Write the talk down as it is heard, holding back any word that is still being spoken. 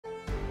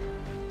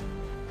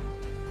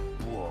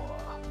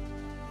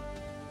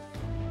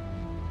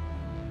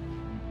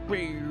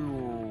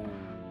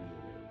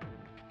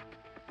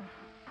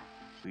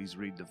Please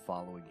read the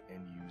following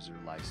end-user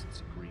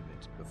license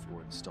agreement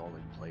before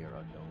installing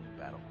PlayerUnknown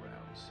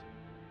Battlegrounds.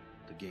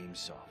 The game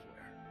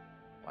software.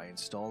 By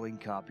installing,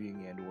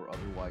 copying, and/or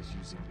otherwise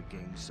using the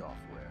game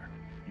software,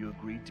 you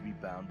agree to be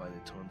bound by the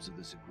terms of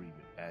this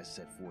agreement as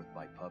set forth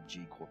by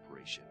PubG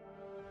Corporation.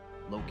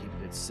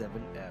 Located at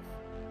 7F,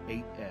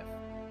 8F,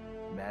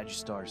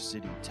 Magistar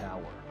City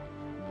Tower,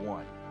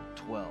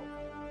 112,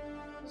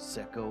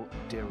 Seco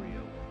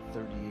Dario,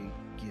 38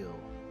 Gil,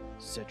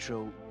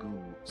 Setro Gu,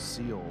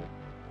 Seoul,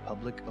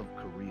 Republic of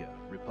Korea,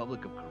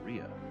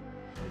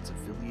 and its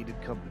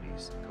affiliated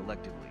companies,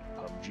 collectively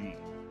PubG.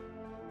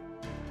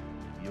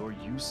 Your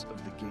use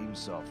of the game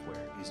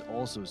software is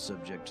also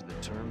subject to the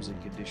terms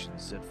and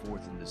conditions set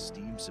forth in the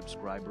Steam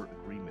subscriber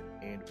agreement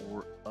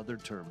and/or other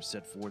terms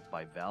set forth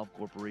by Valve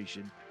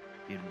Corporation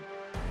in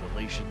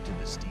relation to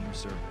the Steam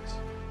service.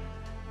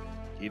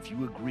 If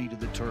you agree to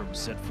the terms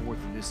set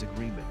forth in this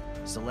agreement,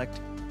 select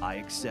I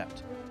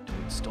accept to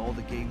install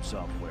the game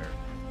software.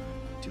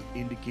 To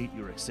indicate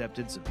your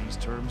acceptance of these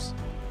terms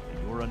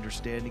and your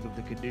understanding of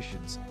the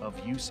conditions of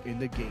use in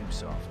the game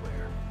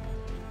software.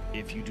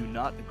 If you do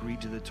not agree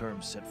to the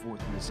terms set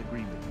forth in this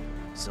agreement,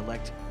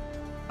 select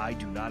I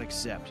do not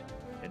accept,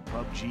 and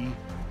PubG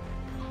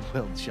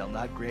shall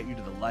not grant you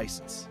to the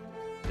license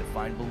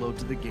defined below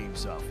to the game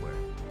software.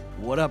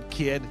 What up,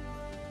 kid?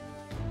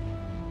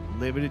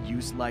 Limited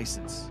use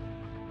license.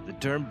 The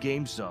term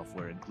game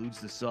software includes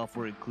the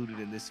software included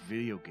in this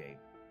video game,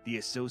 the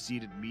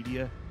associated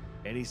media,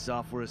 any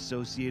software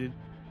associated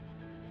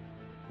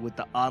with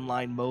the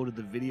online mode of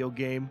the video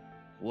game.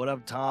 What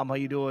up, Tom? How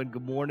you doing?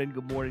 Good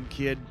morning,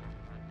 kid.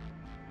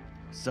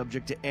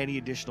 Subject to any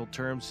additional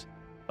terms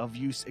of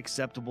use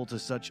acceptable to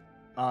such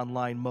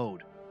online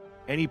mode.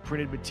 Any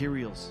printed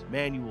materials,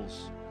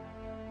 manuals,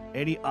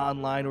 any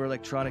online or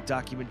electronic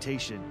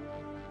documentation,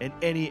 and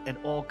any and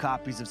all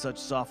copies of such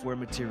software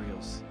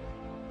materials.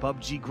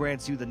 PubG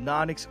grants you the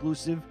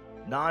non-exclusive,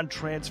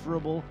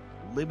 non-transferable,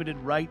 limited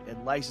right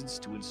and license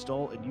to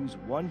install and use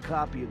one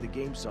copy of the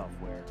game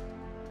software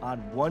on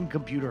one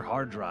computer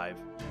hard drive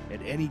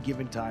at any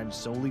given time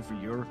solely for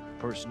your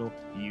personal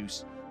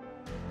use.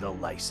 The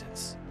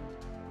license.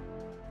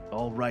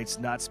 All rights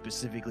not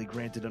specifically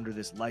granted under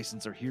this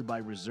license are hereby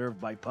reserved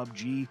by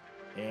PubG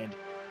and,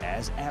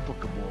 as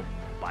applicable,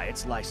 by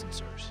its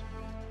licensors.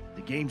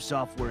 The game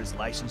software is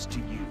licensed to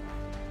you,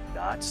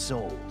 not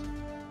sold.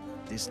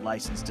 This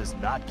license does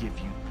not give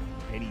you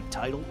any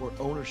title or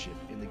ownership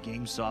in the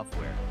game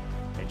software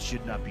and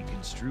should not be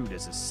construed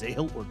as a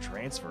sale or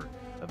transfer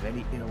of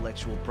any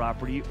intellectual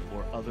property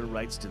or other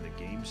rights to the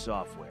game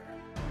software.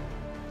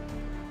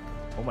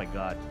 Oh my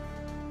god.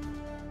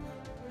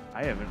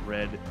 I haven't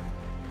read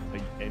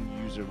an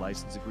end-user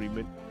license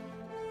agreement,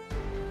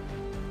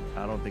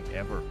 I don't think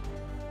ever.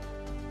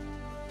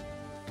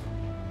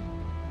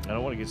 I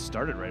don't want to get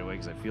started right away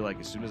because I feel like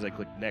as soon as I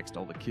click next,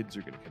 all the kids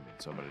are going to come in.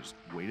 So I'm going to just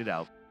wait it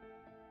out.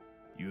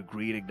 You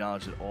agree and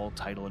acknowledge that all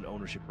title and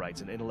ownership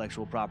rights and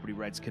intellectual property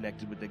rights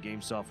connected with the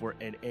game software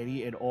and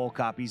any and all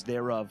copies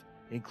thereof,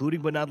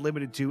 including but not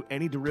limited to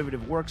any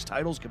derivative works,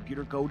 titles,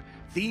 computer code,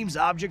 themes,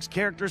 objects,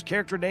 characters,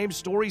 character names,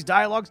 stories,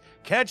 dialogues,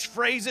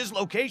 catchphrases,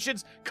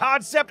 locations,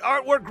 concept,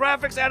 artwork,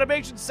 graphics,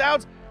 animation,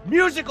 sounds,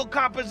 musical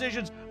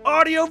compositions,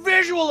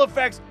 audio-visual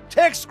effects,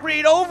 text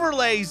screen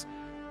overlays,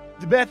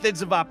 the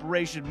methods of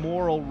operation,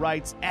 moral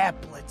rights,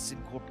 applets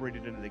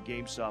incorporated into the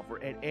game software,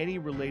 and any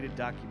related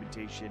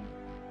documentation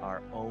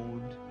are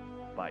owned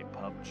by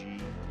PubG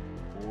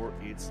or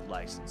its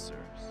licensors.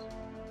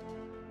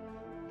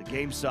 The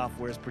game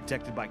software is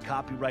protected by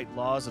copyright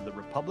laws of the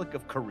Republic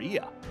of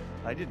Korea.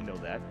 I didn't know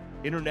that.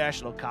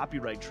 International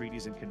copyright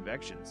treaties and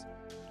conventions,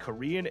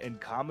 Korean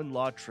and common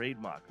law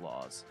trademark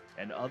laws,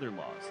 and other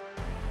laws.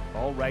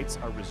 All rights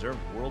are reserved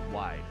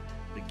worldwide.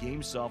 The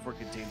game software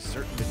contains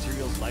certain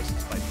materials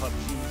licensed by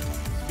PubG.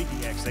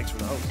 Speaking X, thanks for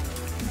the host.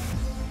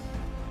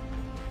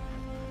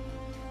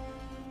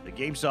 The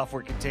game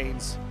software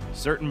contains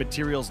certain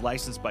materials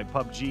licensed by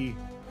PubG.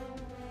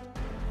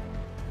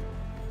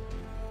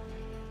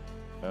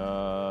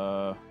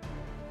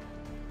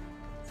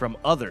 From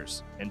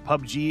others, and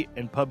PubG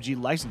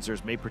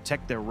licensors may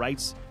protect their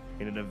rights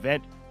in an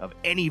event of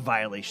any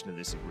violation of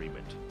this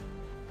agreement.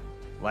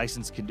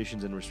 License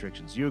conditions and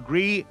restrictions. You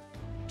agree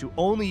to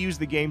only use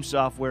the game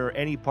software or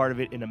any part of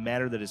it in a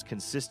manner that is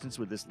consistent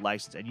with this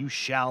license, and you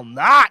shall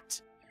not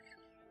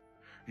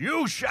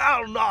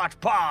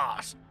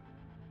pass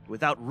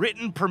without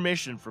written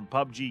permission from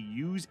PubG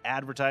use,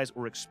 advertise,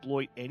 or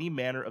exploit any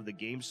manner of the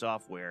game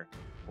software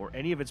or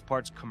any of its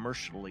parts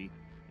commercially,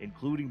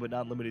 including but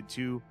not limited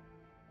to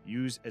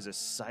use as a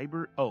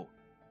cyber... Oh,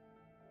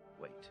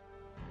 wait.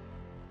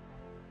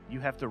 You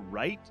have to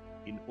write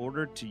in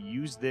order to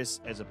use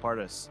this as a part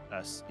of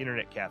an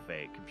internet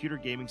cafe, computer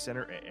gaming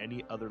center, or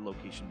any other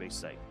location-based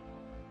site.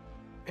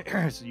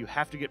 So you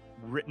have to get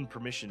written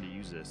permission to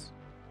use this.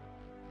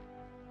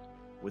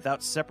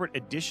 Without separate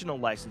additional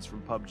license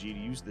from PubG to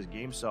use the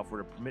game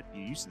software to permit the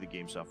use of the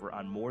game software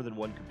on more than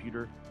one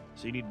computer.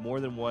 So you need more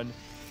than one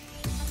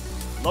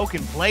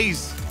Loken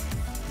plays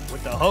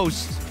with the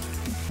host.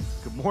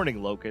 Good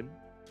morning, Loken.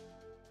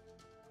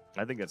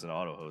 I think that's an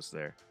auto host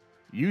there.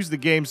 Use the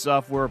game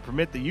software or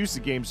permit the use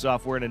of game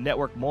software in a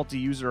network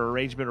multi-user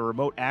arrangement or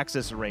remote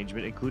access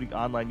arrangement, including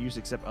online use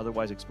except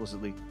otherwise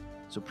explicitly.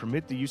 So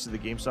permit the use of the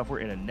game software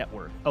in a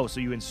network. Oh, so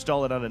you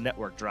install it on a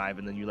network drive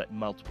and then you let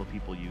multiple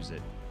people use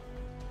it.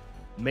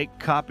 Make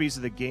copies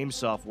of the game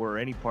software or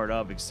any part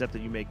of, except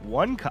that you make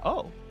one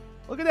oh,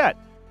 look at that.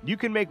 You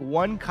can make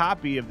one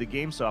copy of the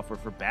game software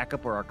for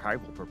backup or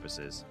archival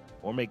purposes,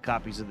 or make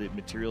copies of the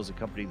materials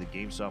accompanying the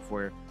game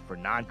software for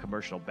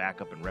non-commercial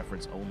backup and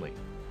reference only.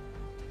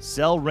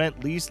 Sell,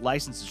 rent, lease,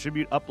 license,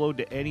 distribute, upload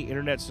to any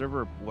internet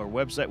server or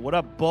website. What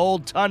up,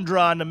 Bold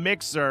Tundra on the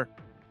mixer?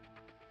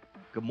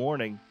 Good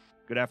morning,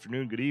 good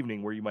afternoon, good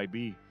evening, where you might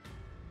be.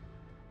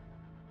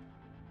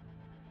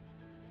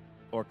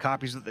 Or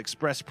copies of the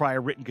express prior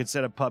written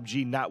consent of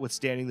PubG,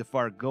 notwithstanding the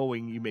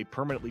foregoing, you may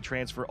permanently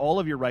transfer all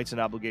of your rights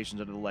and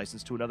obligations under the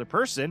license to another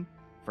person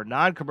for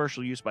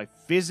non-commercial use by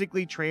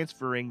physically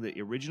transferring the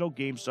original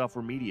game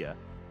software media,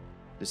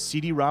 the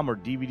CD-ROM or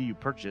DVD you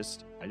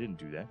purchased. I didn't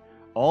do that.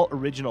 All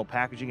original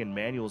packaging and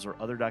manuals or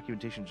other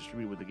documentation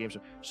distributed with the game.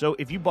 So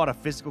if you bought a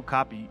physical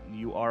copy,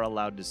 you are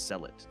allowed to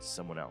sell it to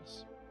someone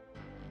else.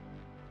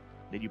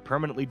 Then you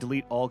permanently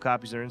delete all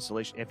copies or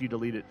installation if you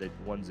delete it, the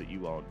ones that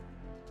you own.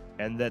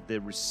 And that the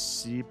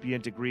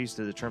recipient agrees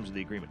to the terms of the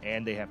agreement,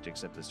 and they have to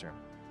accept this term.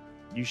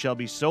 You shall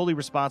be solely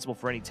responsible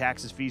for any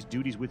taxes, fees,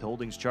 duties,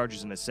 withholdings,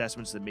 charges, and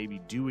assessments that may be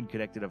due in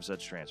connected of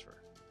such transfer.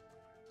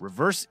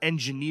 Reverse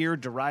engineer,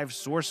 derive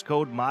source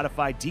code,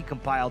 modify,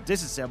 decompile,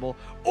 disassemble,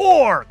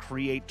 or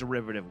create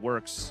derivative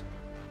works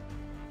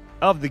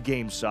of the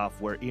game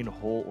software in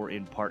whole or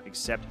in part,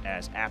 except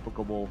as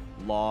applicable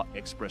law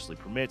expressly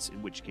permits,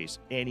 in which case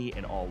any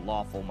and all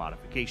lawful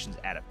modifications,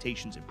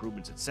 adaptations,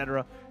 improvements,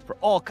 etc., for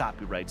all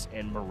copyrights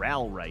and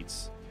morale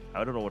rights,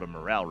 I don't know what a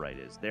morale right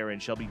is, therein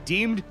shall be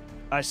deemed,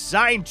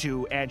 assigned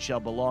to, and shall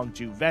belong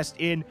to, vest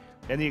in,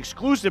 and the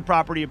exclusive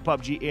property of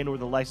PubG in or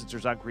the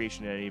licensors on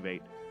creation in any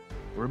event.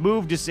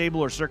 Remove, disable,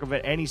 or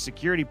circumvent any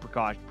security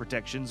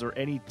protections or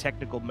any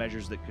technical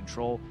measures that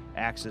control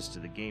access to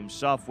the game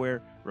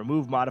software.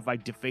 Remove, modify,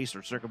 deface,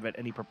 or circumvent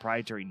any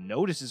proprietary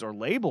notices or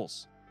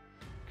labels.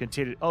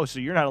 Continue. Oh, so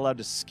you're not allowed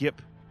to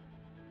skip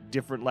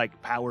different,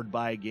 like, powered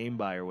by, game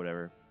by, or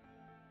whatever.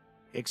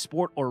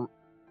 Export or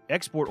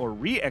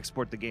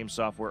re-export the game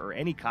software or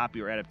any copy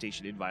or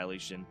adaptation in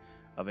violation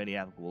of any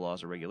applicable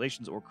laws or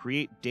regulations, or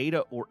create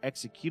data or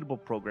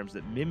executable programs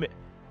that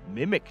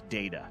mimic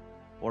data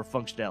or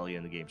functionality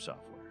in the game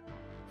software.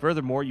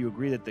 Furthermore, you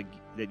agree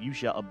that you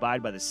shall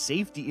abide by the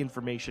safety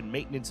information,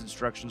 maintenance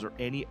instructions, or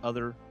any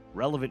other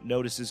relevant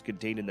notices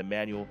contained in the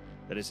manual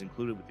that is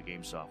included with the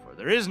game software.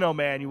 There is no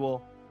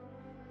manual.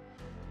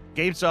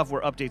 Game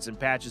software updates and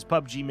patches.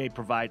 PubG may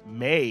provide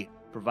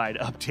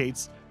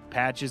updates,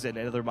 patches, and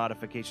other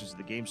modifications to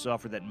the game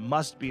software that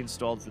must be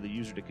installed for the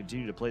user to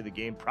continue to play the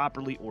game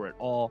properly or at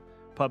all.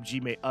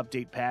 PubG may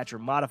update, patch, or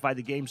modify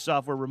the game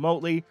software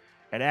remotely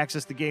and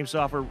access the game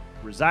software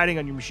residing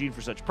on your machine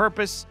for such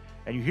purpose,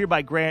 and you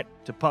hereby grant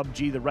to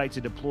PubG the right to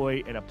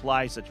deploy and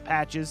apply such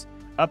patches,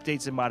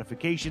 updates, and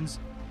modifications.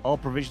 All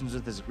provisions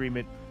of this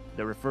agreement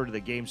that refer to the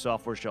game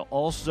software shall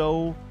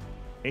also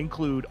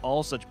include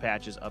all such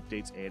patches,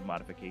 updates, and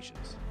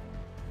modifications.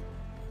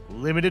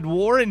 Limited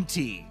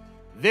warranty.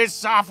 This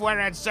software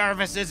and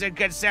services and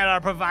consent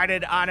are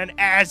provided on an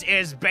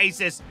as-is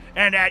basis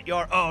and at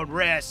your own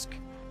risk.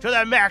 To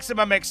the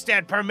maximum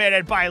extent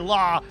permitted by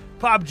law,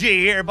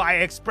 PubG hereby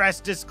express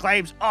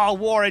disclaims all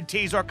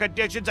warranties or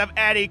conditions of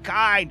any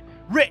kind,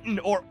 written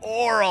or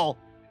oral,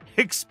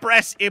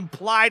 express,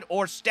 implied,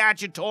 or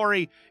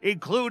statutory,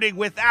 including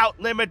without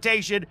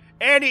limitation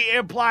any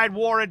implied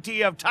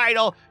warranty of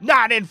title,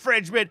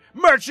 non-infringement,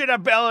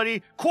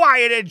 merchantability,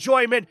 quiet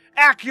enjoyment,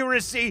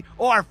 accuracy,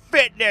 or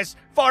fitness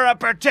for a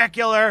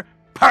particular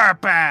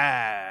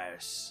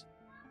purpose.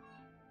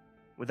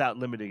 Without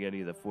limiting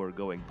any of the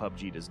foregoing,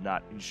 PubG does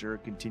not ensure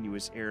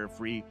continuous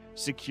error-free,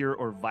 secure,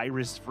 or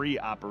virus-free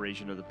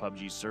operation of the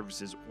PubG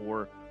services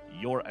or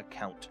your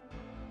account.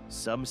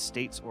 Some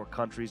states or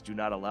countries do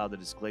not allow the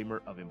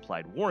disclaimer of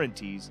implied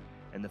warranties,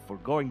 and the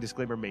foregoing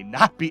disclaimer may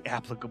not be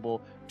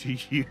applicable to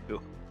you.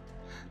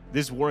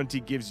 This warranty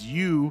gives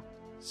you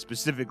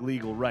specific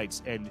legal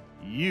rights, and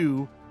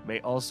you may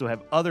also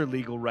have other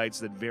legal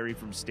rights that vary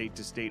from state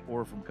to state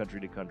or from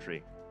country to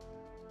country.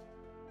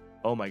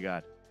 Oh my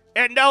god.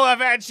 In no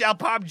event shall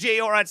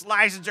PubG or its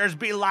licensors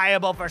be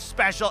liable for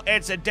special,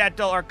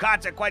 incidental, or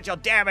consequential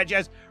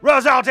damages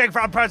resulting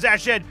from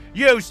possession,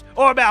 use,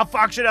 or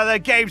malfunction of the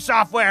game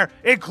software,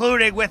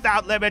 including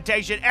without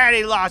limitation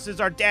any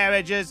losses or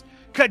damages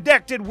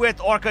connected with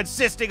or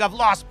consisting of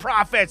lost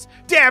profits,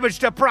 damage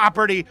to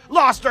property,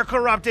 lost or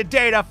corrupted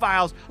data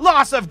files,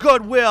 loss of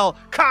goodwill,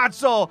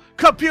 console,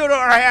 computer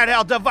or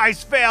handheld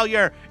device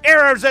failure,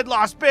 errors in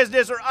lost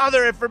business or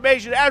other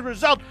information as a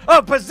result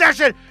of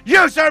possession,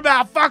 use, or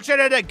malfunction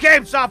in the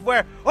game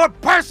software, or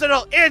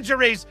personal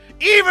injuries,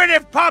 even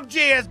if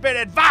PubG has been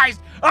advised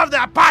of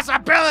the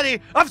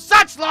possibility of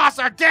such loss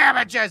or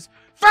damages.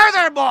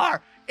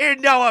 Furthermore,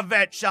 in no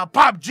event shall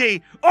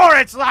PubG or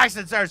its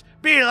licensors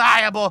be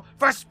liable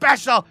for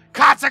special,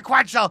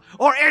 consequential,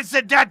 or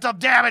incidental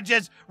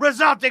damages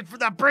resulting from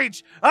the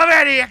breach of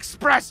any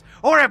express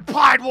or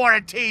implied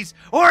warranties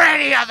or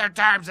any other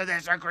terms of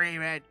this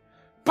agreement.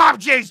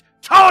 PubG's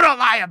total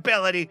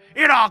liability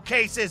in all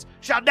cases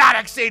shall not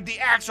exceed the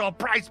actual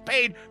price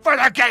paid for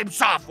the game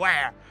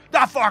software.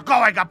 The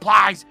foregoing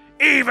applies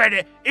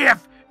even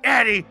if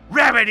any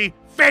remedy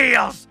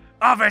fails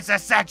of its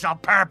essential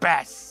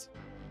purpose.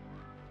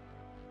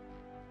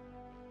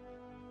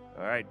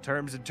 All right,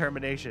 terms and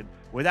termination.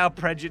 Without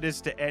prejudice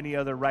to any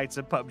other rights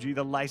of PubG,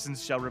 the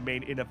license shall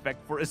remain in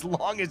effect for as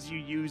long as you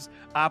use,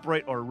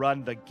 operate, or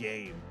run the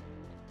game.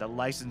 The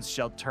license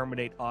shall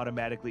terminate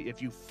automatically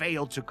if you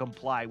fail to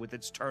comply with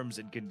its terms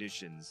and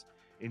conditions.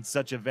 In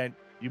such event,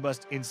 you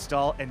must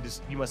uninstall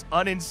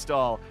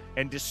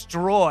and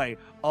destroy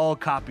all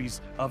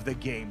copies of the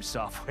game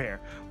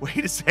software.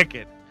 Wait a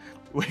second.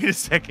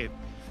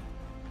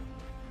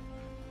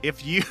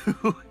 If you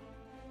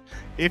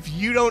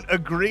don't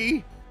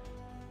agree,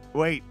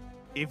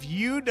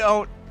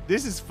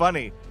 this is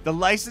funny. The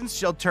license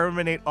shall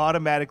terminate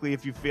automatically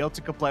if you fail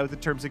to comply with the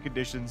terms and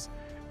conditions,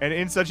 and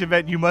in such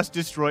event, you must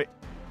destroy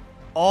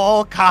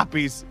all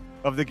copies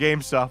of the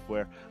game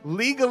software.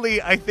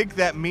 Legally, I think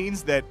that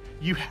means that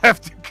you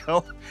have to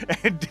go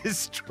and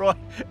destroy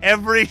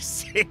every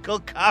single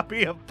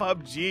copy of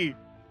PubG.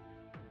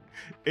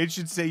 It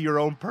should say your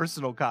own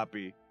personal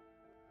copy.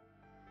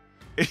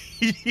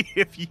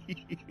 If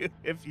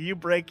you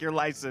break your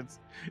license,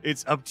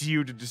 it's up to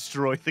you to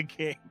destroy the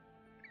game.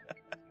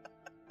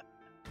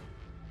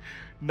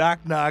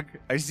 Knock, knock.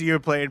 I see you're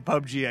playing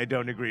PubG. I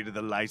don't agree to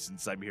the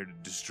license. I'm here to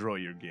destroy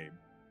your game.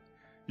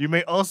 You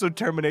may also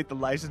terminate the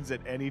license at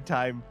any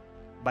time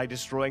by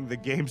destroying the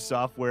game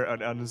software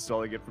and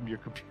uninstalling it from your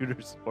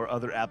computers or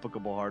other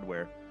applicable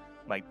hardware.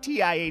 Like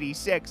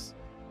TI-86,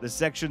 the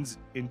sections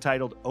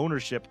entitled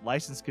Ownership,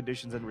 License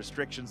Conditions and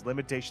Restrictions,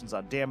 Limitations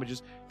on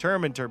Damages,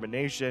 Term and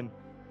Termination,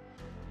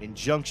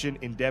 Injunction,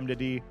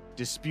 Indemnity,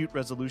 Dispute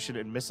Resolution,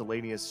 and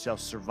Miscellaneous shall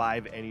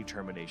survive any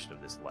termination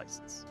of this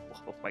license.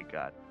 Oh my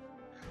god.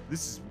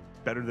 This is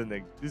better than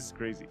this is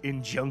crazy.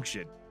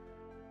 Injunction.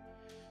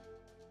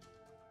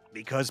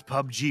 Because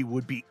PubG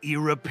would be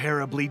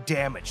irreparably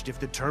damaged if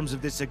the terms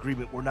of this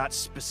agreement were not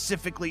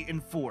specifically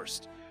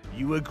enforced,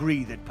 you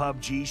agree that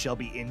PubG shall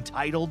be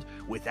entitled,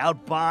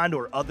 without bond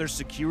or other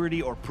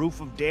security or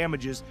proof of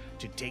damages,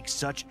 to take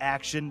such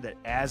action that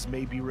as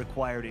may be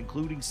required,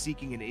 including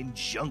seeking an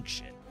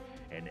injunction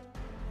and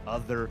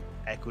other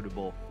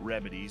equitable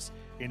remedies,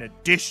 in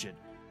addition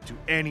to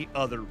any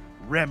other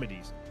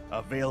remedies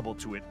available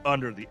to it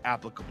under the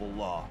applicable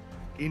law.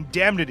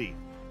 Indemnity.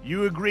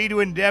 You agree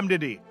to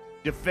indemnity.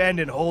 Defend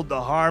and hold the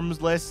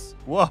harmless.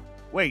 Whoa,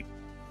 wait.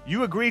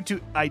 You agree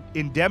to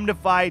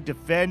indemnify,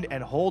 defend,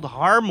 and hold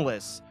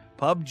harmless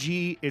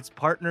PubG, its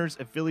partners,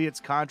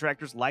 affiliates,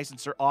 contractors,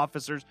 licensor,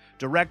 officers,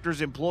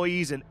 directors,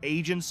 employees, and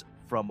agents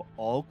from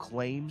all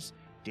claims,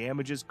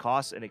 damages,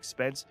 costs, and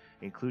expense,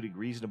 including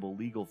reasonable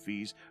legal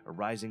fees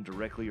arising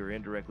directly or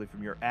indirectly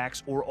from your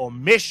acts or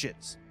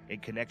omissions in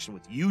connection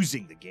with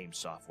using the game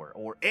software,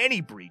 or any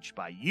breach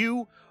by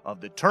you of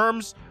the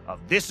terms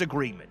of this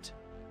agreement.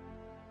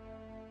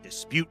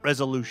 Dispute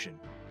resolution.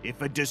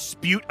 If a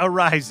dispute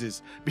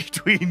arises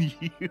between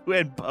you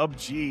and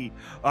PubG,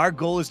 our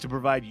goal is to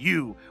provide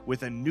you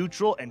with a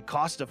neutral and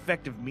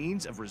cost-effective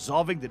means of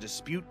resolving the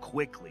dispute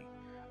quickly.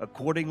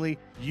 Accordingly,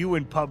 you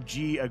and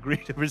PubG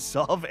agree to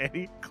resolve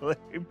any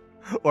claim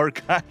or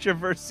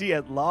controversy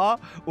at law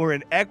or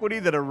in equity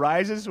that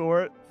arises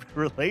or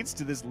relates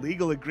to this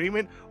legal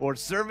agreement or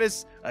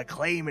service, a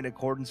claim in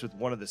accordance with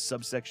one of the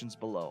subsections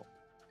below.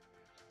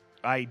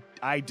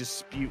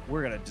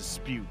 We're going to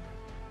dispute.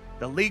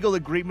 The legal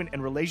agreement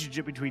and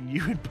relationship between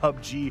you and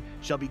PubG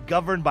shall be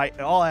governed by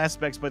all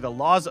aspects by the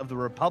laws of the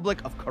Republic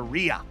of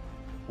Korea,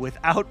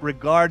 without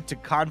regard to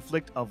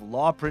conflict of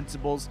law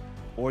principles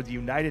or the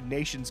United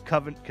Nations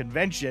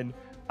Convention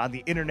on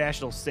the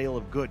International Sale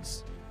of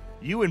Goods.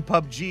 You and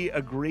PubG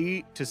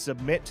agree to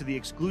submit to the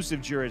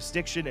exclusive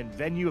jurisdiction and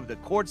venue of the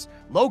courts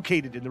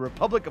located in the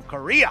Republic of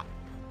Korea.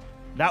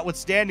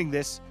 Notwithstanding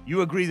this,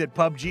 you agree that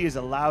PubG is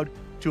allowed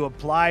to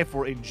apply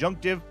for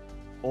injunctive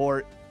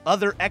or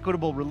other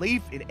equitable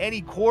relief in any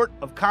court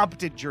of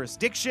competent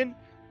jurisdiction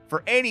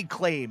for any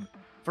claim,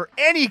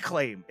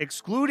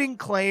 excluding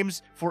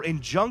claims for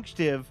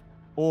injunctive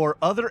or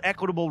other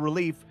equitable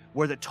relief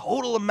where the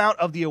total amount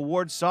of the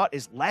award sought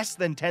is less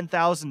than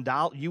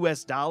 $10,000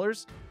 US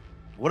dollars.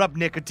 What up,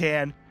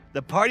 Nicotan?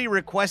 The party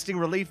requesting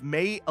relief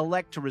may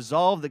elect to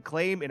resolve the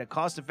claim in a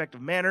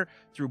cost-effective manner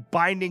through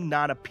binding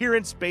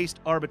non-appearance-based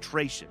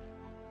arbitration.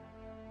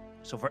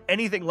 So for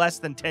anything less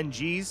than 10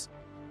 Gs,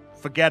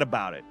 forget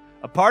about it.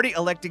 A party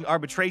electing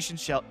arbitration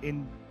shall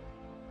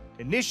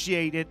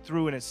initiate it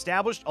through an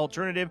established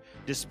alternative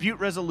dispute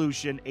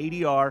resolution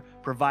ADR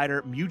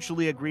provider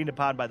mutually agreed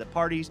upon by the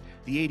parties.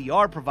 The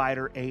ADR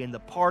provider and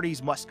the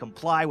parties must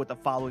comply with the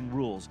following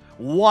rules.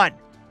 1.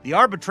 The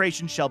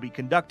arbitration shall be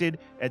conducted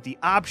at the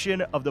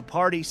option of the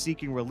party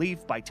seeking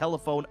relief by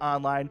telephone,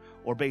 online,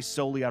 or based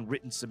solely on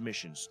written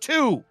submissions.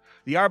 2.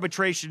 The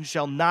arbitration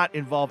shall not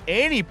involve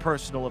any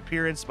personal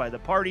appearance by the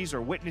parties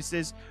or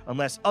witnesses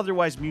unless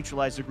otherwise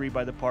mutualized agreed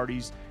by the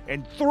parties.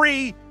 And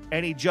 3.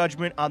 Any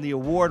judgment on the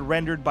award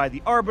rendered by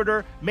the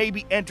arbiter may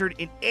be entered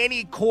in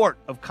any court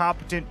of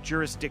competent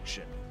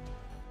jurisdiction.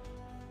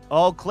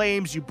 All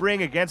claims you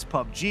bring against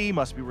PubG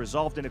must be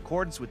resolved in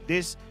accordance with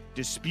this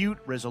dispute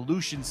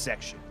resolution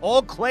section.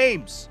 All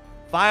claims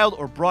filed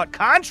or brought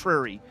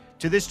contrary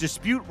to this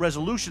dispute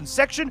resolution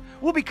section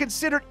will be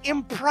considered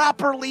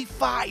improperly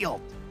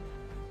filed.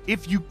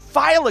 If you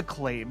file a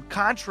claim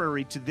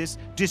contrary to this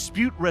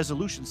dispute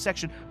resolution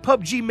section,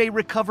 PubG may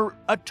recover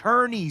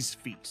attorney's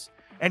fees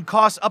and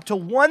costs up to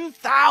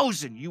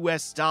 $1,000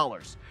 US,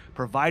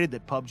 provided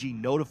that PubG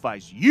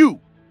notifies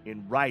you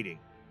in writing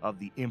of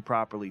the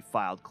improperly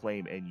filed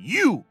claim and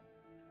you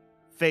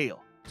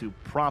fail to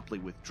promptly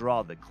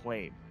withdraw the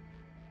claim.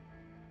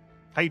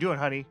 How you doing,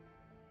 honey?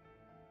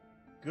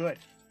 Good.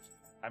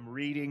 I'm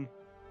reading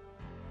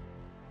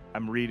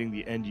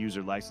the end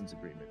user license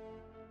agreement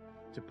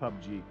to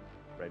PubG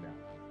right now.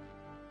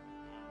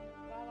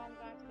 While I'm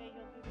gone today,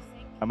 you'll do the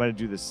sync. I'm going to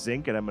do the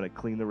sync and I'm going to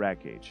clean the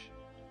rat cage.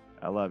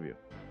 I love you.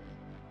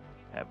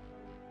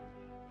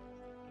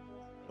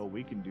 Oh,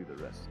 we can do the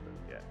rest of it.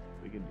 Yeah,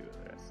 we can do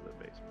the rest of the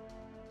basement.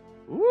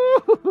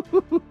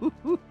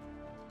 Woo!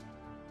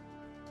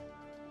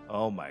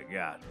 Oh my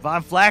god.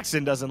 Von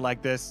Flaxen doesn't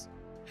like this.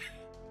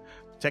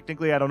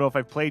 Technically, I don't know if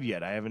I've played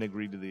yet. I haven't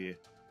agreed to the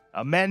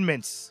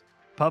amendments.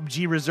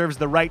 PubG reserves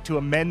the right to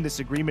amend this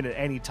agreement at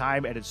any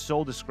time at its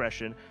sole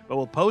discretion, but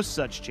will post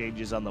such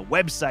changes on the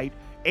website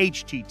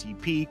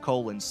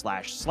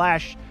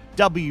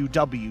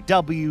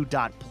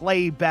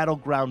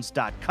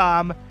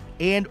http://www.playbattlegrounds.com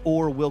and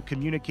or will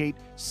communicate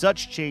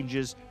such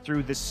changes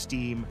through the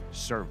Steam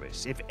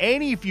service. If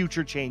any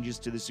future changes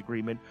to this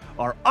agreement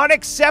are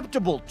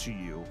unacceptable to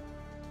you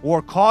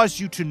or cause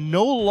you to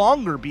no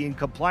longer be in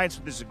compliance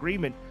with this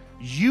agreement,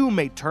 you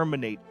may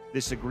terminate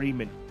this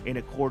agreement in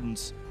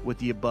accordance with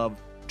the above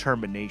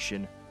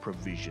termination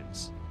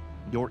provisions.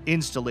 Your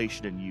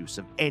installation and use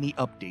of any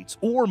updates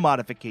or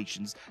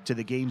modifications to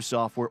the game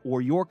software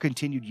or your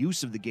continued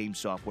use of the game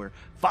software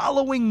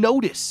following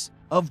notice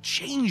of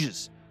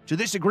changes to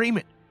this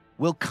agreement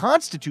will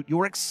constitute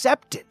your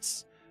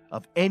acceptance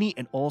of any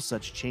and all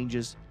such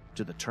changes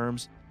to the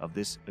terms of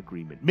this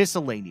agreement.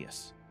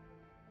 Miscellaneous.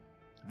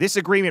 This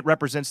agreement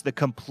represents the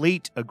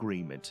complete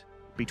agreement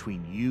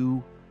between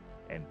you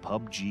and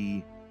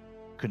PubG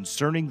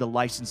concerning the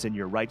license and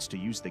your rights to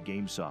use the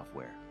game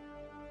software.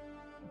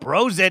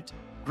 Brosit,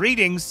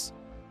 greetings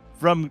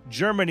from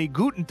Germany.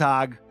 Guten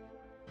Tag.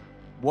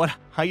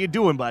 How you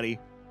doing, buddy?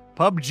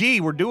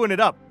 PubG, we're doing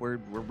it up. We're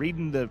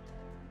reading the...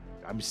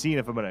 I'm seeing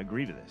if I'm going to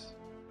agree to this.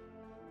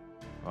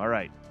 All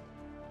right.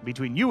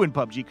 Between you and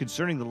PubG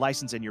concerning the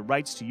license and your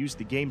rights to use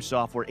the game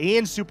software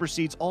and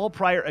supersedes all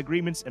prior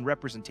agreements and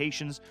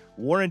representations,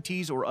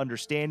 warranties, or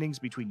understandings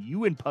between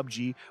you and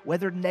PubG,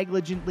 whether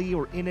negligently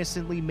or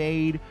innocently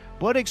made,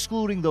 but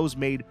excluding those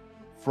made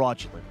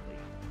fraudulently.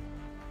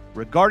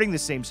 Regarding the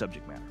same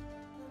subject matter,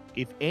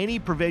 if any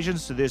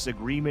provisions to this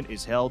agreement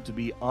is held to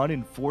be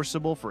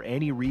unenforceable for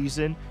any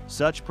reason,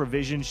 such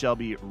provision shall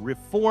be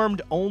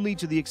reformed only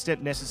to the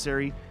extent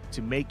necessary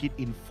to make it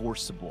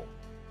enforceable,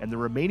 and the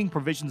remaining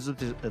provisions of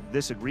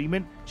this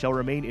agreement shall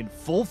remain in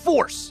full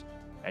force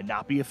and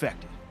not be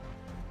affected.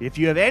 If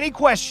you have any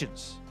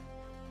questions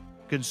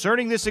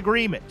concerning this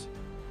agreement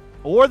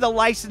or the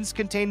license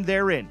contained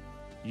therein,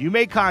 you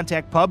may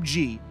contact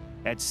PubG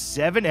at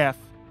 7F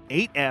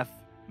 8F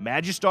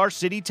Magistar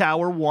City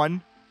Tower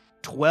 1,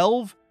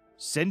 12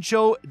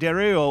 Sencho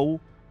Dereo,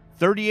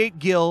 38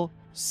 Gil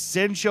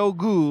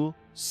Sencho-gu,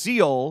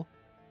 Seoul,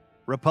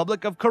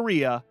 Republic of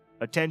Korea.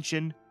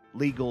 Attention,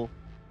 legal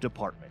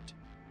department.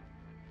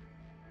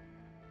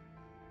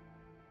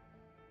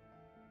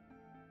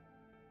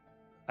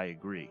 I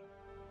agree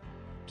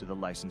to the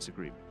license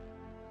agreement.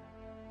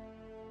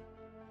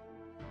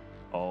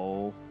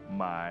 Oh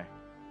my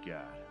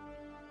God.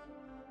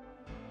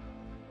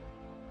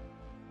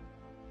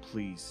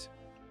 Please.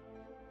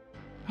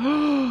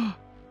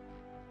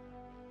 OMG.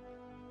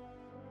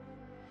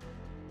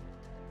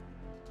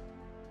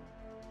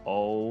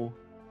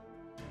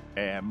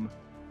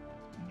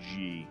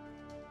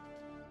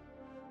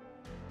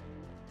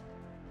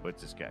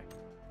 What's this guy?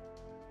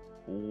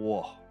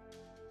 Whoa.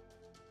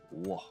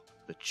 Whoa.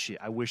 The chin.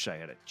 I wish I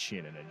had a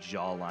chin and a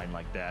jawline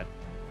like that.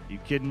 You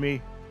kidding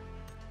me?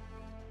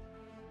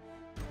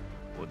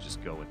 We'll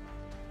just go with...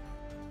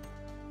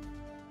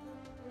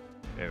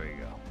 There we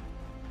go.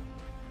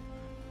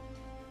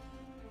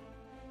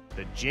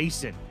 The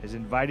Jason has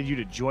invited you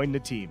to join the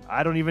team.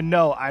 I don't even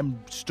know. I'm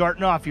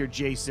starting off here,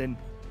 Jason.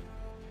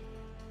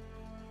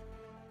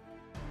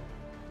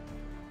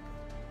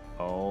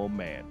 Oh,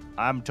 man.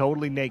 I'm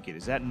totally naked.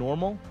 Is that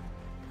normal?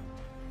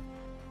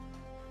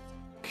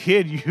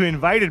 Kid, you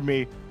invited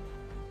me.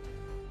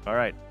 All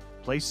right.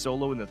 Play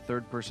solo in the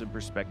third-person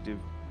perspective.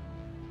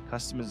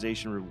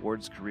 Customization,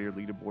 rewards, career,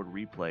 leaderboard,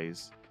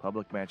 replays,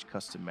 public match,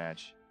 custom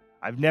match.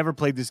 I've never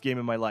played this game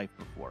in my life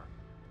before.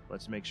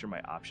 Let's make sure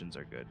my options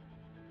are good.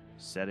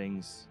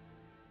 Settings.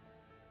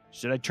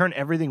 Should I turn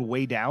everything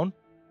way down?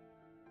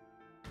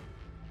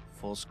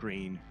 Full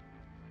screen.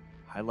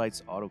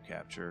 Highlights, auto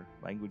capture,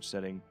 language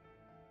setting.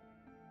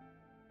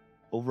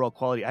 Overall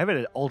quality. I have it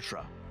at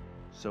ultra.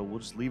 So we'll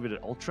just leave it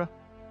at ultra.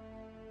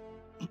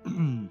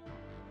 Alright,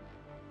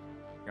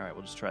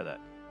 we'll just try that.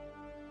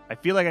 I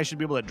feel like I should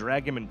be able to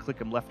drag him and click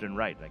him left and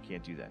right, and I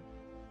can't do that.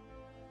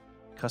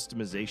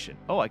 Customization.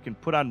 Oh, I can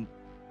put on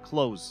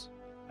clothes.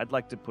 I'd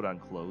like to put on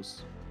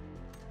clothes.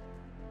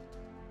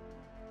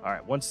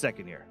 Alright, 1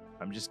 second here.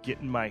 I'm just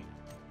getting my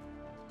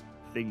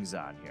things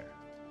on here.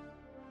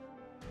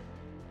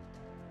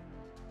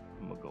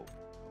 I'm gonna go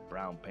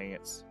brown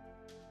pants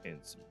and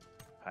some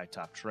high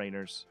top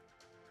trainers.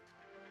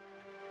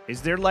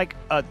 Is there like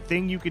a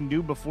thing you can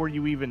do before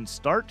you even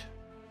start?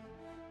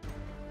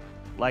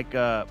 Like,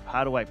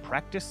 how do I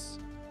practice?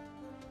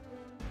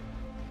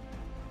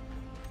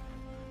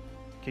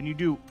 Can you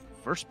do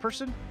first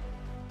person?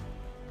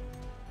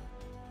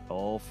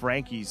 Oh,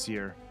 Frankie's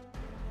here.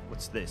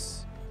 What's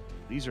this?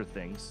 These are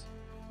things.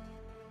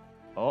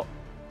 Oh.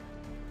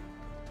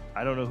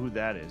 I don't know who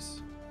that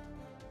is.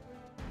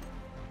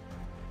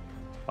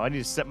 Oh, I need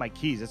to set my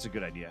keys. That's a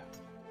good idea.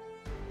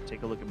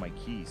 Take a look at my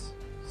keys.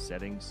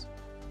 Settings.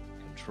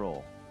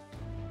 Control.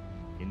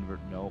 Invert.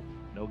 No.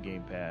 No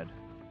gamepad.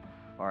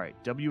 Alright.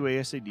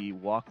 WASD.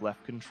 Walk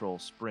left control.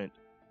 Sprint.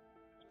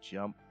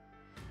 Jump.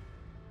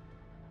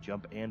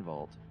 Jump and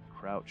vault.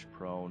 Crouch.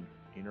 Prone.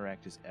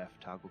 Interact is F.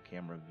 Toggle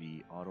camera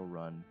V. Auto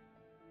run.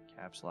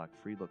 Caps lock.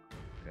 Free look.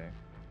 Okay.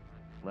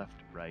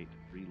 Left. Right.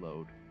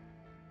 Reload.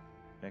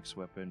 Next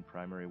weapon.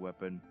 Primary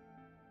weapon.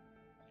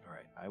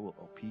 Alright. I will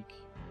peek.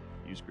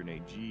 Use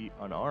grenade G.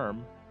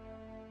 Unarm.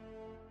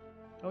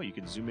 Oh, you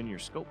can zoom in your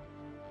scope.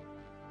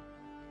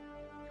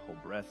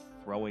 Hold breath.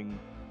 Throwing.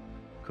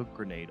 Cook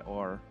grenade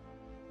R.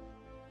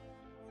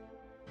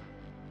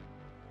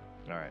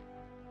 Alright.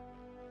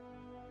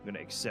 I'm going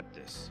to accept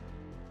this.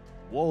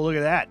 Whoa, look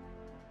at that.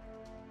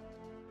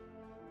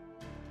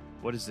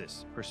 What is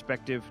this?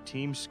 Perspective.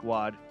 Team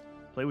squad.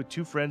 Play with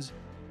 2 friends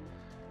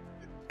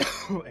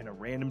and a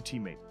random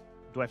teammate.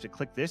 Do I have to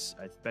click this?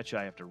 I bet you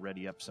I have to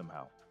ready up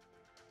somehow.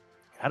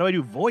 How do I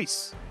do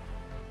voice?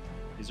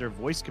 Is there a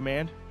voice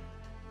command?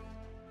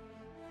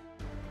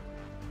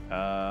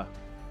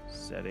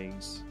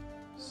 Settings,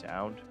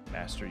 sound,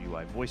 master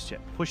UI, voice chat,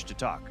 push to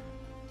talk.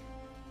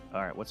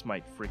 All right, what's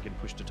my freaking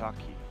push to talk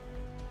key?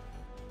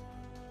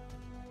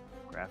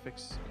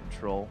 Graphics,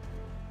 control,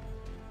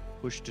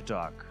 push to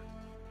talk.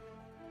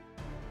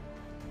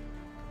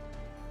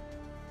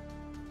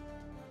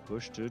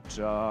 Push to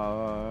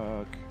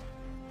talk.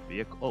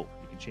 Vehicle. Oh,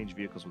 you can change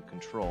vehicles with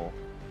control.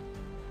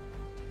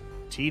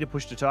 T to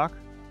push to talk.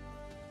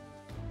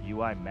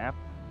 UI map.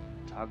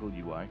 Toggle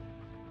UI.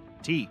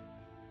 T.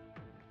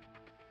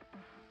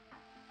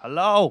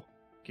 Hello?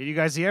 Can you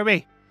guys hear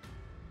me?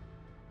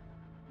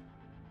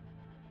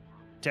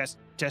 Test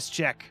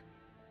check.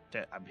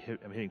 I'm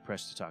hitting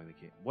press to talk.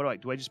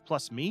 What do I just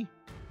plus me?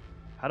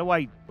 How do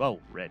I? Oh,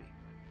 ready.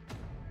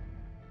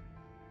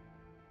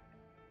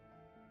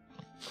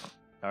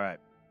 All right.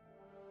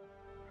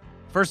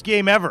 First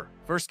game ever.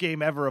 First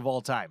game ever of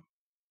all time.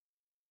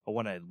 Oh,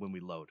 when we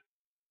load.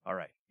 All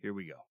right, here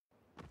we go.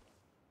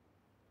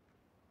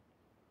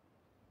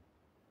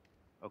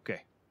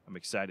 Okay, I'm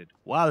excited.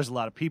 Wow, there's a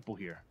lot of people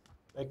here.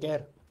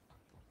 Becker.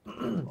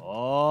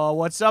 Oh,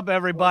 what's up,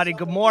 everybody?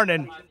 Good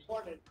morning.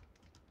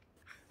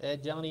 Hey,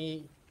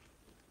 Johnny.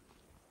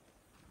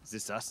 Is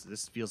this us?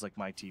 This feels like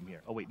my team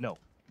here. Oh, wait, no.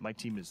 My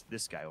team is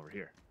this guy over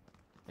here.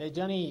 Hey,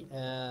 Johnny.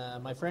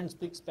 My friend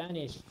speaks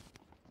Spanish.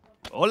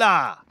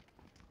 Hola.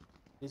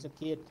 He's a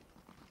kid.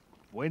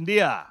 Buen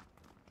dia.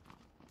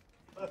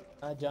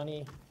 Hi,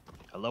 Johnny.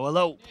 Hello,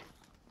 hello.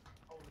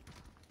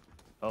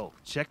 Oh,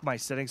 check my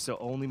settings so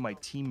only my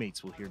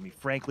teammates will hear me.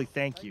 Frankly,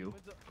 thank you.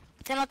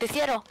 Ese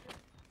noticiero.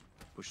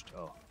 Pushed.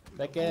 Oh.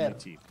 Becker. Only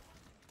team.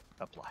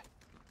 Apply.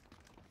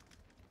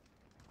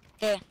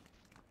 ¿Qué?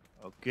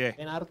 Okay.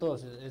 En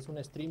hartos, es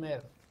un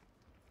streamer.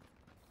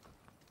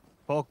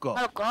 Poco.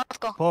 No lo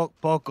conozco.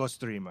 Poco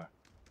streamer.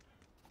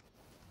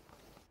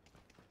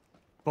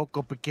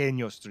 Poco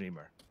pequeño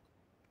streamer.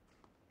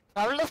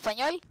 ¿No hablo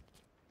español?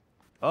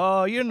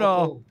 Oh, you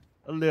know, Poco.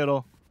 a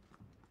little.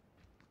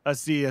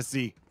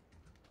 Así.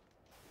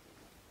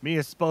 Mi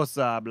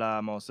esposa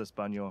hablamos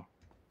español.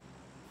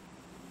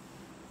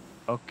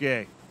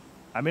 Okay.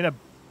 I'm in a.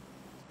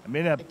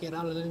 Becker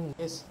habla en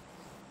inglés.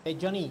 Hey,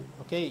 Johnny.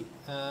 Okay.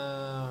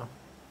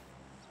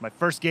 It's my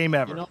first game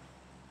ever. You know.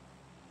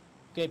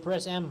 Okay,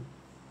 press M.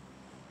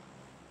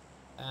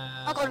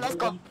 No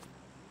conozco.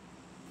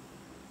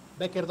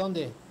 Becker,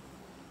 ¿dónde?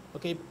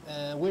 Okay,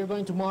 we're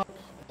going to mark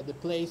the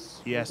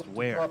place. He asked We're going to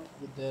where. drop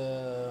with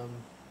the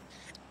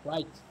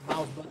right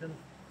mouse button.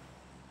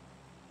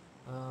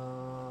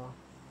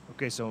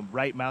 Okay, so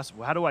right mouse.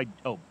 How do I?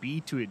 Oh,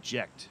 B to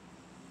eject.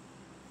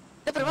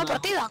 ¿De primera No.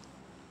 partida?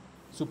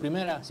 Su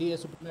primera, sí,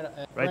 es su primera.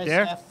 Right Press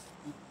there? F.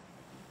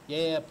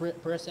 Yeah,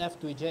 press F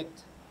to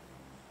eject.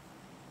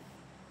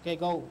 Okay,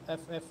 go. F,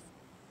 F.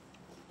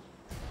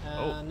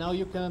 Now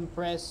you can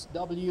press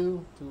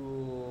W to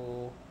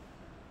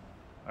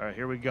All right,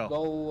 here we go.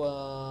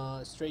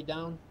 go straight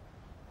down.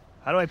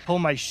 How do I pull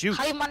my chute?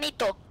 Hi,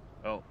 manito.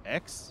 Oh,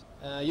 X?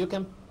 You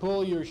can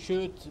pull your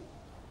chute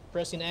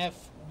pressing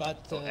F,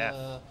 but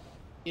F.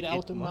 it It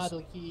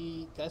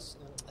automatically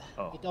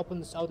Oh. it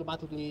opens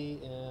automatically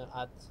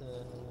at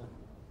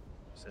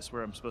Is this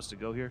where I'm supposed to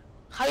go here?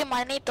 Hi,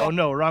 manito. Oh,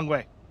 no, wrong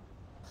way.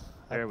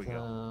 There we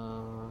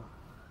go.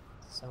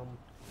 Some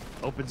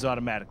Opens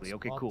automatically.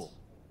 Okay, spot, cool.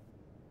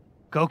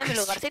 En mi Cocos.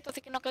 lugarcito,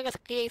 así que no caigas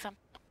aquí, Jason.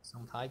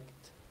 some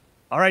hiked.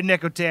 All right,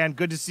 Nekotan,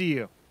 good to see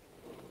you.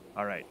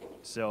 All right,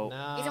 so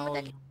Now,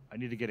 I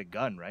need to get a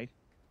gun, right?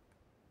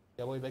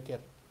 ya voy, Becker.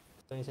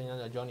 Estoy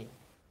enseñando a Johnny.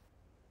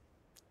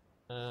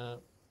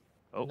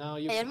 Oh. Now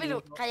you,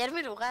 Callar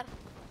mi lugar.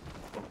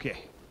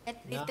 Okay, Es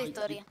Now triste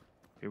historia.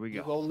 here we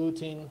you go. go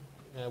looting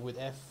with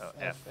F, Oh,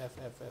 F, F. F,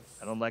 F,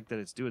 F. I don't like that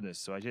it's doing this,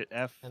 so I hit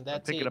F. And I'm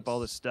that's picking up all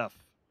it. this stuff.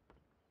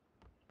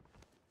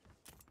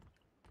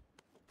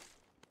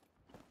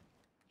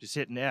 Just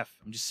hitting F.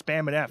 I'm just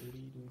spamming F.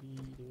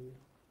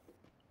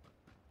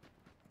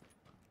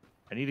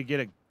 I need to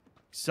get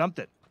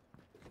something.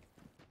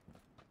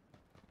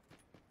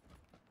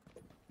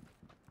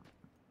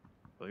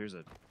 Well, here's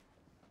a...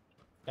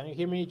 Can you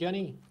hear me,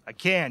 Johnny? I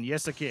can.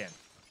 Yes, I can.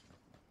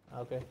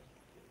 Okay.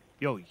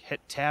 Yo, hit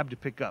tab to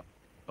pick up.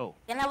 Oh,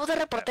 Tiene la voz de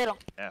reportero.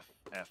 F,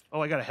 F.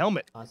 Oh, I got a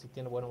helmet. Sí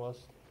tiene buena voz.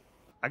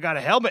 I got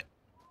a helmet.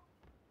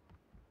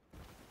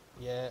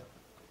 Yeah.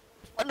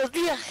 Buenos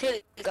días,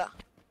 Helga.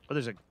 Oh,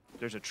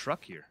 there's a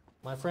truck here.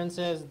 My friend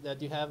says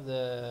that you have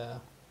a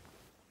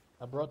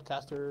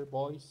broadcaster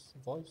voice,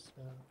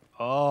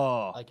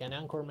 Oh, like an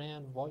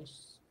anchorman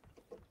voice.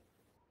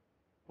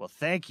 well,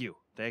 thank you.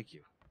 Thank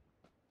you.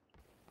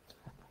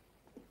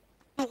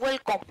 You're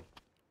welcome.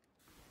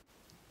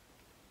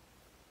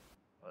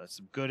 Well, that's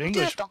some good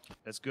English. Cierto.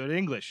 That's good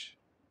English.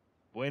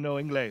 Bueno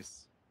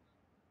inglés.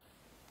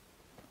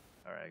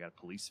 All right, I got a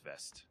police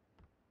vest.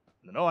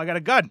 And then, oh, I got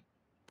a gun.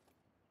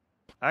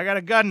 I got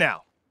a gun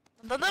now.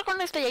 ¿Dónde con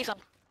este, Jason?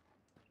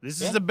 This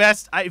Yeah. is the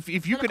best. If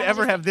you Pero could ¿cómo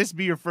ever es have esto? this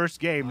be your first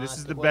game, this is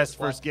este the juega best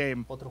squad, first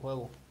game. Otro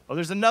juego. Oh,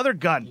 there's another Y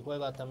gun.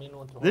 juega también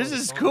otro This juego de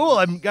is zombies. cool.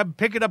 I'm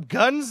picking up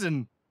guns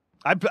and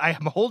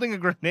I'm holding a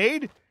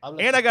grenade.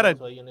 Habla and I got a-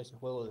 ahí en ese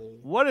juego de...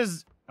 What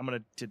is? I'm gonna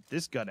tip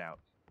this gun out.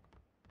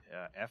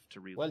 F to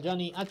reload. Well,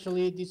 Johnny,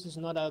 actually, this is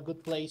not a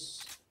good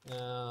place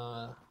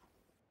to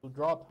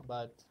drop,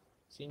 but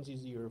since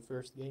it's your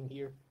first game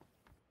here,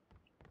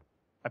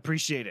 I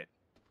appreciate it.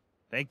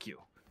 Thank you.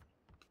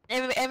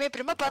 En mi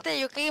primera parte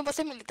yo caí en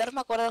base militar, me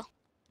acuerdo.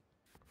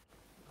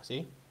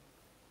 ¿sí?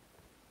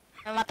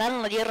 Me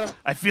mataron los hierros.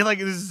 I feel like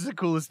this is the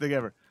coolest thing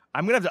ever.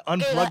 I'm gonna have to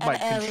unplug my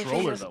and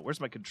controller refreezes. though. Where's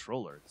my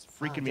controller? It's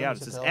freaking me Johnny out.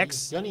 It se says quedó ahí.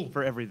 X Johnny.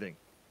 for everything.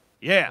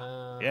 Yeah,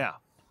 Uh, yeah.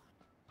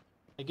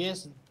 I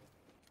guess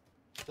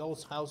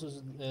those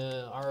houses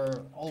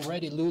are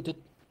already looted.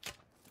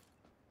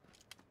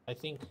 I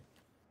think.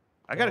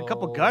 I got a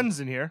couple so- guns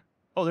in here.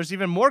 Oh, there's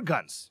even more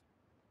guns.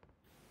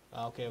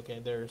 Okay,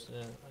 there's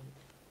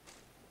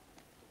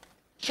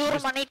Sure,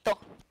 manito.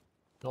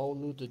 no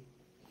looted.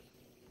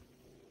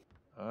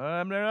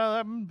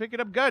 I'm picking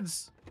up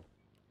guns.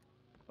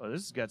 Oh,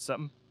 this has got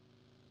something.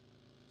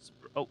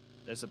 Oh,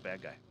 there's a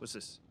bad guy. What's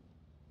this?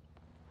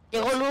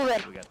 Llegó el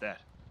Uber. We got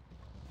that.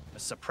 A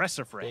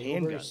suppressor for a The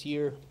handgun. Uber's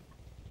here.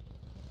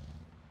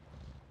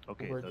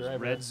 Okay, Uber the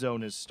driver. red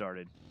zone has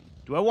started.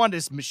 Do I want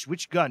this?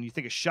 Which gun? You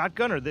think a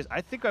shotgun or this?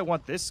 I think I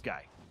want this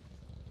guy.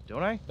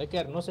 Don't I?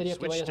 Becker, ¿no sería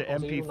que Switch vayas to a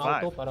conseguir un MP5.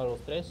 auto para los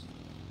tres?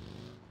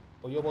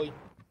 O yo voy.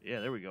 Yeah,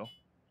 there we go.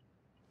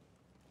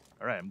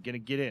 All right, I'm gonna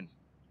get in.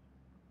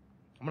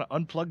 I'm gonna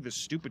unplug this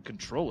stupid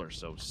controller,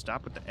 so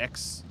stop with the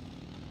X.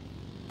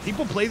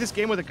 People play this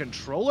game with a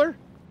controller?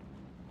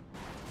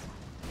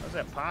 How's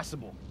that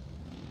possible?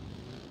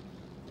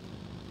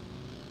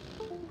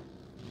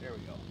 There we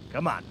go.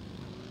 Come on.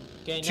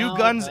 Okay, Two now,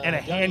 guns and a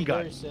Johnny,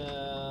 handgun. there's,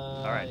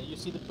 right. You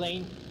see the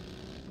plane?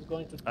 It's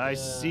going to. I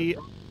see.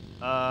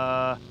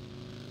 I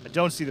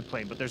don't see the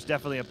plane, but there's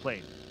definitely a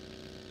plane.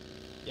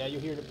 Yeah, you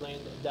hear the plane.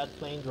 That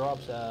plane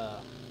drops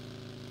a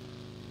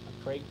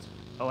crate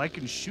Oh, I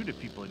can shoot at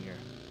people in here.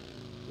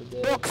 with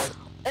the Box.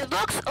 ¿Es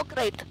box o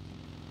crate?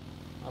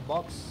 a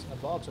box,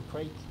 a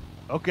crate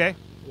Okay.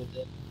 with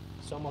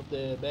some of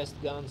the best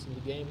guns in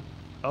the game.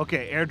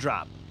 Okay,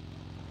 airdrop.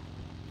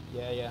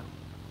 Yeah.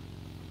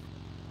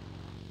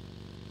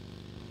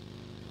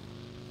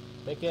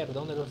 Becker,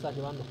 ¿dónde lo estás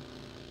llevando?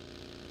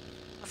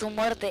 A su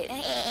muerte.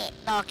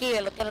 No, aquí,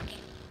 lo quiero aquí.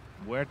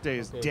 Muerte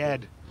is Okay,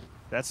 dead.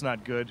 That's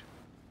not good.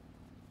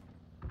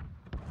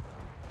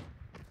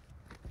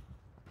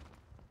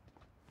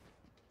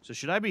 So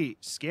should I be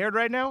scared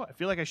right now? I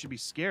feel like I should be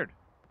scared.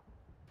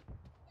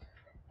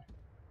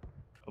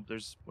 Oh,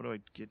 there's... What do I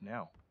get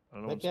now? I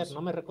don't know what I'm Becker,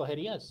 ¿no me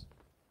recogerías?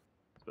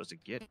 supposed to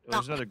get. Oh,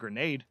 there's another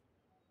grenade.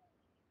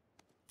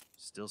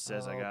 Still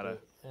says I Ah, gotta...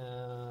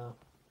 okay.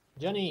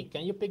 Johnny,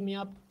 can you pick me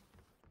up?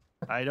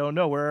 I don't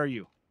know. Where are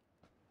you?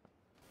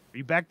 Are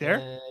you back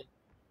there?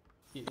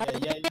 Yeah,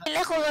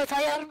 Lejos, güey, se va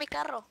a llevar mi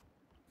carro.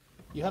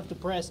 you have to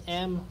press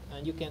M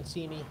and you can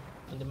see me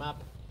on the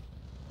map.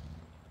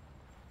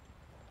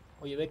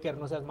 Oye, Becker,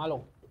 no seas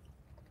malo.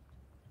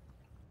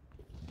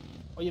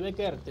 Oye,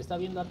 Becker, te está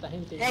viendo harta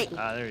gente. Hey.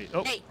 Ah, there you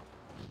go. Hey,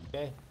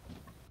 Okay.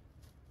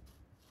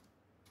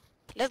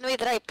 let me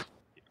drive.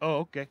 Oh,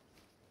 okay.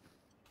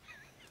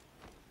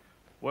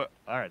 Well,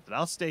 all right, then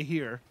I'll stay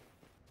here.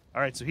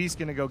 All right, so he's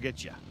gonna go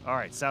get you. All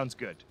right, sounds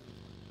good.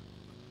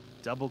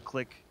 Double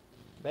click.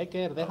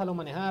 Becker, déjalo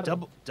manejar.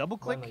 Double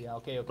click? Bueno, ya,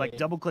 okay. Like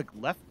double click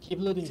left? Keep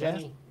looting, Yeah.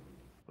 Johnny.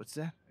 What's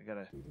that? I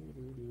gotta.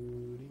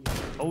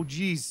 Oh,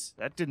 geez,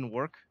 that didn't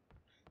work.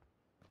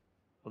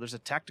 Well, there's a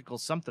tactical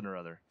something or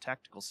other.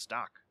 Tactical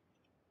stock.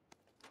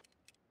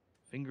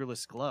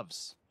 Fingerless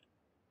gloves.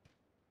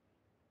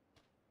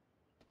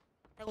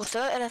 ¿Te gustó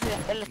el No,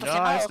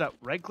 estacionado? that's not.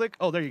 Right click?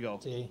 Oh, there you go.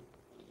 Sí.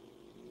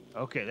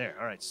 Okay, there.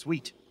 All right,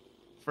 sweet.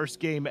 First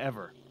game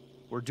ever.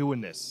 We're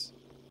doing this.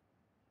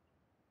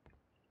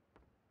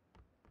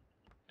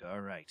 All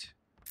right.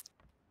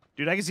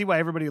 Dude, I can see why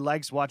everybody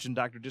likes watching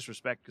Dr.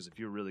 Disrespect, because if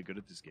you're really good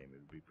at this game, it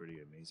would be pretty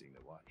amazing to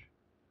watch.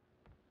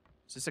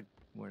 Is this a...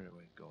 Where are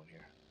we going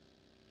here?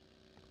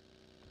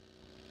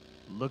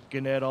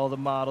 Looking at all the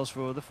models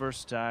for the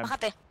first time.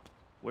 Bájate.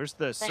 Where's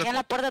the Dejé en circle?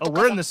 la puerta de Oh, tu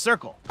we're casa. in the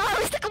circle. Ah,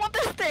 ¿viste cómo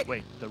te?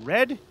 Wait, the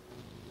red?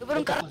 Voy por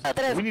un carro de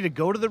atrás. We need to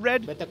go to the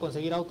red? Vete a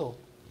conseguir auto.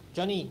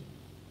 Johnny,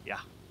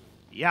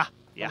 Yeah.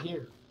 come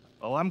here.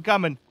 Oh, I'm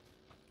coming.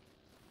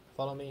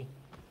 Follow me.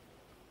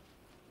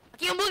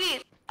 Aquí un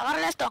buggy.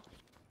 Agárrale esto.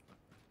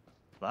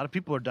 A lot of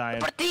people are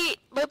dying.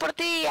 Voy por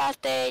ti,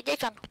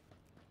 Jason.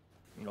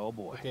 Oh,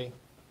 boy. Okay.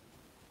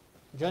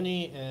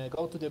 Johnny,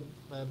 go to the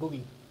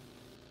boogie.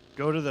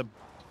 Go to the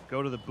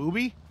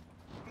booby?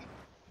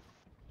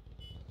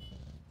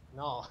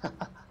 No.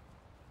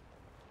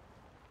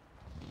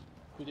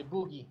 To the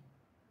boogie.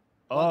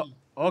 Oh, Buggy.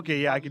 okay,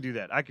 yeah, I Buggy. can do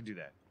that. I can do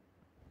that.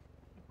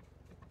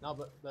 No,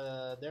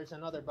 but there's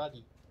another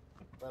buggy.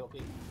 Well,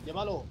 okay.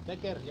 Llévalo,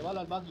 Becker, llévalo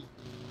al buggy.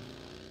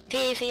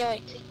 Sí, sí,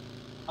 voy. Sí.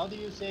 How do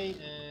you say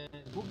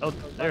boogie? Oh, or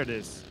there it buggy?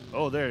 is.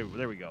 Oh, there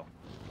we go.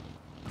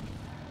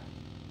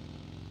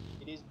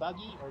 It is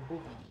buggy or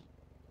boogie?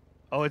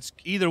 Oh, it's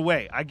either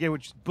way. I get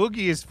which.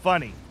 Boogie is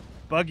funny.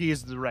 Buggy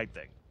is the right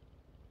thing.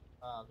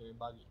 Ah, okay,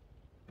 buggy.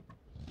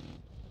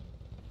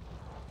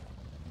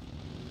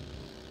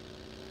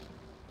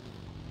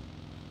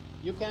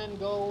 You can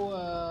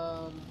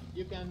go,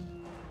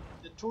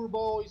 the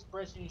turbo is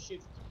pressing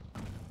shift.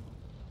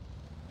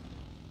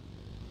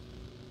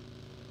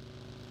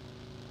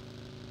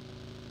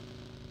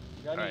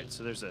 All Johnny, right,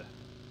 so there's a.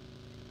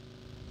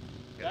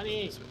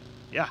 Johnny.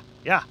 Yeah.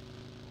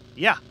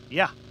 Okay.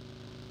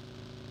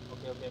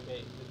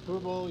 The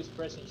turbo is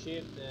pressing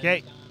shift. And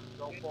Okay.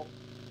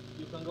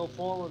 You can go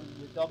forward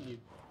with W.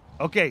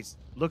 Okay,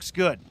 looks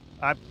good.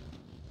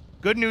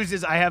 Good news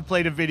is I have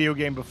played a video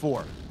game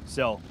before,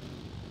 so.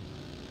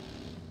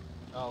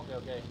 Oh,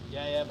 okay.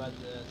 Yeah, but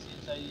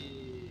since I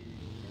didn't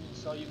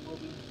saw you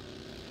moving,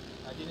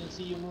 I didn't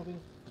see you moving.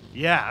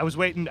 Yeah, I was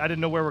waiting. I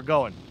didn't know where we're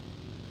going.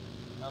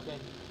 Okay.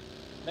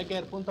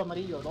 Becker, punto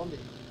amarillo, ¿dónde?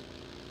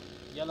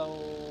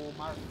 Yellow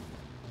mark.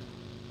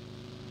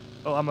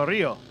 Oh,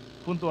 amarillo.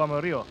 Punto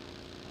amarillo.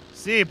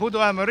 Sí,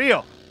 punto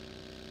amarillo.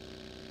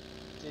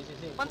 Sí.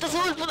 Punto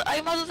azul.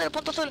 Hay más del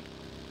punto azul.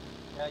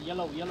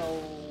 Yellow.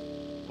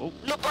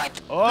 Blue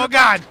point. Oh,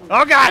 God.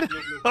 Oh, God.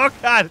 Oh,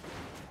 God.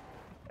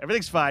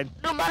 Everything's fine.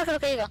 Blue marker,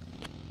 que diga.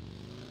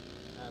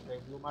 Okay,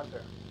 blue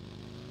marker.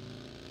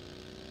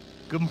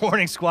 Good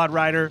morning, Squad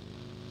Rider.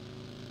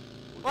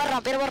 Voy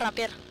a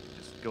rampear.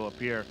 Just go up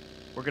here.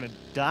 We're gonna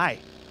die.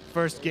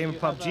 First game of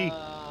You have PUBG.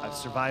 I've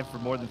survived for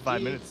more than 5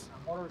 jeep, minutes.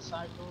 A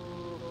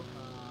motorcycle,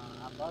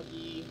 a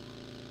buggy,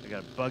 I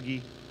got a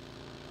buggy.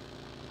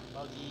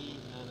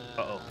 and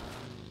a. Uh-oh.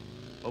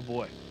 Oh,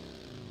 boy.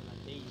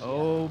 a Dacia.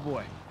 Oh,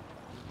 boy.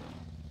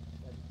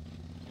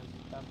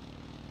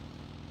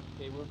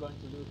 Okay, we're going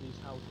to loot these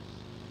houses.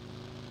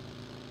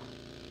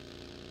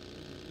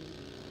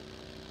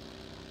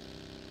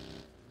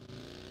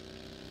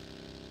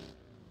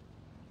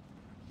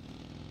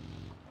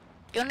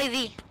 Johnny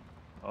D.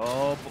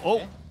 Oh,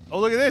 Okay.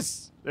 look at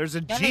this. There's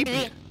a Johnny Jeep.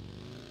 D.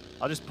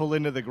 I'll just pull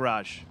into the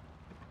garage.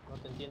 No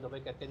te entiendo,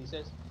 Becker, ¿qué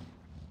dices?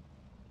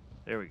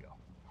 There we go.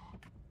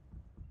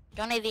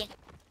 Johnny D.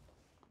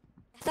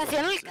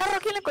 Estacionó el carro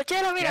aquí en la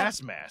cochera, mira.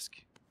 Gas mask.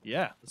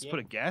 Yeah, let's put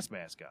a gas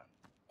mask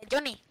on.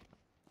 Johnny.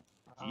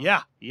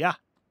 Yeah.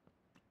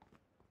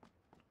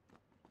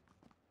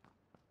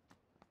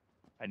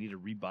 I need to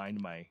rebind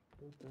my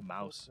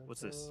mouse.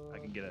 What's this? I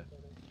can get a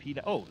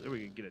peanut. Oh, there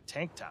we can get a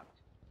tank top.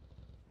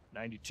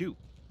 92.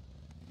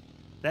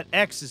 That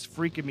X is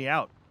freaking me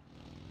out.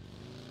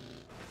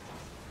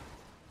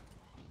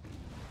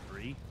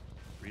 3.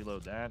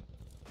 Reload that.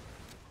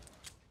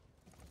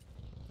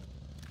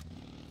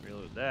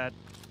 Reload that.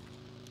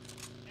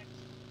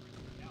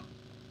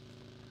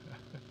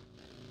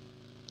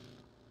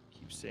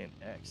 Keep saying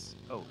X.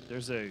 Oh,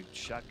 there's a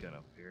shotgun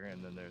up here,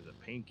 and then there's a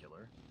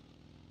painkiller.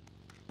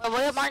 Me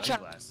voy a mansion.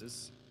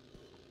 Sunglasses.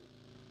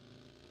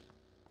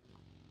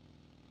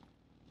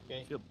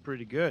 Okay. Feel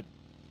pretty good.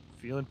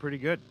 Feeling pretty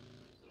good.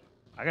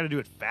 I gotta do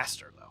it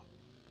faster though.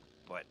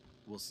 But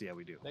we'll see how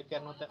we do. Becker,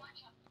 no te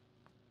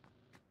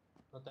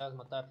hagas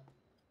matar.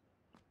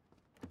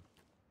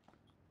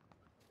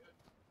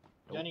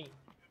 Nope. Johnny,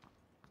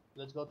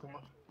 let's go to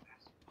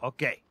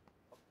Okay.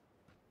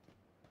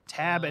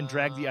 Tab and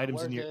drag the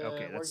items in where's your. the-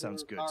 Okay, that where's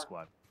sounds your good, car?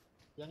 squad.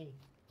 Johnny.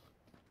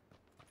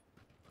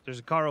 There's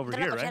a car over Entra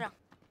here, la right? cochera.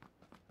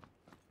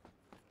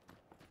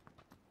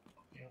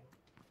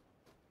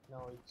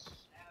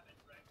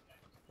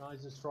 No,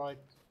 it's destroyed.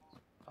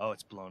 Oh,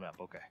 it's blown up.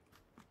 Okay.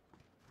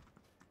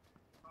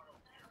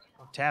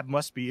 Tab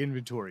must be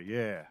inventory.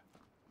 Yeah.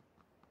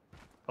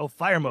 Oh,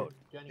 fire mode.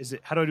 Johnny, Is it?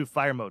 How do I do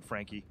fire mode,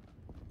 Frankie?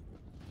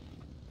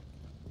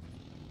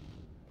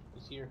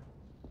 It's here.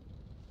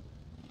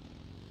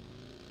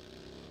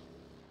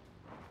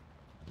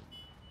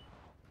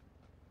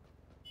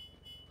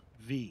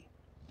 V.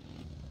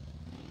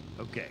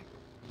 Okay.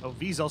 Oh,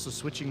 V's also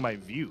switching my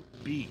view.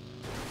 B.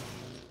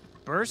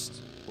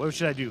 Burst? What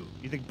should I do?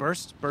 You think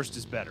burst? Burst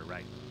is better,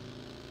 right?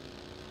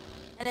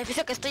 En el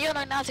edificio que estoy yo no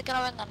hay nada, así que no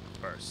vengan.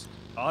 Burst.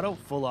 Auto?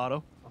 Full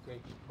auto? Okay,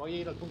 voy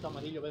a ir al punto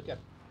amarillo, Becker.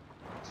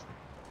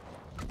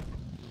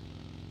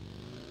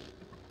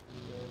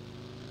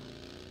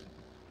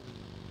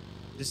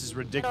 This is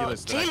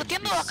ridiculous. sí, lo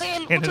entiendo, acá hay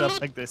Ended mucho up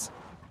loot. like this.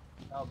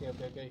 Ah,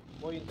 okay.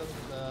 Voy entonces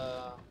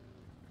a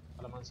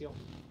la mansión.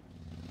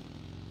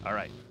 All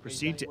right.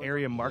 Proceed to Johnny,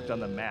 area what marked on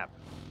the the- map.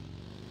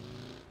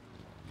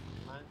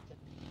 Mansion.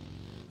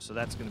 So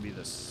that's going to be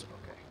this.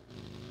 Okay.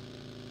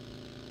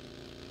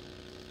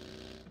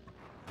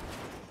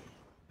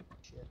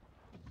 Shit.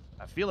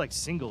 I feel like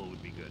single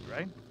would be good,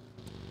 right?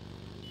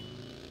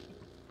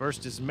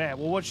 Burst is mad.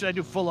 Well, what should I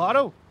do? Full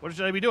auto? What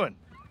should I be doing?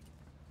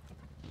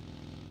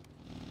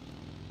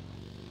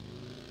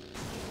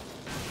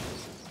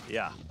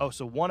 Yeah. Oh,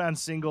 so one on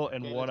single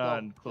and Okay, one let's go.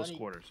 on close Johnny.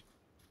 quarters.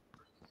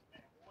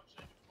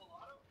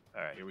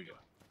 All right, here we go.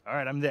 All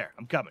right, I'm there.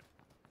 I'm coming.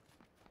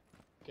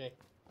 Okay.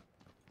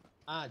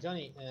 Ah,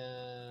 Johnny,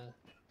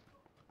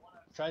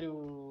 try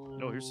to.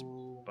 No, here's a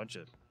bunch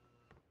of.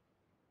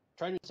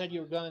 Try to set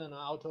your gun on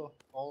auto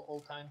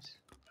all times,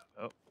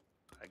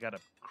 I got a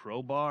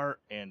crowbar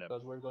and a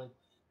because we're going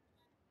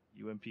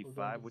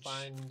UMP5, to which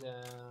find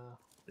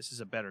this is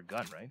a better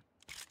gun, right?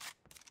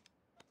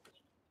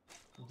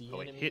 the Oh,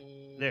 it enemy.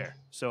 hit there.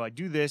 So I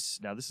do this.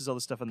 Now this is all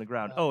the stuff on the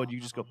ground. Oh, and you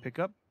just go pick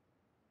up,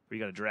 or you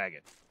gotta drag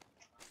it.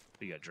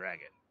 You gotta drag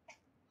it.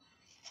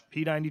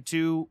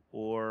 P92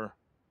 or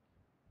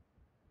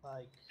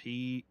Like,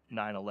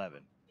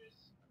 P911.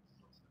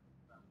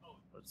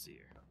 Let's see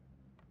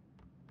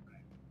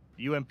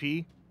here.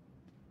 UMP.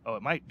 Oh,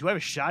 it might. Do I have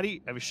a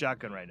shotty? I have a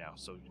shotgun right now,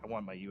 so I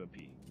want my UMP.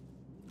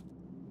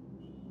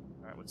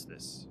 All right, what's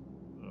this? I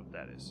don't know what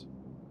that is.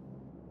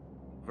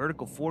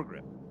 Vertical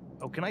foregrip.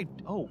 Oh, can I?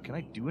 Oh, can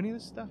I do any of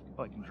this stuff?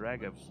 Oh, I can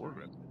drag a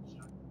foregrip.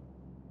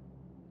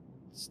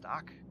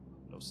 Stock?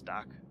 No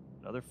stock.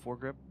 Another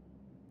foregrip.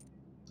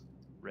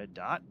 Red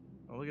dot.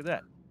 Oh, look at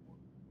that.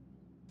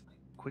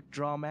 Quick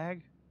draw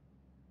mag.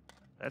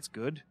 That's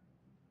good.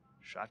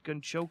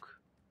 Shotgun choke.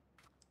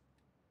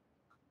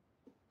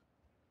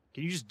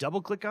 Can you just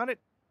double click on it?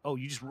 Oh,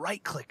 you just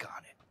right click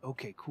on it.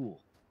 Okay,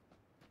 cool.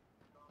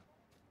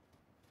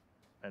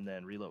 And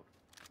then reload.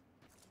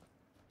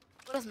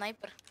 Puro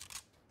sniper.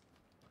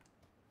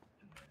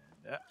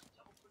 Yeah.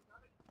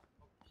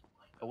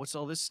 Oh, what's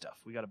all this stuff?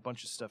 We got a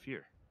bunch of stuff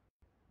here.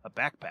 A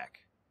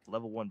backpack.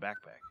 Level 1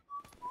 backpack.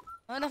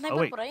 No hay una Oh, sniper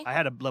wait. por ahí. I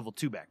had a level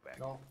 2 backpack.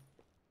 no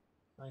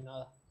hay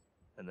nada.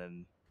 And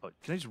then, oh,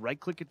 can I just right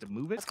click it to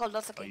move it? Let's call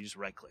dos Oh, aquí. you just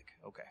right click.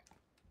 Okay.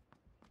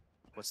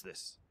 What's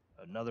this?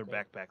 Another Okay.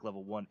 backpack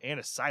level 1 and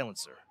a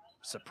silencer.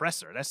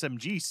 Suppressor. An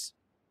SMG.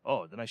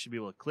 Oh, then I should be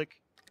able to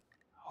click.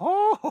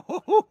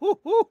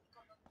 Oh,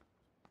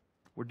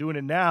 we're doing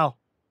it now.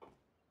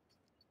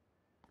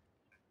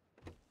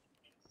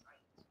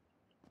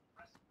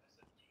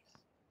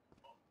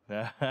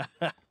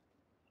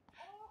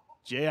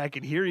 Jay, I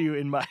can hear you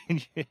in my.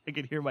 I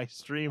can hear my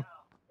stream.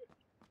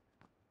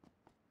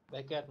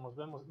 Becker, nos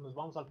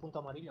vamos al punto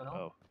amarillo,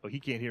 ¿no? Oh, he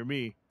can't hear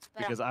me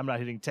because I'm not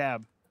hitting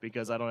tab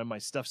because I don't have my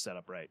stuff set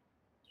up right.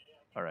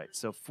 All right,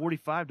 so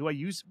 45. Do I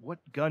use what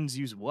guns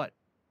use what?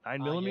 9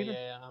 Ah, millimeter?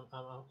 Yeah.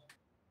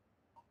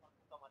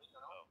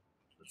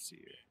 Let's see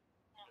here.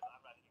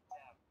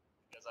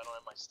 Because I don't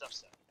have my stuff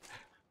set.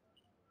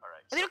 All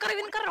right. Viene un carro,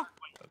 viene un carro.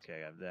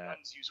 Okay, I have that.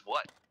 Guns use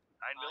what?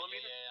 9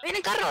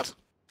 millimeter? Vienen carros.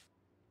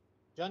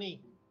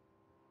 Johnny,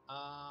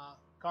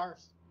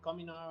 cars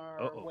coming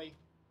our Uh-oh. way.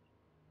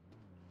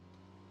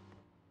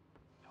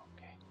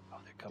 Okay. Oh,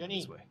 they're coming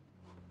this Johnny. way.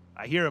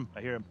 I hear him.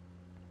 I hear him.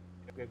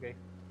 Okay.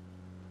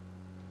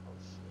 Oh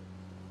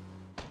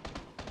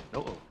shit.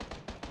 Oh.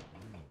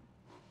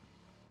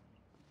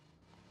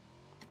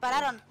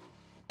 Pararon.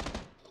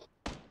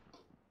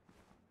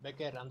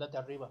 Becker, andate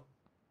arriba.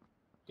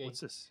 Okay. What's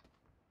this?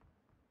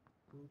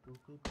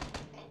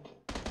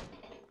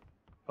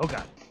 Oh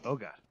god. Oh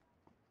god.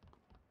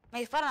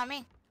 Me disparan a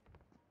mí.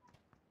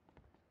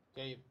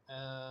 Okay,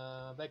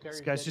 Becker. This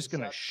is guy's getting just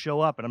gonna shot.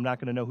 show up and I'm not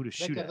gonna know who to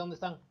shoot Becker, at. ¿dónde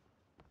están?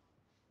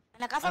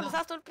 la casa donde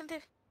estabas tú al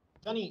principio.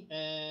 Johnny,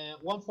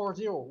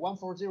 140,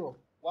 140,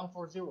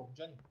 140,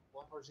 Johnny,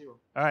 140.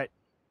 All right.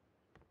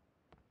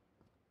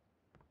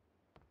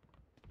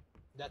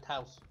 That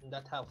house, in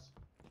that house.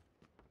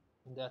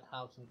 In that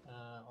house,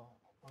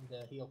 on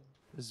the hill.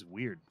 This is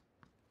weird.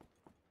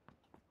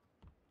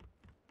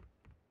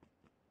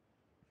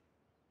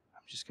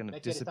 I'm just gonna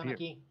Becker, están disappear.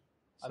 aquí.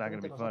 It's not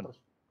gonna be fun.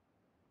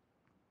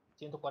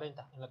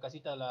 140, en la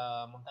casita de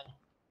la montaña.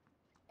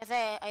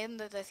 Ese, ahí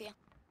donde te decía.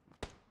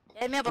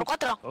 Es mío por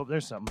 4. Oh,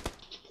 there's something.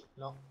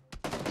 No.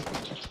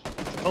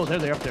 Oh, there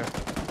they're up there.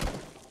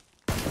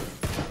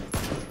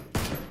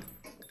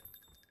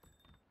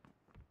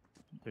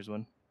 There's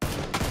one.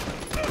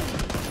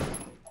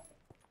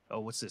 Oh,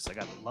 what's this? I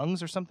got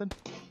lungs or something?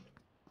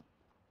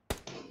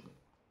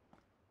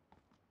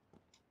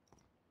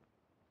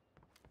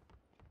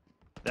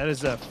 That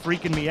is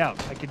freaking me out.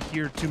 I could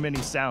hear too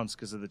many sounds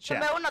because of the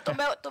chat.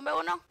 Tumbé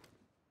uno.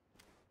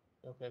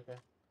 Okay.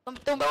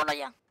 Tumbé uno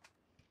ya.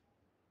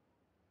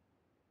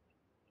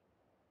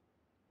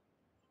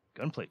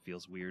 Gunplay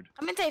feels weird.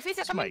 Cámbiate de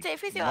edificio, Is my cámbiate de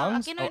edificio.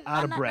 lungs? Aquí no hay, Oh,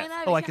 out of no hay breath.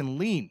 nada de Oh, I visión. can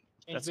lean.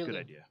 Change That's a good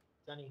building. idea.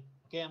 Johnny,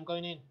 okay, I'm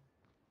going in.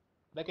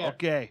 Becker,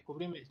 Okay.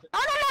 cubrime. No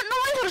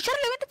vayas a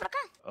lucharle, vete para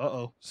acá.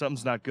 Uh-oh.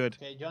 Something's not good.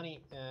 Okay,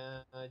 Johnny,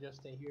 just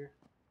stay here.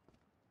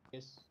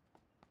 Yes.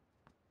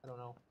 I don't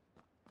know.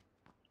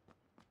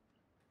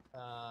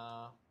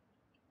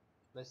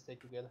 Let's stay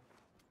together.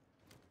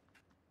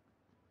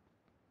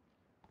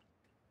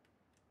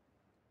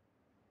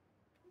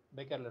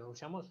 Becker, ¿le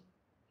rushamos?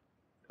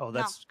 Oh,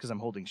 that's because I'm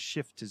holding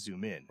shift to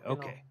zoom in. ¿Por qué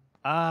no? Okay.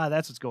 Ah,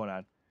 that's what's going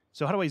on.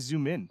 So how do I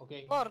zoom in?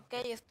 Okay.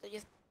 Porque yo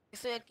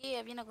estoy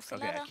aquí, viene Okay, I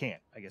cocinada.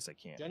 can't. I guess I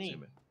can't Johnny.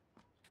 zoom in.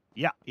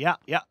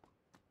 Yeah.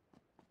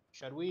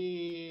 Should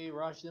we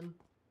rush them?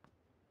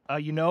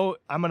 You know,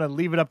 I'm gonna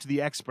leave it up to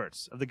the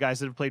experts of the guys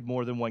that have played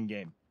more than one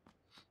game.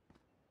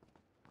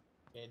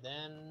 Okay,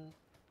 then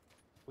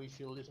we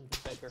should listen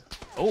to Becker.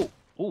 Oh.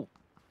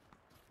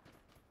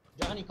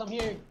 Johnny, come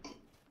here.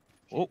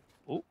 Oh.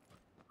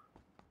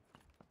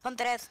 Son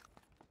 3.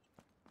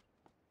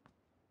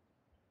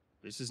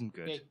 This isn't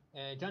good.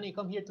 Okay, Johnny,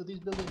 come here to this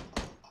building.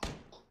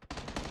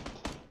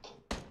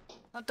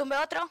 No tumbé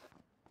otro.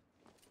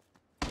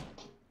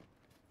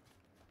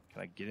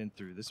 Can I get in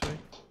through this way?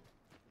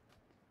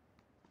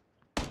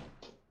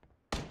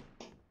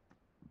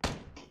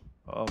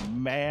 Oh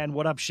man,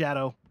 what up,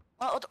 Shadow?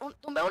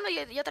 Tumbé uno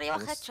y yo traía Oh,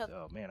 headshot.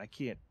 oh man, I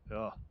can't.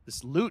 Oh,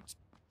 this loot's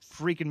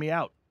freaking me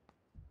out.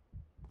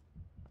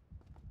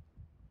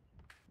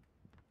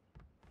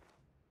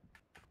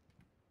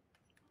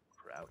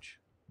 Crouch.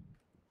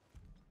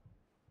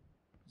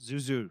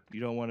 Zuzu, you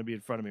don't want to be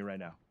in front of me right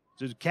now.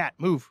 Zuzu, cat,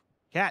 move.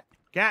 Cat.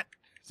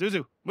 Zuzu,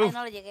 Ay, move.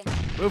 no le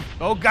llegué. Move.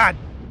 Oh God.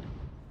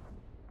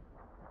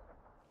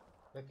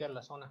 Becker,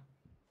 la zona.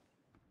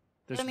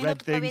 There's Pero red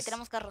minuto todavía things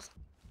tenemos carros.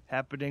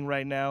 happening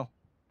right now.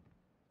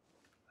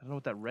 I don't know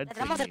what that red La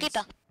thing tenemos means.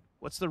 cerquita.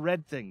 What's the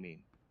red thing mean?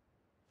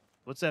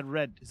 What's that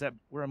red? Is that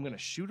where I'm gonna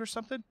shoot or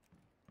something?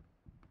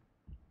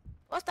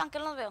 ¿Dónde están? Que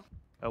no los veo.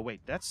 Oh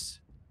wait, that's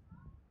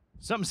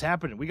something's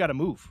happening. We gotta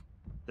move.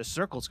 The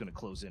circle's gonna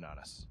close in on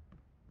us.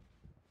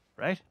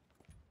 Right?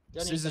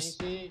 Johnny, Is can this-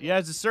 you see? Yeah,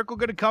 is the circle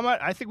gonna come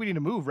out? I think we need to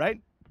move,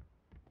 right?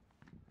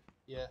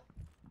 Yeah.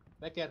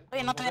 Becker.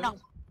 Oye, ¿nos no te veo.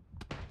 movemos?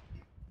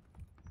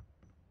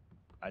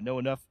 I know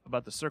enough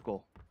about the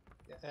circle.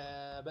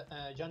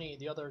 Johnny,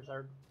 the others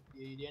are.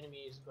 The enemy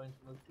is going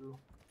to move too.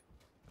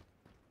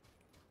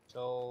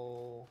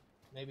 So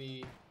maybe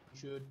you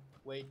should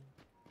wait.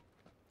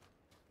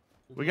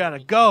 to We the gotta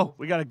enemy to go. move.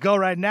 We gotta go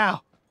right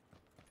now.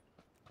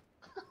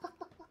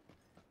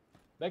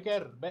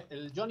 Becker,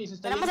 el Johnny se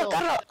está Tenemos el yendo.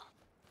 carro.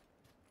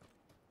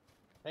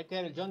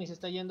 Becker, el Johnny se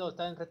está yendo,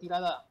 está en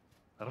retirada.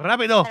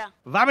 Rápido. Espera.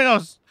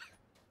 Vámonos.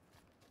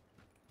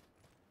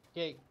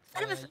 Okay.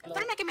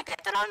 Espérame que me cae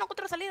este lado, no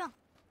encuentro salida.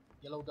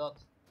 Yellow dot.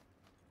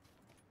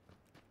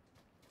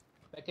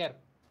 Becker.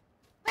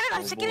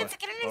 Espérame, Oh, se boy. quieren ir, se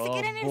Oh,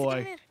 quieren ir, se boy.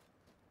 quieren ir.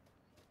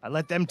 I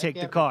let them take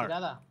the Becker, car.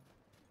 retirada.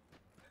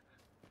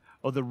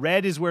 Oh, the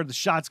red is where the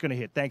shot's gonna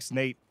hit. Thanks,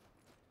 Nate.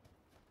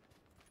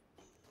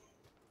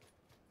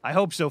 I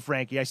hope so,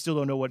 Frankie. I still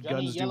don't know what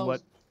Johnny, guns do yellow.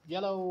 what.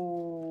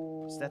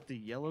 Yellow. Is that the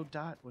yellow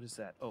dot? What is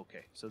that?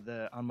 Okay, so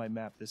the on my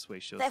map this way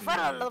shows Se me fueron,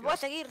 where to los go. voy a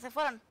seguir, se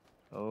fueron.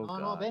 Oh No,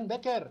 God. ven,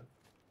 Becker.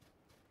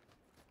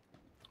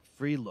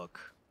 Free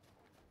look.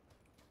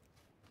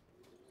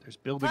 There's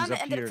Fueron buildings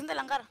up en here. dirección del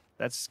hangar.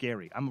 That's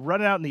scary. I'm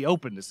running out in the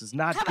open. This is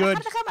not Deja good.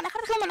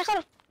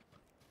 manejar.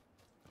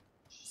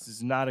 This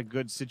is not a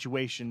good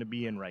situation to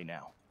be in right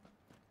now.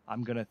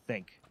 I'm gonna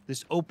think.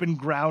 This open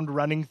ground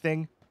running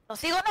thing, ¿Lo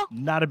sigo o no?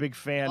 not a big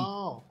fan.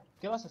 No,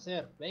 ¿qué vas a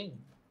hacer? Ven.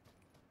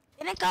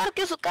 Tienen carro,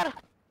 quiero su carro.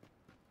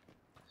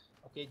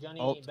 Okay, Johnny,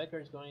 Alt. Becker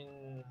is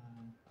going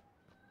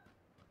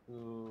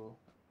to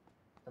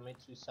commit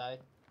suicide.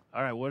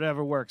 All right,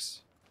 whatever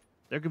works.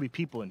 There could be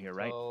people in here,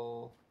 right?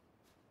 So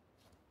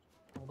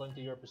I'm going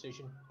to your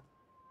position.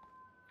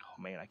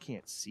 Oh man, I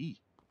can't see.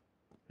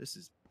 This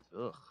is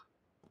ugh.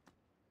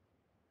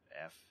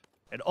 F.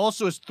 It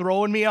also is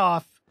throwing me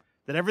off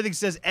that everything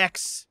says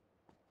X.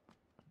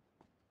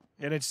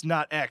 And it's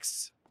not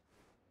X.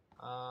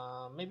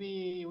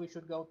 Maybe we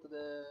should go to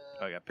the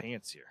Oh, I got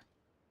pants here.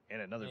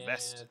 And another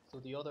vest. to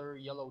the other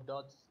yellow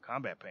dot.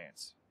 Combat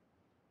pants.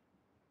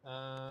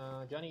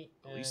 Johnny,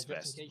 Police just in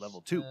vest, case,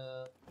 level 2.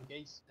 in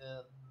case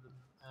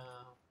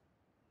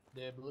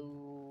the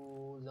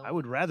blue zone I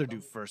would rather do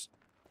comes first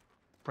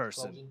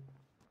person. closing,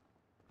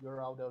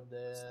 you're out of the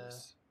What's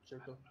this?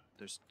 circle.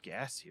 There's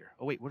gas here.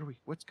 Oh, wait,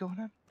 what's going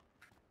on?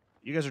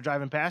 You guys are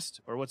driving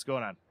past? Or what's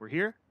going on? We're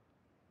here?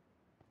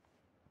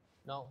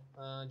 No,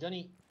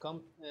 Johnny,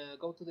 come,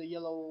 go to the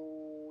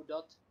yellow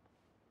dot.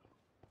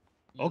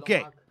 Yellow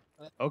Okay. mark.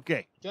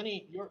 Okay.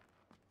 Johnny,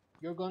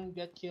 you're going to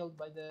get killed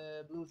by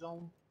the blue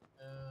zone.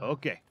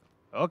 Okay.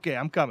 Okay,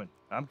 I'm coming.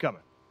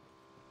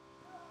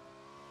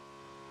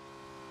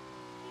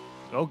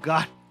 Oh,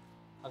 God.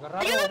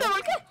 Agarrado. Ayúdame,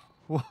 volqué.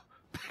 Whoa.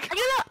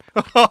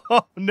 Ayuda.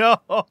 Oh,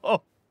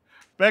 no.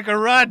 Becca,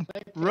 run.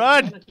 Vete,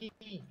 Run. ven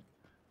aquí.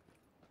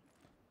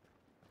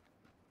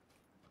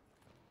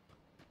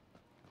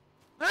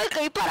 Ay,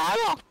 caí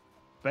parado.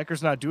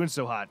 Becker's not doing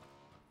so hot.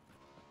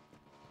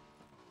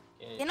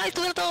 Ya no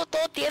estuve todo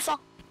tieso.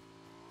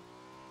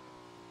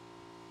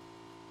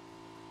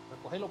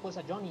 Recógelo pues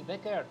a Johnny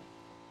Becker.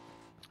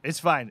 It's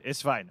fine.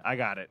 I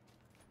got it.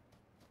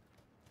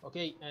 Ok,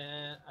 aquí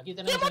 ¿Quién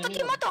tenemos mato?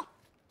 ¿Quién enemigos. mato?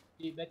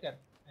 Sí, Becker,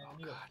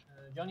 enemigos.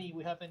 Johnny,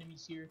 we have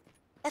enemies here.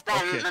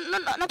 Espera, Okay.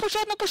 no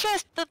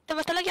pushes. Te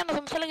me está lagueando,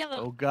 se me está lagueando.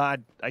 Oh,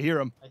 God. I hear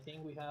him. I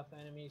think we have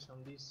enemies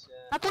on this.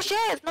 No pushes.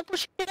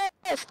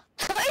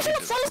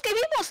 Esos son los que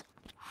vimos.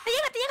 Te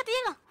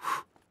llega.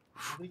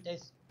 No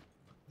grites.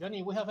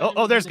 Johnny, we have Oh,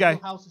 enemies there's in the guy.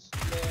 blue houses, the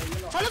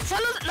yellow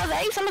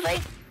Son los de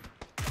ahí.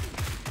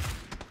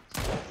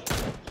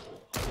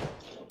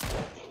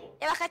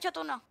 Ya baja hecho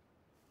tú no.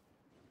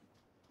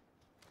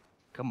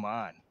 Come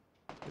on.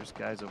 There's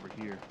guys over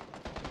here.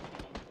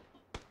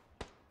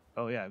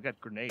 Oh, yeah, I've got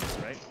grenades,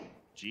 right?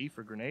 G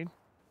for grenade.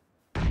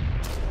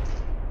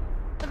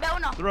 Veo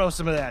uno. Throw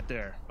some of that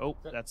there. Oh,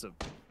 that's a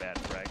bad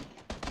frag.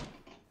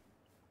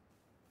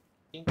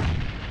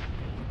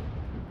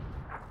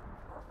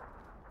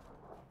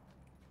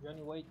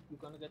 Johnny, wait, you're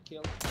gonna get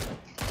killed.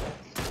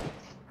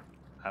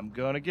 I'm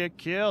gonna get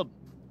killed.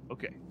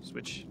 Okay,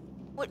 switch.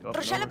 Uy, Go up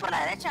and rushale over. por la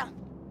derecha.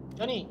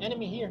 Johnny,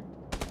 enemy here.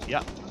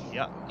 Yeah.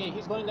 Okay,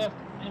 he's going left.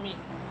 Enemy.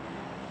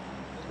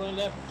 He's going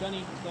left. Johnny,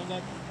 he's going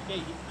left. Okay,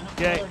 I have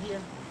Okay. another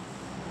here.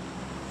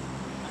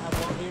 I have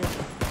one here.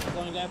 He's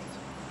going left.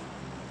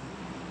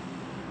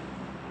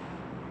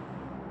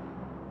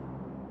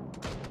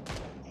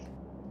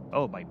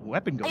 Oh, my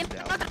weapon goes Hay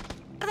down. otro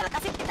de la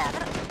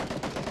casita.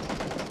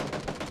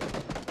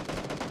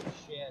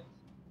 Shit.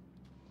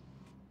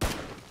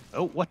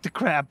 Oh, what the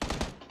crap?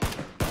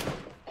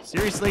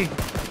 Seriously?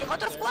 Llegó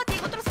otro squad.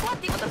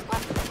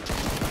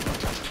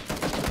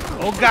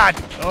 Oh, God.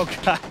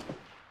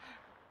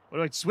 What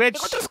do I switch?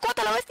 Llegó otro squad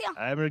a la bestia.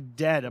 I'm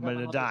dead. I'm We have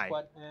gonna another die.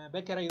 squad.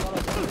 Becker,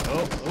 ayúdalo.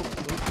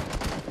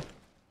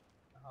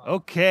 Oh.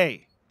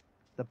 Okay.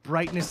 The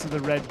brightness of the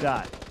red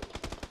dot.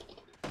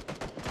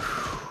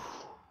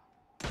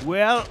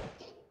 Well.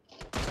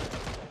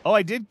 Oh,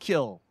 I did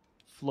kill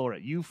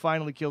Floret. You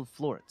finally killed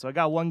Floret. So I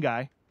got one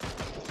guy.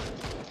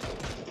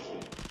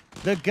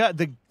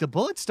 The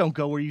bullets don't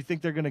go where you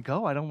think they're gonna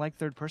go. I don't like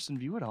third-person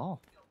view at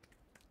all.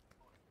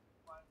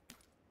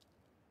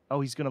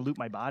 Oh, he's gonna loot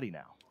my body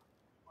now.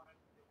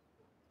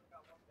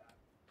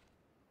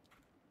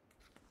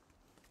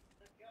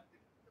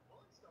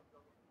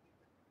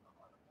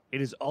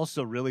 It is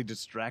also really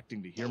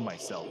distracting to hear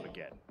myself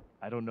again.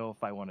 I don't know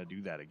if I want to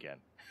do that again.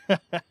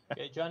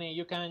 Okay, Johnny,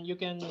 you can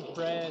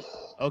press.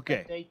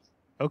 Okay. Update.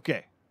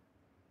 Okay.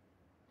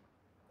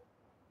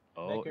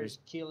 Oh, Becker's there's-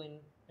 killing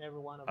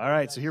everyone. all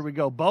right. So here we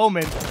go.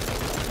 Bowman.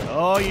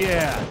 Oh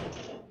yeah.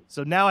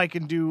 So now I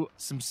can do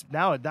some.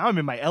 Now I'm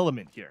in my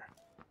element here.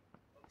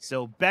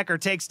 So Becker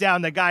takes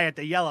down the guy at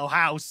the yellow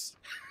house.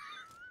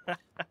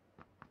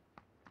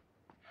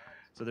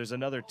 So there's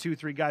another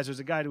 2-3 guys. There's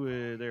a guy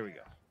to. There we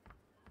go.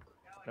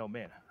 Oh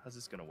man, how's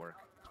this gonna work?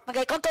 Me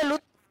caí con todo el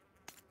loot.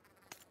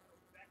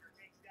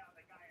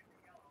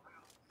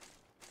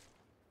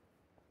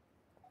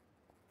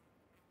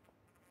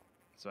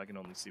 So I can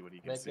only see what he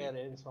can see. Becker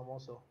es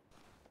famoso.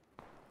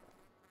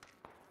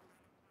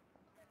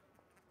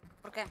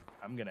 ¿Por qué?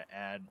 I'm gonna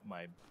add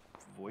my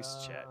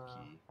voice chat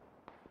key.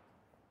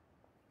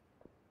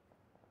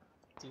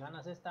 Si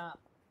ganas esta,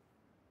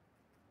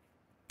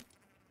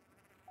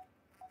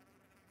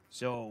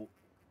 So,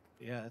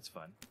 yeah, that's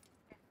fun.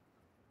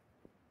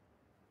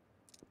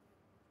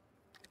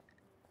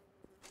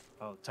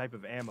 Oh, type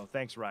of ammo.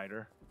 Thanks,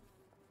 Ryder.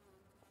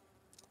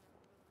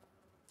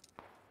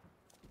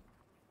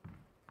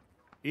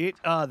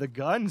 The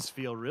guns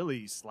feel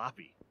really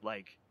sloppy.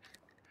 Like,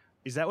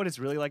 is that what it's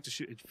really like to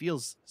shoot? It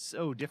feels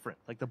so different.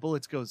 Like the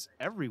bullets goes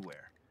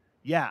everywhere.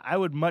 Yeah, I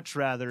would much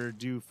rather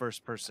do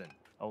first person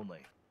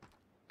only.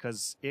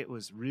 Because it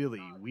was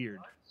really weird.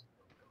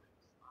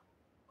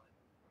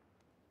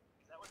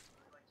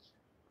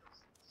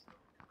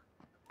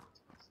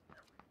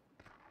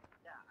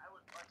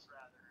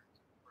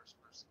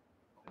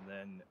 And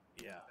then,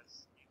 yeah.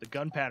 The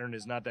gun pattern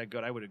is not that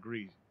good. I would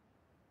agree.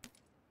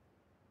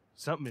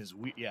 Something is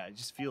weird. Yeah, it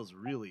just feels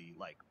really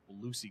like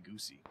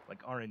loosey-goosey,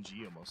 like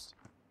RNG almost.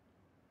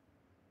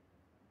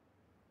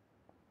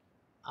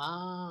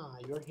 Ah,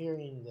 you're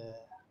hearing the.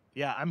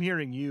 Yeah, I'm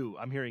hearing you.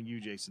 I'm hearing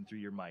you, Jason, through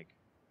your mic.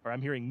 Or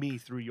I'm hearing me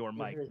through your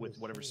mic hearing with the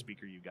whatever same.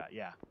 speaker you got.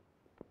 Yeah.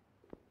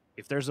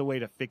 If there's a way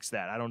to fix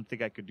that, I don't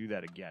think I could do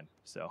that again.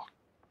 So.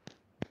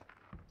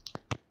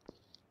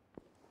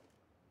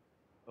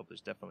 Oh,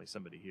 there's definitely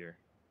somebody here.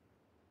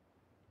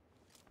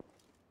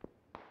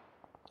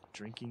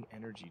 Drinking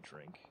energy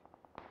drink.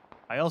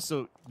 I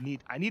also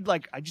need. I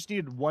just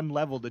needed one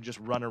level to just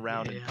run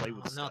around and play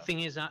with No, stuff. thing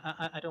is,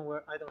 I don't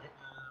wear headphones.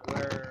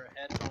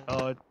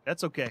 Oh,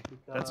 that's okay.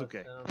 That's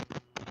because, okay.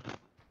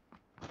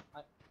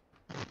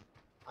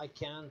 I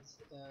can't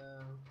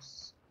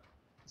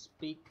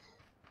speak.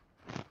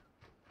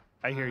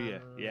 I hear you.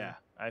 Yeah,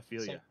 I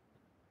feel you.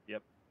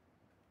 Yep.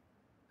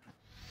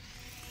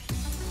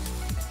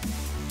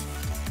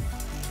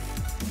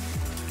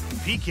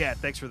 PCat,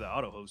 thanks for the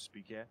auto host,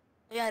 PCat.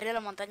 Estoy arriba de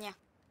la montaña.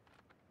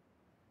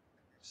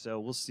 So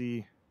we'll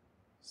see.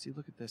 See,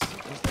 look at this.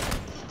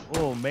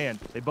 Oh man,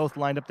 they both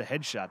lined up the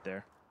headshot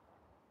there.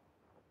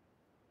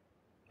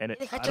 And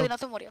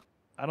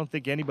I don't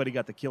think anybody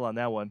got the kill on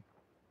that one.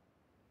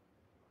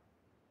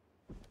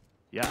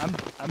 Yeah,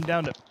 I'm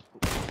down to.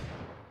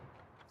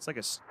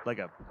 It's like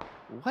a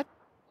what?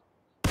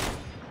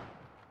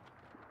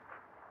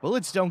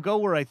 Bullets don't go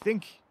where I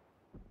think.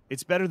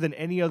 It's better than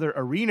any other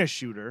arena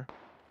shooter.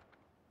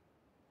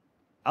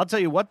 I'll tell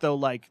you what though,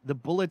 like the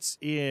bullets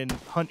in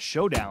Hunt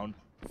Showdown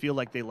feel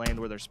like they land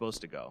where they're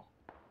supposed to go.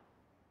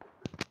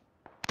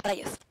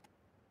 Rayos.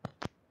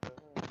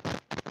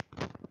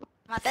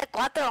 Maté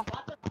 4.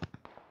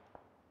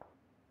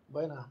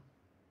 Buena.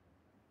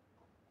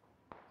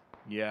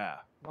 Yeah.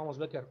 Vamos,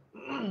 Becker.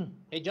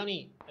 Hey,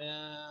 Johnny,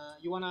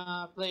 you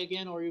wanna play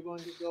again, or are you going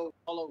to go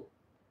solo?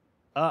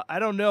 I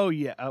don't know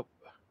yet.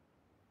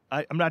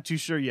 I'm not too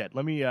sure yet.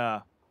 Let me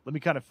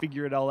kind of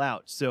figure it all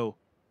out. So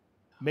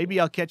maybe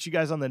I'll catch you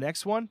guys on the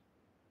next one.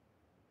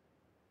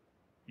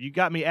 You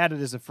got me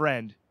added as a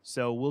friend,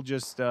 so we'll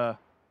just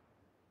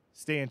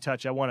stay in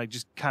touch. I want to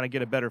just kind of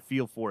get a better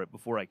feel for it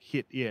before I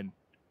hit in.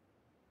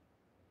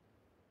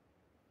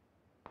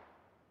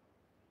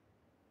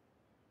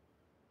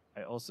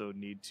 I also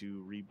need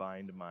to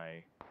rebind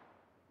my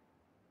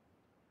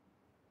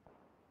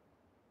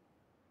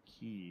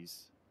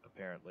keys,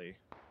 apparently.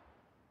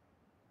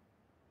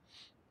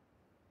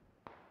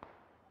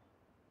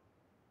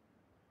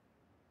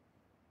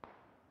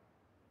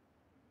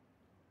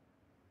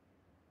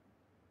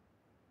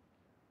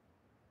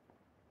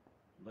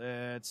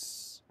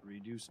 Let's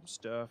redo some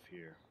stuff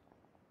here.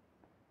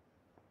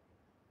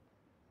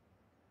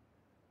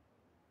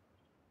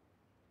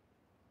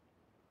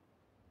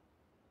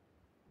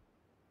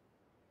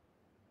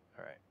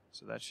 All right,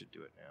 so that should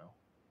do it now.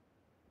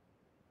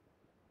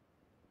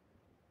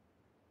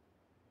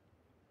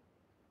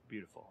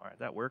 Beautiful. All right,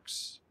 that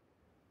works.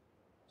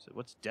 So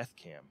what's death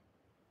cam?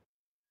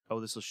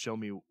 Oh, this will show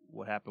me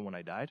what happened when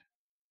I died?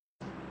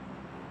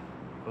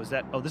 Oh, is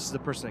that? Oh, this is the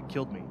person that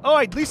killed me. Oh,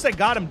 at least I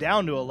got him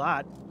down to a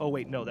lot. Oh,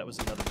 wait, no, that was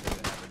another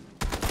thing that happened.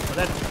 Oh,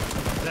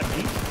 is that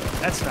me?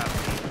 That's not me.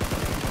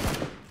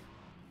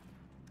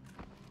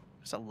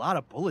 There's a lot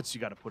of bullets you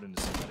got to put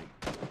into somebody.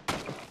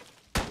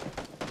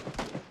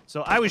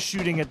 So I was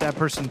shooting at that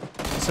person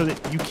so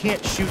that you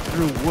can't shoot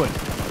through wood.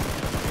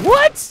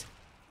 What?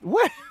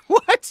 What?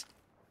 What?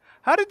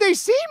 How did they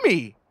see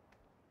me?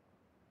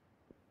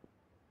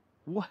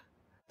 What?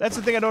 That's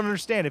the thing I don't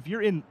understand. If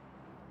you're in...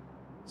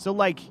 So,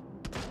 like...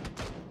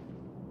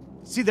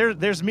 See,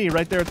 there's me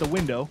right there at the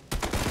window.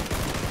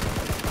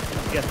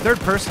 Yeah, third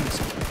person is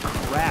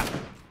crap.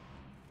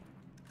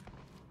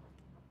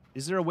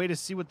 Is there a way to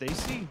see what they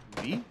see?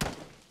 Me?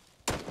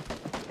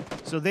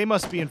 So they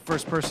must be in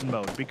first person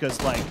mode because,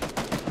 like...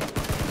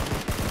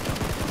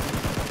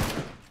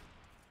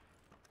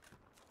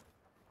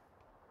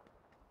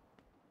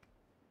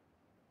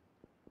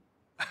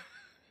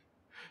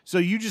 So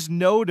you just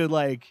know to,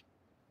 like...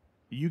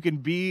 You can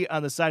be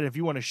on the side. If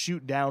you want to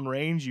shoot down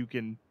range, you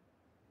can...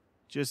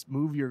 Just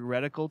move your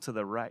reticle to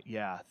the right.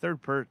 Yeah,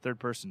 third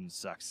person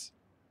sucks.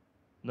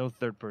 No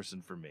third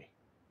person for me.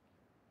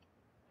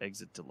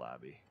 Exit to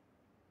lobby.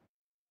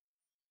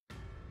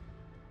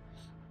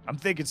 I'm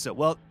thinking so.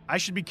 Well, I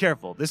should be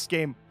careful. This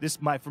game,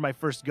 for my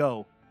first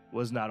go,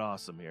 was not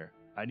awesome here.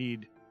 I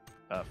need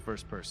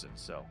first person.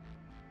 So,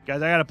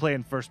 guys, I gotta play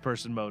in first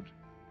person mode.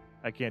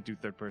 I can't do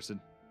third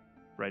person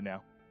right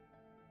now.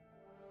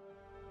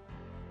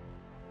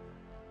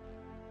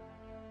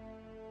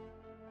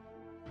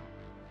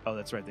 Oh,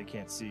 that's right. They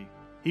can't see.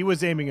 He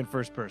was aiming in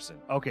first person.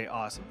 Okay,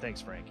 awesome.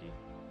 Thanks, Frankie.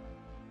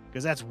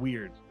 Because that's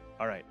weird.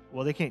 All right.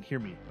 Well, they can't hear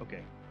me.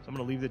 Okay. So I'm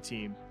going to leave the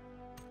team.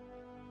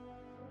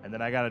 And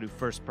then I got to do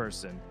first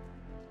person.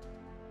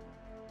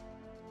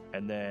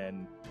 And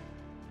then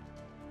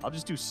I'll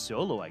just do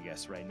solo, I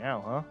guess, right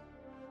now, huh?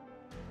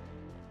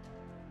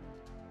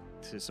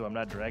 So I'm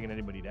not dragging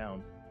anybody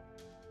down.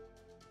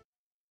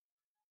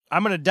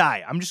 I'm going to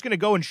die. I'm just going to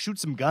go and shoot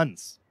some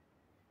guns.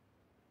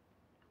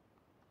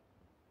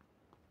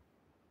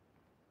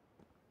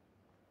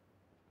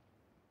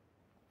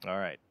 All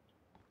right.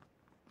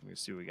 Let me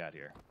see what we got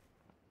here.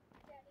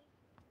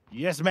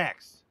 Yes,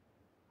 Max.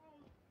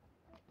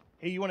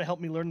 Hey, you want to help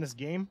me learn this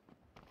game?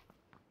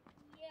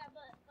 Yeah,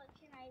 but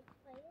can I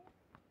play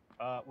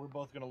it? We're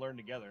both gonna learn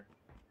together.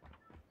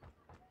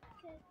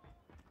 Okay.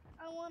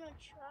 I want to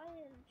try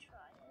it.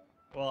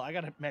 Well, I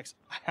gotta Max.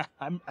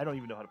 I don't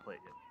even know how to play it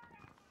yet.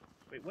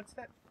 Wait, what's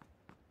that?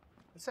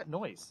 What's that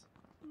noise?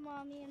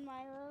 Mommy and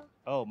Milo.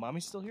 Oh,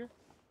 Mommy's still here?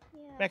 Yeah.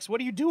 Max, what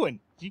are you doing?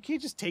 You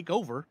can't just take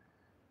over.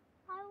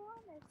 I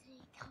want to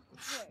take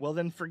over. Well,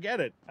 then forget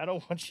it. I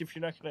don't want you if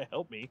you're not gonna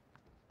help me.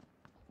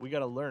 We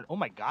gotta learn. Oh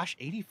my gosh,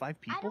 85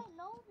 people? I don't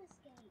know this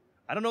game.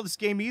 I don't know this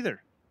game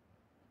either.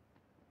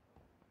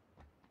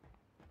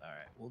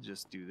 Alright, we'll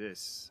just do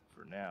this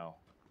for now.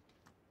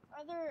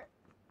 Are there?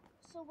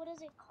 So what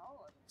is it called?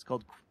 It's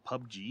called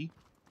PubG. Is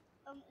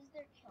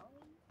there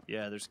killing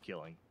Yeah, there's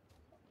killing.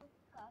 with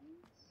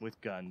guns?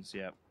 With guns,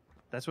 yeah.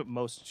 That's what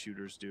most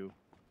shooters do.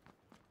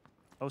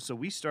 Oh, so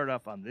we start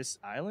off on this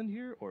island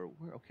here? Or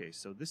where? Okay,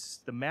 so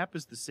the map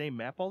is the same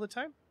map all the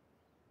time?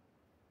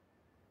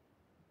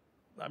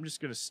 I'm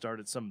just going to start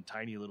at some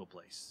tiny little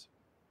place.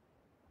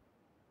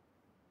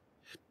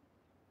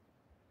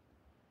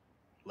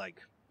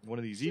 Like one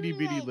of these Shooting itty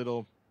bitty range.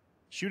 little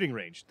shooting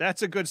range.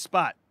 That's a good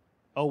spot.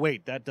 Oh,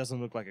 wait, that doesn't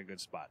look like a good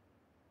spot.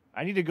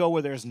 I need to go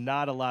where there's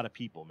not a lot of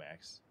people,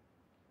 Max.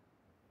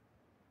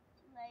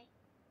 Like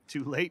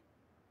Too late?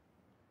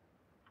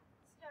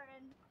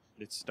 starting.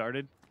 It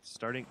started?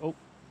 Starting? Oh,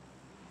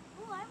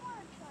 Oh, I want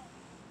to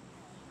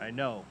try. I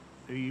know.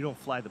 You don't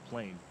fly the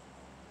plane.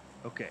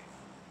 Okay.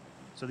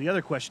 So the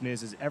other question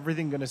is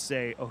everything going to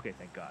say... Okay,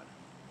 thank God.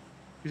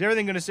 Is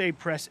everything going to say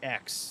press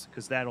X?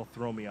 Because that'll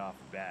throw me off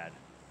bad.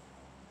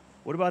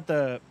 What about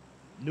the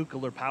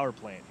nuclear power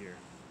plant here?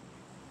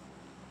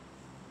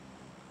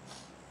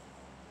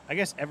 I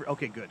guess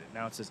okay, good.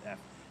 Now it says F.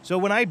 So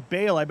when I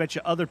bail, I bet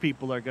you other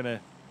people are going to...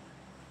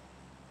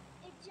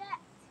 Eject.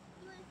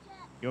 You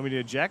eject. You want me to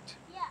eject?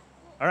 Yeah.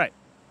 All right.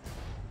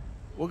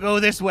 We'll go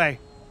this way.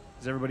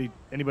 Is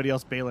anybody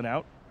else bailing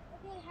out?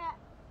 Okay.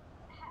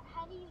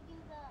 How do you do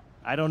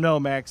the? I don't know,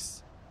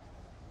 Max.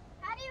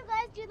 How do you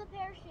guys do the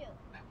parachute?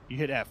 You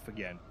hit F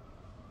again.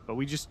 But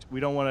we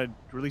don't want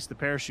to release the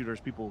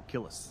parachuters. People will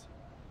kill us.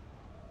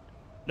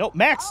 No,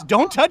 Max,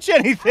 don't touch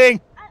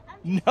anything.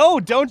 No,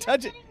 don't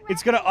touch it.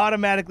 It's going to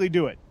automatically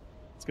do it.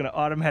 It's going to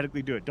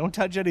automatically do it. Don't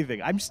touch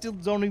anything. I'm still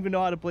don't even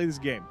know how to play this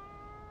game.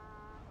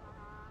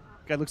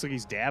 Guy looks like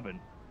he's dabbing.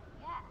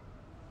 Yeah.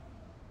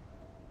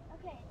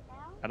 Okay. Now.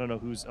 I don't know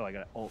who's... Oh, I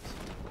got ult.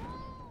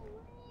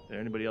 Is there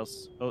anybody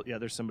else? Oh, yeah,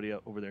 there's somebody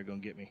over there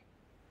going to get me.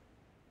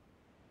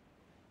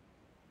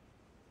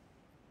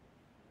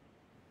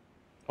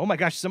 Oh my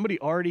gosh, somebody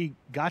already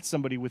got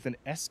somebody with an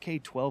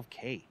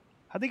SK-12K.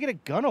 How'd they get a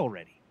gun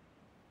already?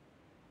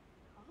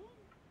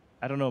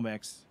 I don't know,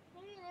 Max.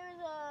 Maybe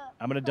there's a.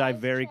 I'm going to die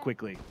prize very check.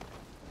 quickly.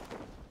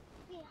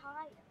 Be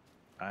higher.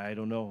 I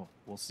don't know.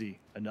 We'll see.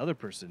 Another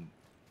person.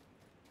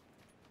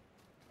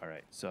 All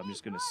right, so I'm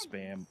just going to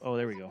spam. Oh,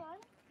 there we go.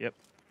 Yep.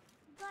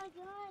 You got a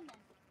gun.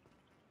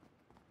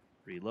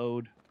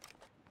 Reload.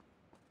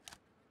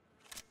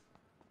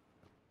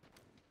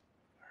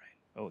 All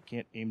right. Oh, it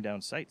can't aim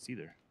down sights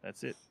either.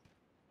 That's it.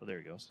 Oh, there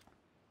it goes.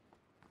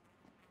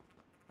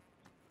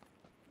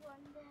 One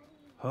daddy.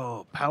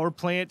 Oh, power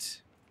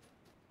plant.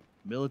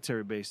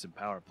 Military base and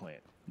power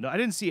plant. No, I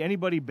didn't see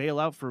anybody bail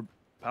out for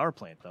power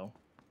plant, though.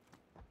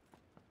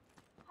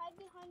 Hide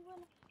behind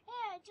one.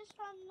 Hey, I just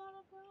found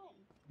another gun.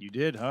 You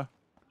did, huh?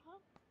 Oh,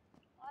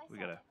 I We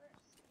saw gotta- it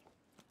first.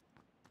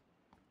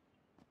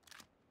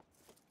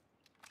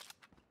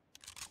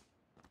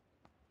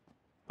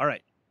 All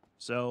right.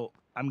 So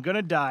I'm going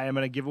to die. I'm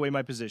going to give away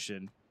my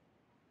position.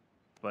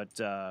 But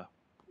No,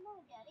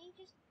 Daddy,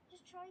 just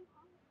try and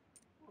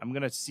hide. I'm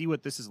going to see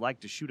what this is like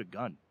to shoot a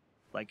gun.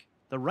 Like,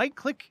 the right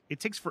click, it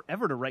takes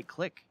forever to right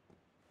click.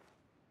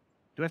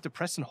 Do I have to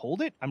press and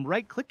hold it? I'm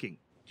right clicking.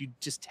 You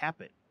just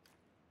tap it.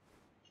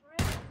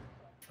 Try.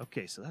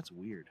 Okay, so that's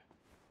weird.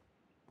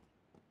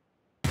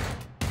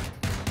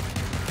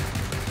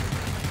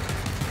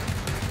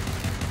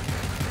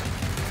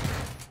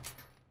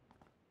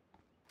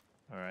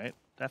 All right.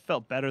 That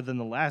felt better than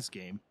the last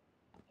game.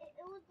 It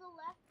was the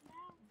left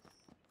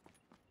mouse.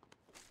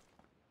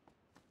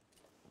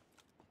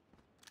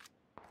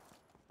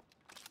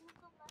 It was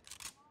the left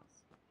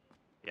mouse.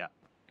 Yeah,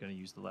 gonna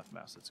use the left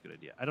mouse. That's a good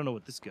idea. I don't know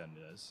what this gun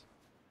does.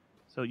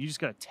 So you just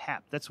gotta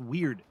tap. That's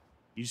weird.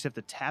 You just have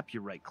to tap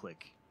your right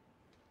click.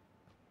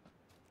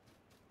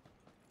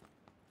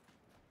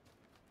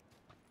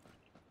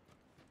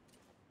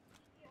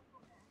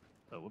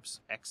 Oh, whoops.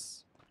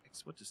 X.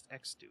 X. What does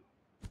X do?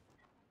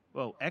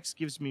 Whoa, X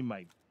gives me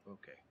my...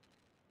 Okay.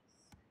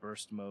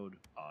 Burst mode,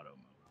 auto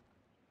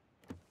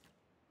mode.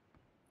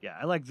 Yeah,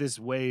 I like this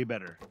way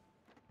better.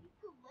 You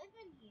could live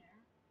in here.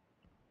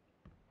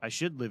 I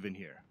should live in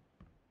here.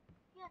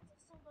 Yeah, if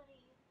somebody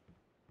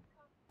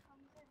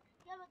comes in.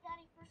 Yeah, but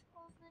Daddy, first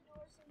close the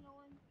door so no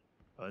one.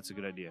 Oh, that's a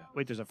good idea.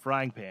 Wait, there's a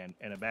frying pan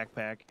and a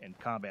backpack and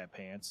combat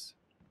pants.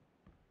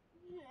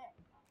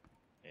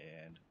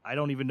 And I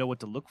don't even know what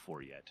to look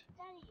for yet.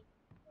 Daddy,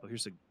 Oh,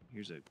 here's a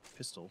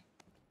pistol.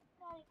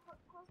 Daddy,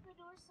 close the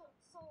door so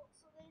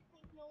they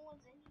think no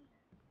one's in here.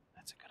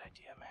 That's a good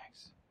idea,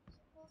 Max. So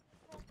close the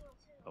front door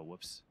too. Oh,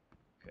 whoops.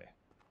 Okay.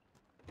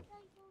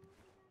 Daddy, don't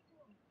open that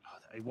door.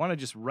 I want to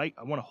just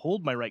I want to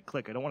hold my right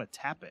click. I don't want to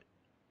tap it.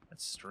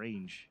 That's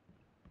strange.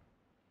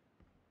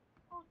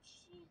 Oh,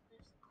 jeez,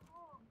 there's a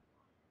car.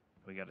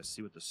 We got to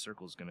see what the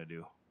circle's gonna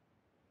do.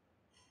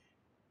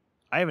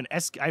 I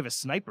have a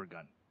sniper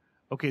gun.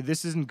 Okay,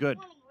 this isn't good.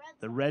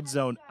 The red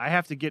zone. I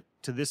have to get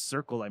to this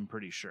circle, I'm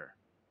pretty sure.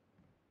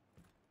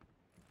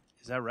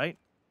 Is that right?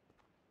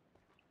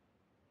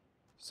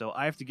 So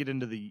I have to get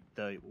into the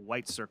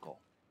white circle.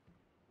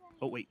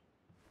 Oh, wait.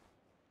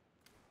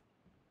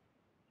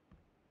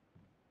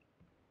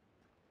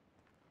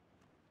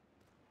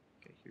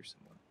 Okay, here's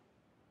someone.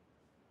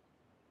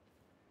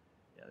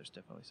 Yeah, there's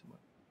definitely someone.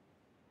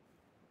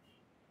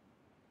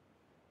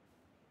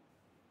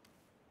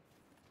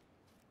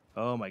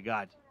 Oh my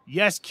god.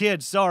 Yes,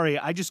 kid, sorry.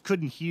 I just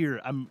couldn't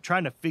hear. I'm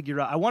trying to figure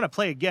out. I want to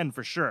play again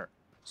for sure.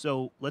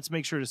 So let's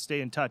make sure to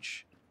stay in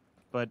touch.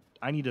 But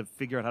I need to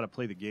figure out how to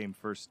play the game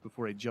first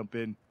before I jump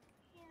in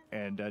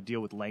and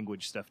deal with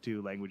language stuff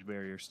too, language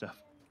barrier stuff.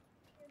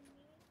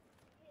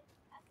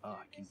 Oh,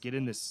 I can get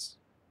in this.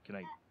 Can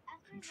I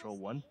control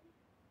one?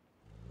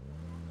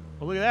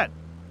 Oh, look at that.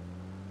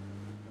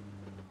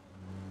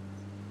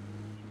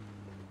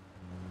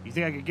 You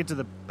think I could get to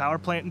the power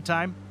plant in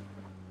time?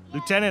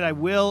 Lieutenant, I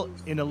will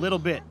in a little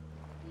bit.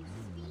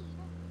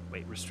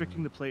 Wait,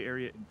 restricting the play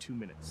area in 2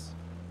 minutes.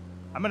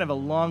 I'm gonna have a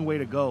long way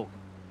to go.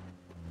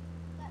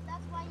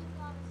 That's why you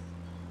gotta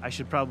speed. I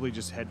should probably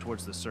just head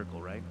towards the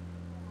circle, right?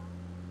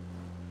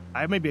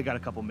 Maybe I got a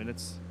couple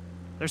minutes.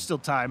 There's still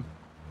time.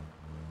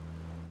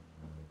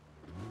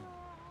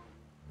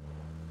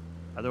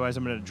 Otherwise,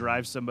 I'm gonna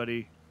drive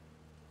somebody.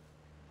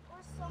 Or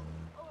some.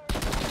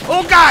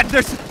 Oh God!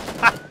 There's. Or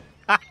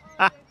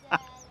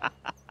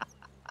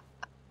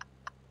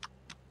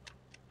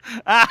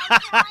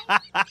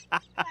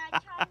you're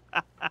dead.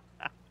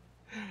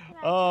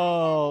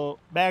 Oh,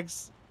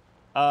 Max.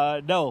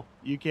 No,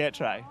 you can't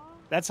try.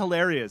 That's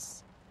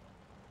hilarious.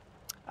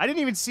 I didn't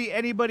even see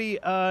anybody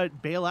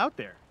bail out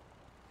there.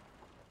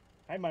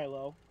 Hi,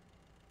 Milo.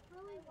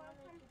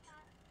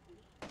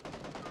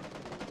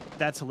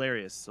 That's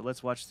hilarious. So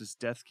let's watch this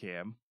death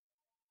cam.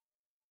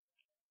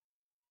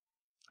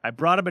 I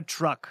brought him a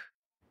truck.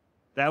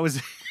 That was...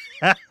 So is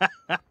that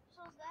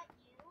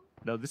you?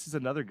 No, this is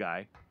another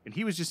guy. And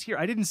he was just here.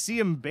 I didn't see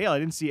him bail. I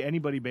didn't see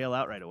anybody bail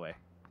out right away.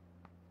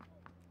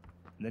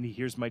 And then he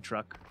hears my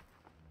truck.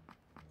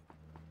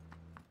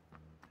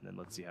 And then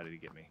let's see, how did he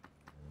get me?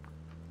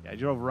 Yeah, I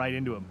drove right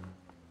into him.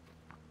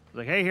 I was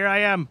like, hey, here I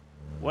am.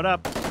 What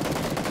up?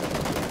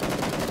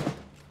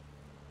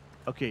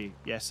 Okay,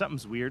 yeah,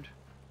 something's weird.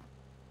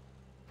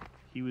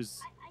 He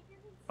was I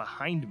didn't see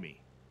behind you.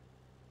 me.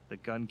 The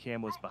gun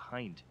cam was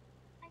behind.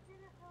 I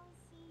didn't really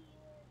see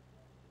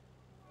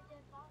your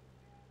dead body.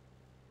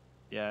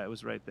 Yeah, it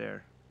was right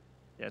there.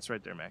 Yeah, it's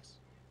right there, Max.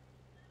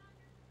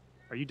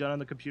 Are you done on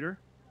the computer?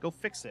 Go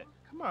fix it.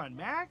 Come on,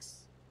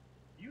 Max.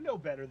 You know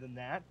better than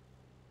that.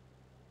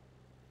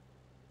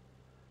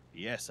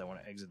 Yes, I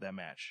want to exit that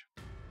match.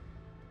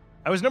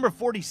 I was number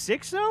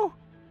 46, though?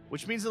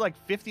 Which means that like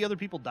 50 other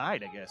people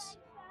died, I guess.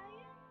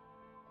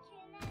 Can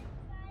I try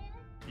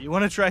it? You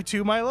want to try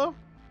too, Milo?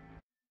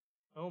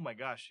 Oh my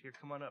gosh, here,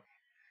 come on up.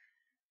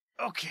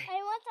 Okay.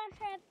 I want some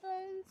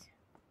headphones.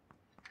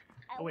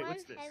 Oh, wait,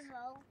 what's this?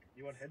 Headphones.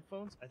 You want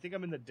headphones? I think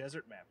I'm in the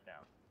desert map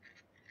now.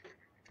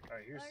 All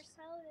right, here's... Or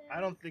soda.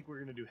 I don't think we're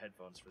going to do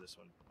headphones for this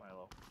one,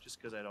 Milo. Just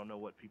because I don't know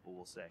what people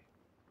will say.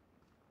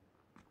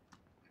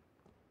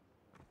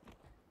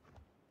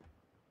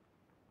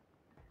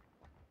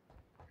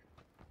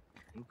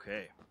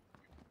 Okay.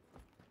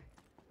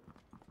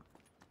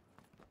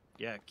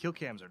 Yeah, kill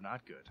cams are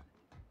not good.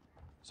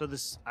 So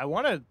this... I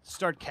want to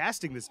start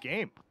casting this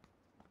game.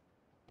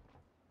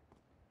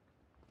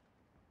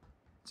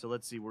 So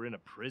let's see, we're in a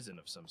prison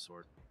of some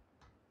sort.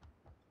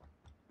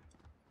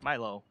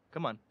 Milo,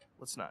 come on.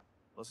 Let's not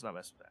mess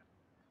with that.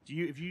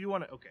 If you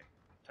want to, okay.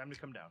 Time to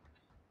come down.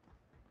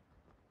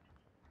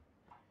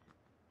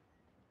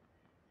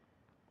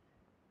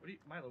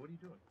 Milo, what are you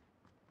doing?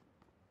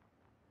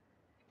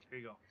 Here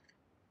you go.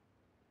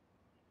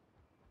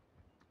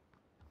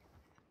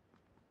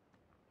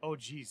 Oh,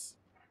 jeez.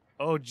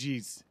 Oh,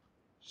 jeez.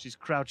 She's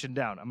crouching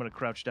down. I'm going to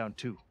crouch down,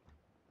 too.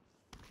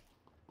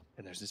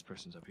 And there's this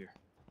person's up here.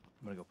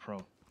 I'm going to go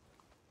prone.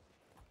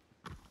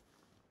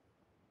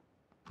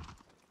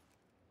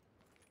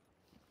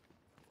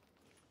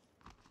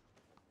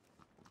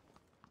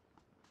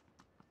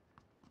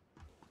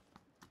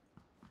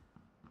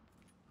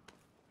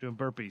 Doing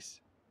burpees.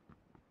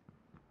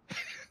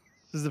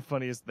 This is the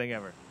funniest thing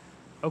ever.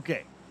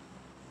 Okay.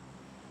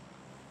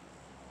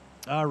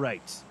 All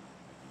right.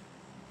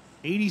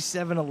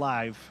 87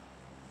 alive.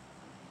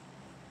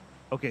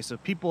 Okay, so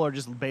people are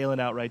just bailing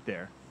out right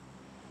there.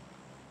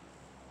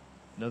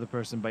 Another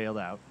person bailed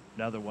out.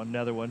 Another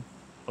one.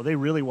 Oh, they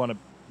really want to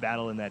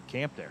battle in that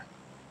camp there.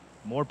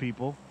 More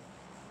people.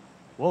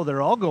 Whoa,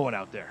 they're all going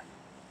out there.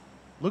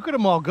 Look at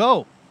them all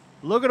go.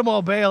 Look at them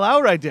all bail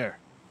out right there.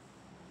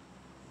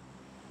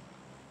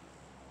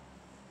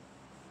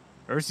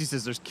 Ursi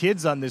says there's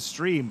kids on this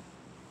stream.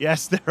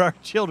 Yes, there are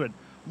children.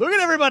 Look at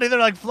everybody. They're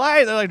like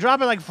flying. They're like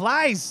dropping like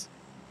flies.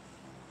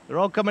 They're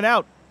all coming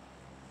out.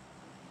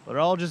 They're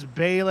all just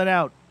bailing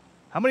out.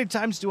 How many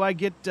times do I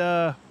get,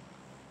 Yeah.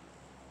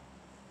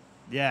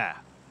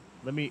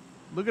 Let me,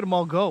 look at them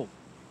all go.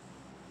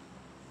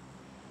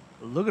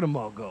 Look at them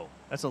all go.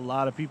 That's a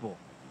lot of people.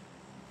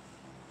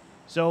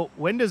 So,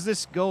 when does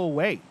this go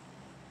away?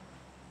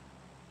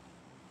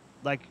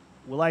 Like,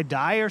 will I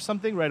die or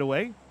something right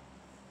away?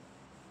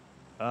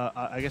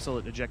 I guess I'll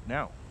eject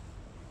now.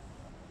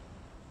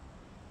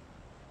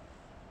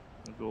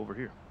 I'll go over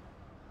here.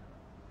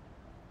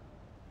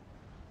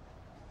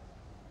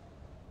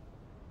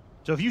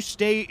 So if you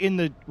stay in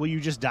the... Will you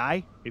just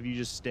die? If you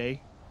just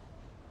stay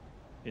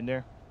in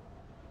there?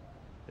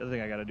 The other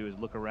thing I gotta do is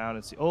look around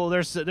and see... Oh,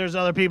 there's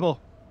other people.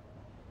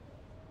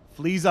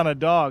 Fleas on a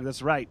dog.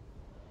 That's right.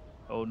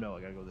 Oh, no.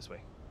 I gotta go this way.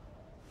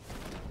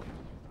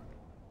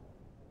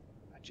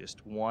 I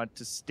just want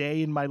to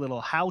stay in my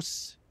little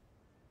house.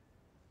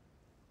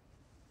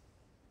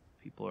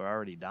 People are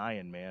already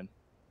dying, man.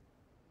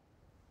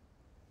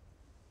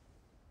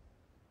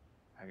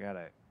 I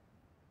gotta...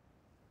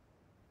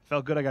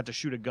 Felt good I got to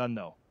shoot a gun,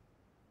 though.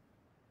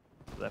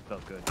 So that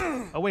felt good.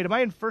 Oh, wait, am I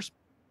in first...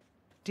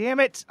 Damn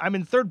it! I'm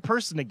in third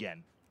person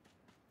again.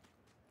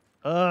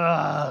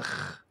 Ugh.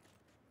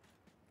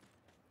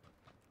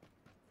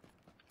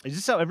 Is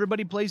this how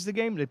everybody plays the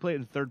game? They play it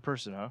in third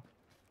person, huh?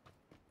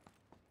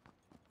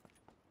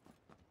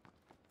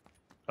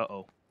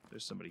 Uh-oh.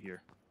 There's somebody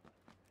here.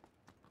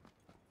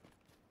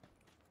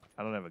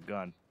 I don't have a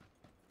gun.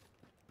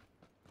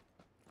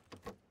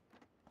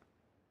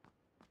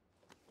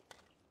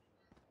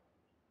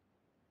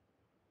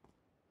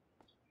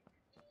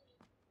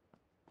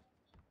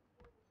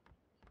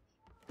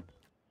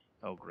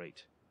 Oh,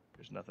 great.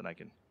 There's nothing I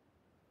can...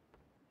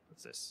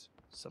 What's this?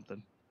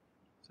 Something?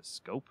 Is this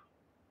scope?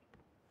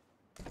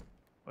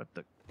 What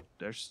the...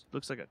 There's...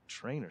 Looks like a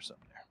train or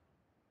something there.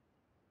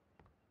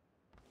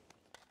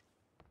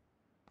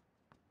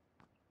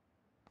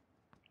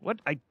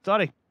 What? I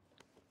thought I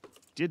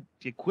did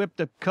equip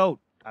the coat.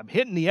 I'm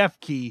hitting the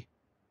F key.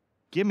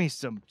 Give me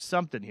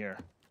something here.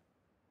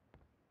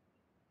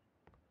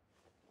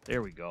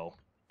 There we go.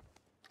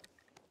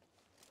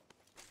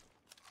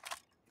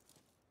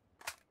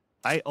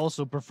 I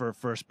also prefer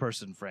first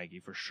person, Frankie,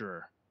 for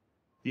sure.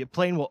 The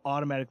plane will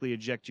automatically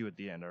eject you at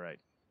the end. All right.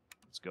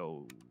 Let's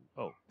go.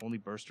 Oh, only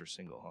burst or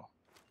single, huh?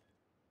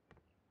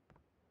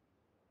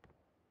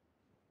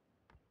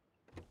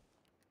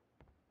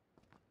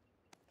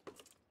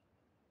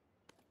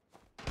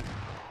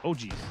 Oh,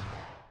 jeez.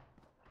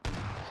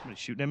 Somebody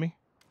shooting at me?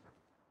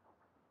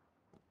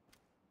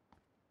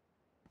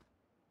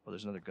 Oh,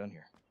 there's another gun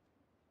here.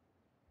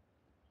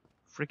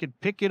 Frickin'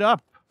 pick it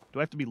up. Do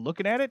I have to be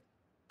looking at it?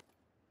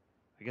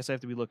 I guess I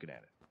have to be looking at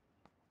it.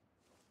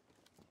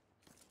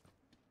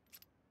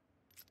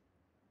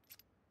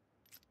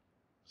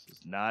 This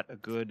is not a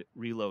good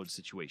reload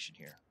situation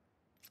here.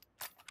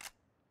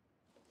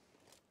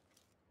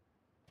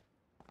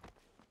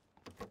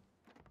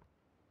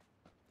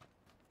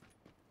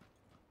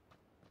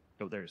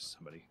 Oh, there's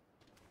somebody.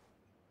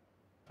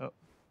 Oh.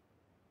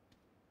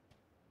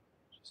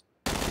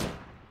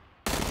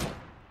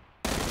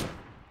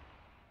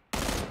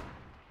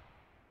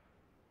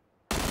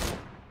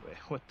 Wait,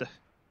 what the...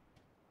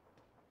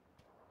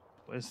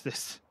 What is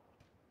this?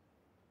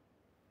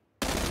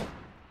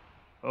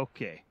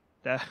 Okay.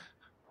 That...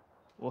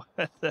 What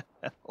the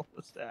hell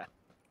was that?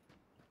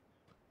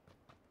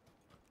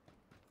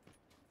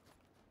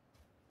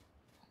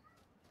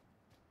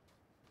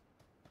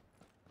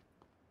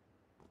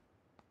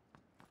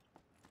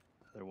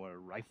 Another one, a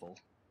rifle.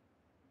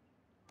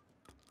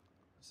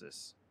 What's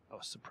this?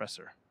 Oh,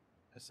 suppressor.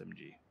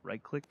 SMG.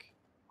 Right click.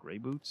 Gray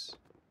boots.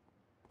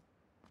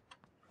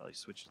 Probably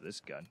switch to this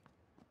gun.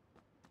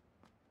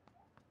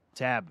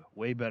 Tab.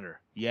 Way better.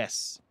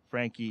 Yes.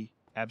 Frankie.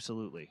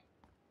 Absolutely.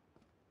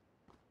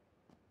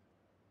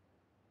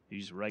 You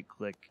just right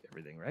click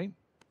everything, right?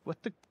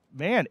 What the...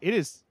 Man, it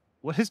is...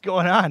 What is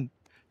going on?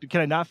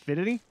 Can I not fit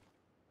any?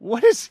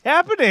 What is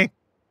happening?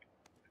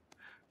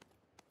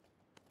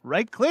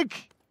 Right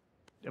click.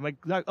 Am I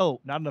not... Oh,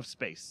 not enough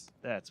space.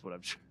 That's what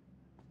I'm...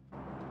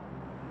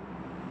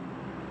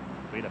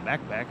 Wait, a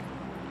backpack.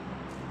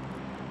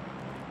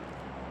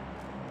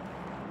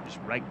 Just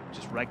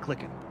right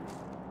clicking.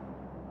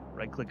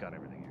 Right click on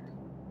everything here.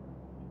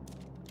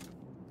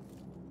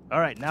 All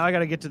right, now I got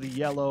to get to the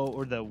yellow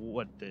or the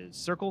the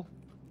circle.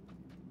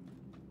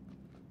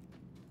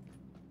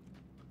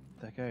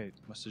 That guy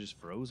must have just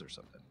froze or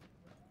something.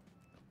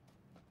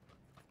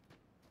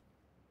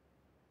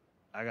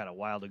 I got a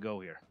while to go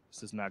here.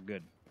 This is not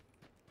good.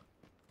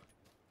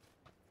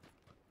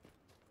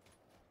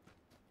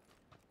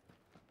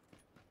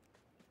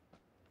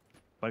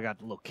 But I got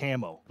the little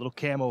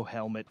camo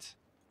helmet.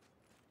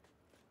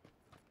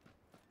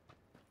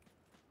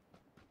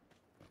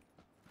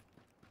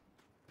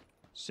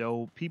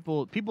 So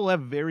people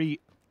have very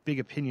big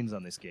opinions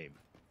on this game.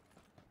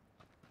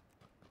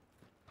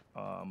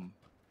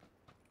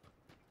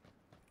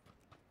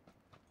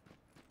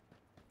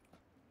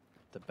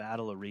 The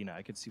battle arena,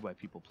 I could see why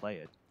people play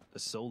it. The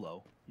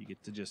solo, you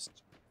get to just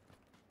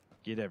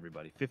get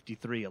everybody.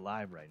 53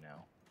 alive right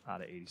now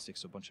out of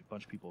 86, so a bunch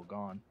of people are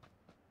gone.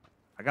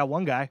 I got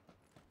one guy.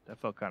 That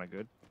felt kind of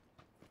good.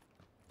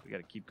 We got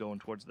to keep going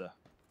towards the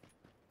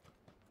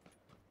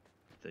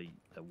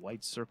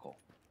white circle.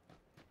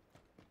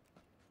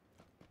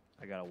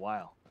 I got a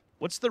while.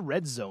 What's the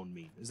red zone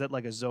mean? Is that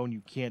like a zone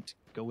you can't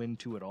go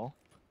into at all?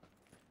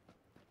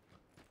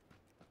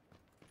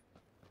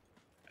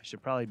 I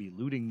should probably be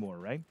looting more,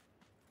 right?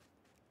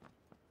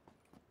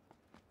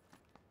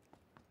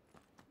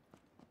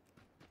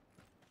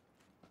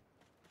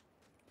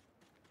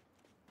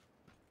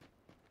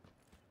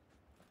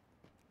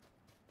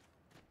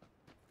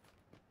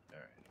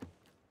 Alright.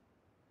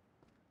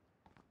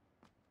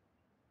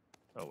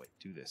 Oh, wait.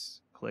 Do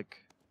this.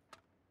 Click.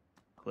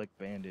 Click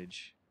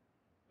bandage.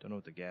 Don't know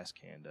what the gas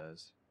can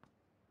does.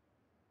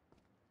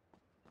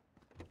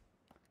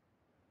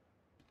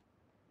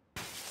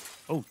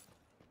 Oh,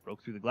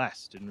 broke through the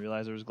glass. Didn't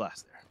realize there was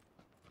glass there.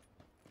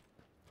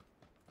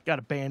 Got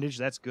a bandage.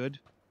 That's good.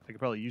 I could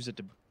probably use it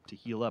to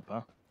heal up,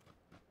 huh?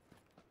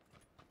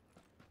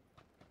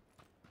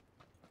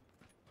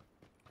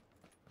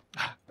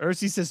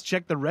 Ursi says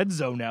check the red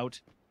zone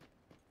out.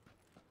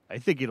 I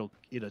think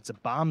it's a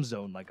bomb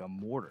zone like a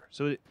mortar.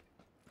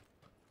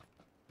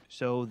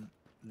 So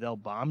they'll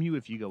bomb you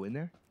if you go in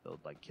there? They'll,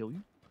 like, kill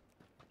you?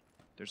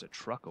 There's a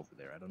truck over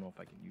there. I don't know if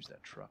I can use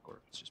that truck or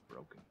if it's just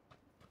broken.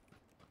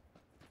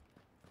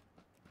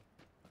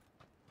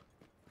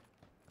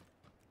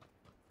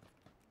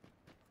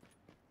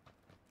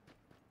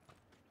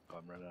 Oh,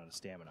 I'm running out of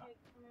stamina. Okay,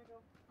 I'm gonna go.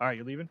 All right,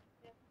 you're leaving?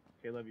 Yeah.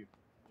 Okay, love you.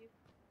 You.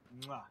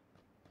 Mwah.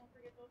 Don't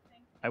forget those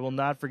things. I will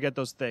not forget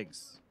those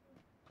things.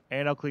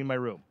 And I'll clean my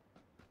room.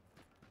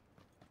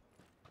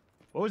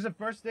 What was the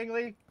first thing,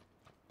 Lee?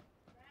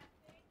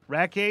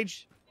 Rat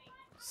cage?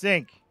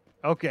 Sink.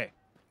 Okay.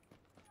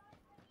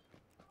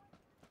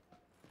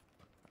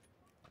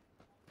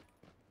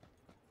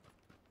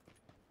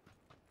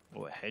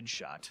 Oh, a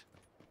headshot.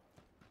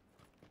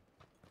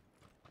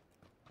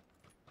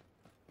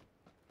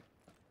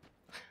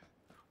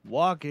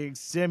 Walking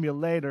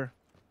simulator.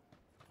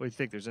 What do you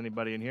think? There's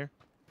anybody in here?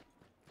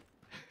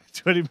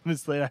 20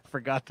 minutes later, I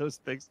forgot those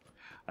things.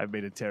 I've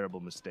made a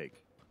terrible mistake.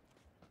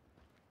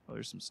 Oh,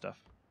 there's some stuff.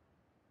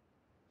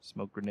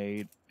 Smoke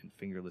grenade and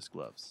fingerless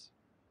gloves.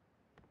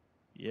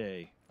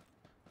 Yay.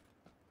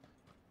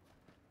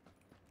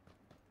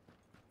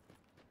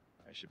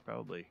 I should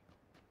probably...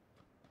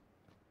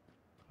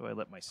 How do I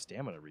let my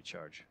stamina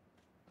recharge?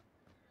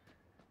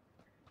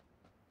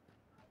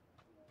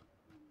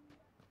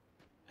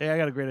 Hey, I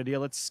got a great idea.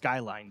 Let's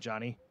skyline,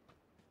 Johnny.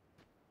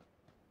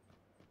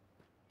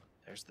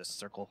 There's the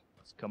circle.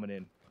 It's coming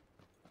in.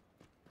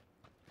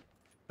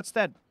 What's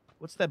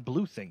that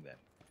blue thing then?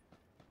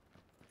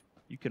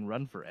 You can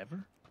run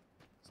forever?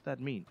 What's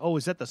that mean? Oh,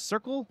 is that the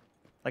circle?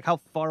 Like how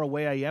far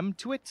away I am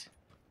to it?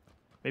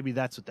 Maybe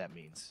that's what that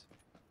means.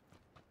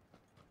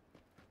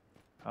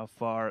 How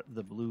far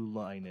the blue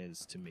line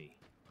is to me.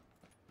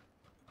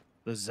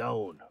 The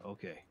zone.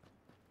 Okay.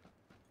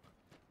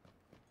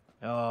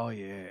 Oh,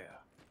 yeah.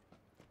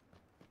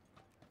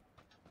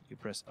 You can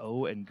press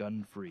O and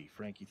gun free.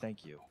 Frankie,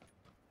 thank you.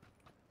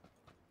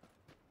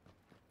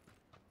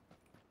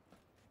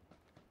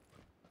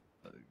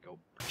 Go.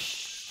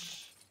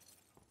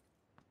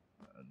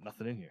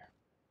 Nothing in here.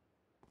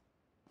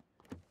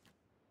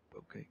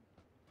 Okay.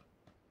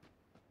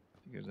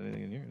 Think there's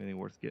anything in here? Anything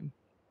worth getting?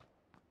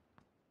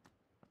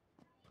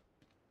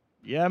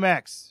 Yeah,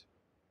 Max.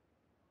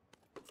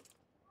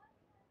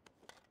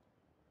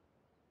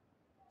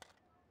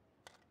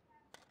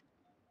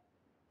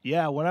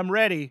 Yeah, when I'm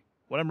ready,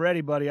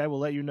 buddy, I will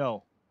let you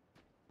know.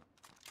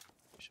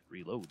 I should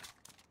reload.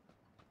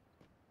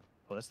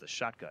 Oh, that's the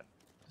shotgun.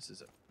 This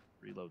is a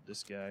reload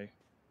this guy.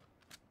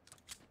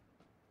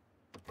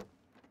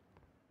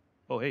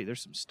 Oh, hey,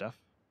 there's some stuff.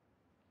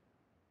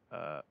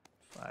 5,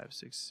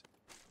 6.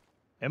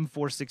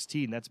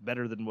 M416, that's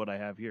better than what I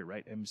have here,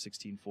 right?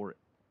 M16 for it.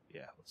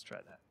 Yeah, let's try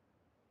that.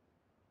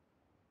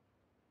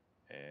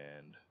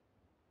 And...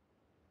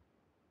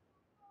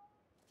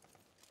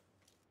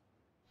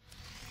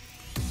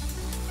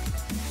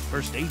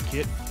 First aid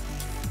kit.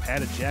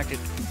 Padded jacket.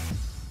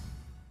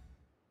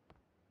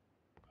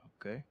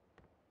 Okay.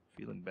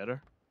 Feeling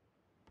better.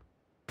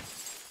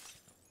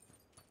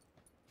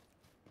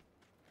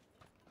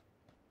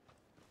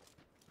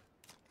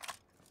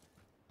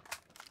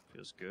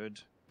 Feels good.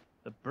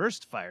 The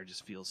burst fire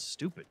just feels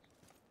stupid.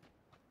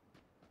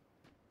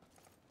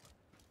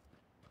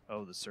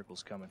 Oh, the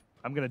circle's coming.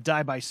 I'm gonna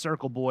die by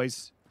circle,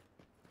 boys.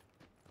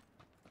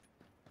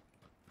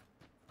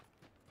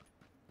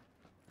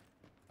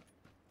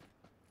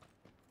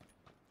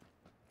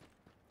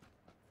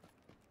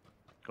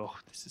 Oh,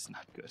 this is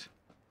not good.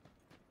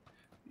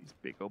 These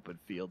big open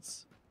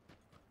fields.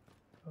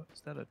 Oh,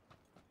 is that a...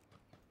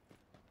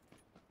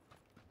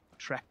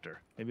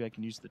 tractor. Maybe I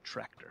can use the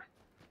tractor.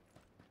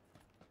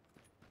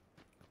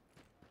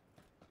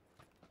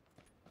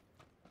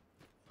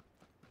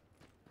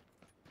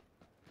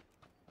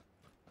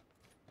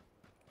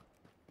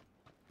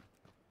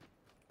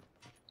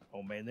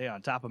 Oh man, they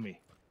on top of me.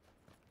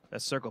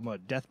 That's circle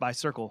mode. Death by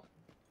circle.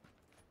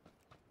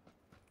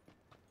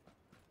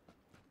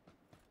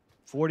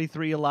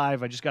 43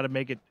 alive. I just got to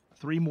make it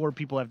 3 more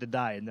people have to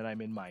die, and then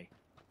I'm in my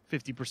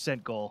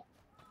 50% goal.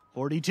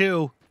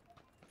 42.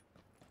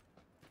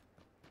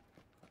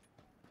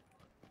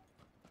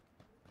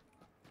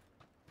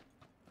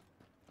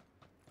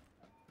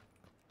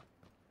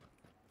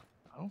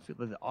 I don't feel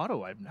the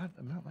auto. I'm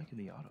not liking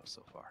the auto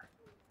so far.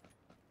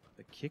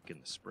 The kick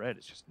and the spread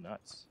is just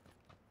nuts.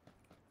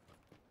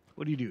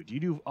 What do you do? Do you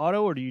do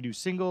auto or do you do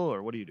single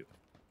or what do you do?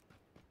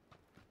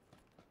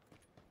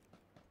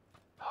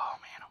 Oh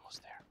man,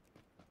 almost there.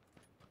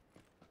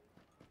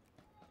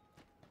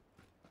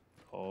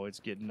 Oh, it's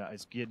getting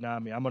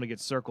on me. I'm gonna get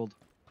circled.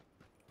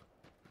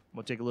 I'm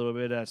gonna take a little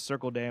bit of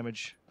circle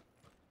damage.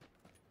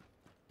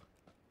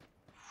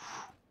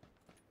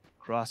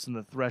 Crossing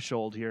the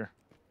threshold here.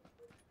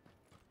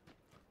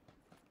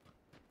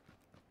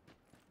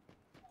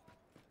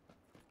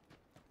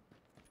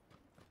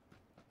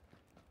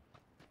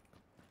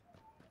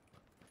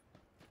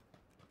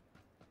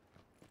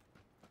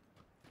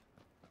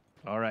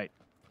 All right.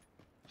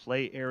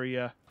 Play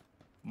area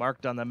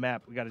marked on the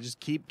map. We got to just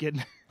keep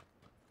getting...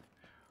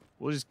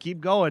 We'll just keep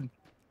going.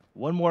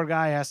 One more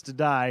guy has to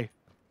die,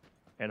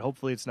 and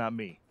hopefully it's not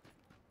me.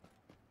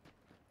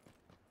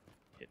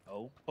 Hit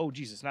O. Oh,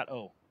 Jesus, not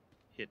O.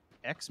 Hit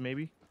X,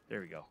 maybe? There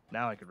we go.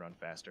 Now I can run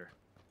faster.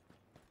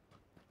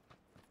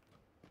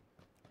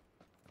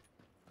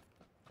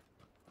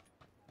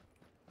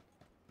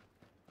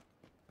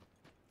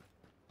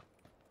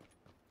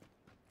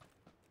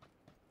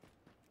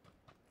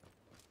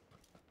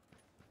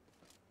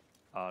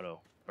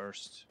 Auto.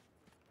 Burst.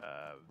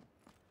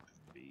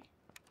 B.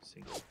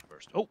 Single.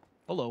 Burst. Oh!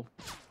 Hello.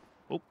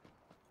 Oh.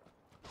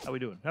 How we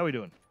doing? How we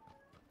doing?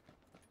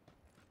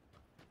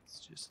 Let's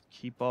just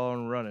keep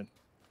on running.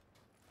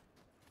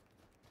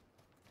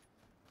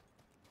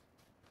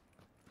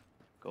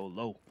 Go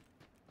low.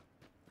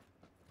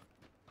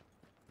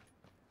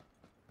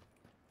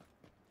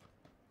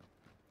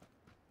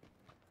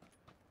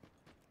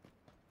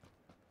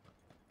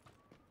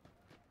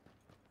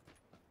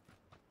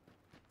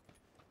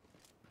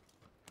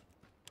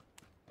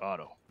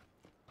 Auto.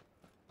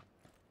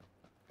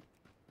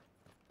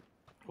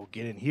 We'll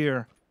get in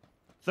here.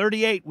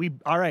 38.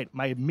 All right.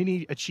 My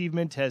mini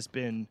achievement has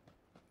been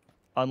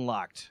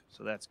unlocked,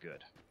 so that's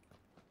good.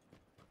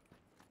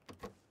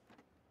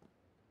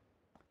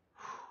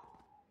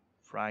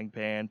 Frying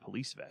pan,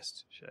 police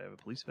vest. Should I have a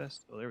police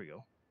vest? Oh, there we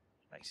go.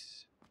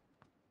 Nice.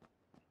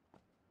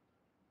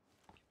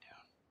 Get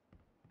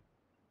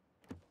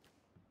down.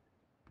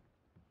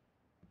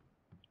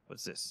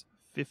 What's this?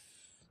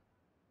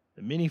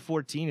 The Mini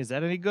 14, is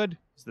that any good?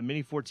 Is the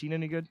Mini 14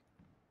 any good?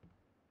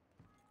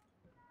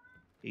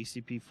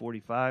 ACP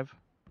 45.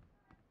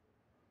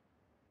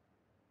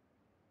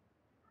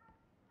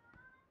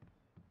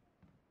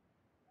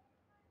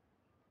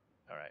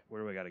 All right,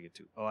 where do I got to get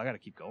to? Oh, I got to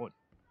keep going.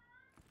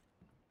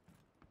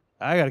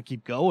 I got to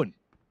keep going.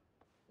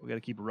 We got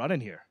to keep running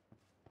here.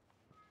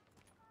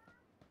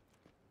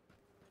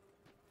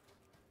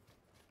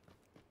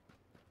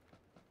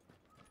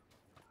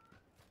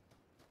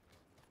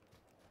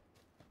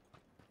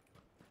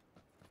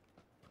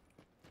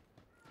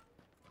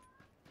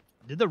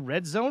 Did the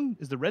red zone?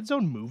 Is the red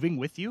zone moving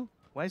with you?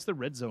 Why is the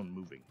red zone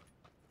moving?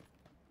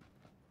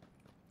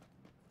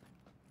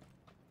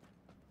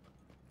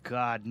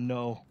 God,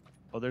 no.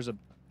 Oh, there's a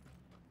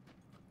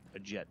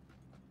jet.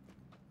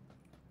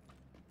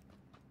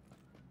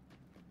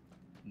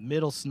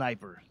 Middle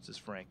sniper, says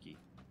Frankie.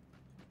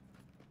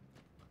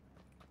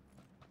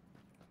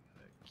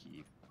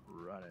 Keep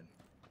running.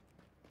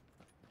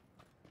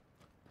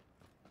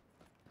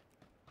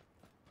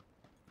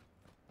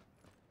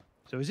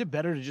 So is it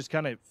better to just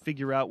kind of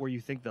figure out where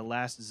you think the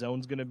last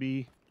zone's going to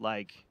be,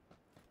 like,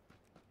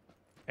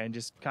 and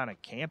just kind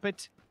of camp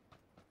it?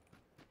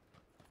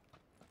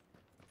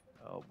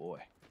 Oh, boy.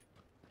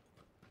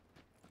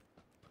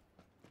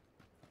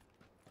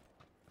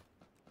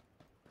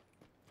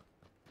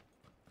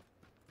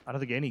 I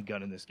don't think any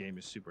gun in this game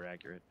is super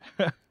accurate.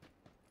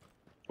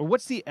 Or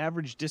what's the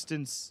average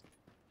distance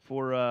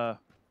for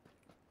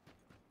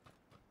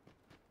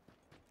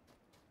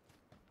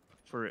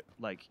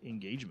like,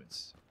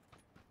 engagements?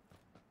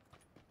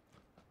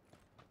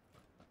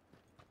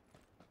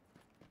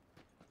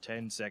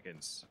 10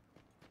 seconds.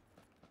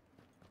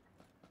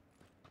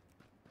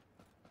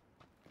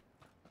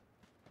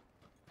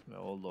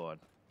 Oh, Lord.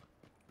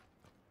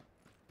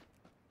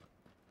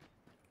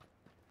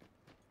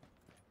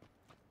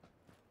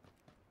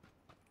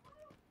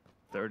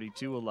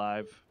 $32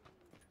 alive.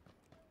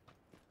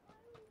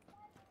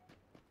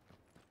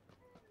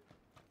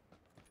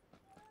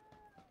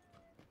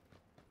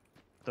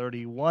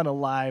 31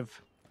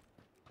 alive.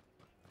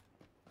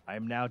 I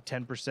am now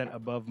 10%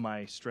 above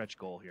my stretch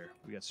goal here.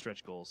 We got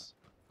stretch goals.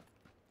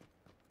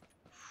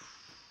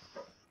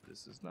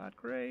 This is not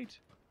great.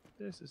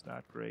 This is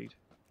not great.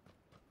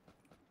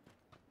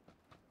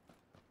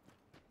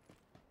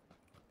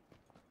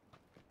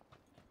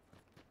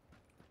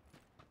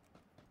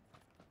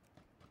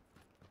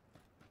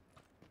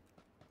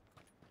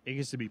 It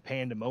gets to be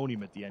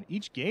pandemonium at the end.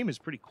 Each game is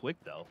pretty quick,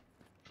 though.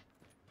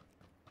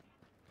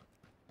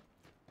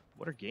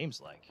 What are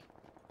games like?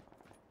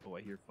 Oh,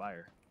 I hear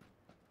fire.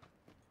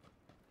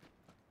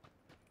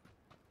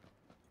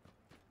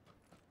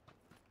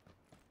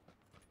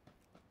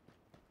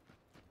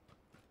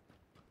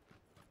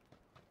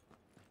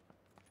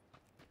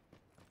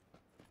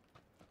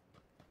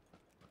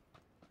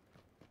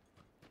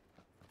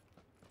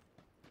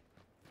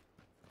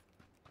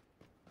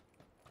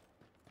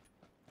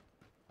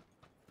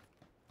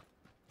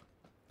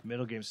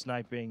 Middle game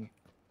sniping,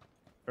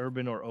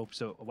 urban or open.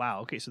 So,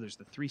 wow, okay, so there's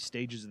the 3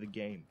 stages of the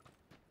game.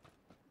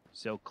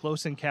 So,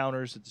 close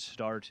encounters at the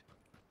start,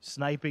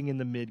 sniping in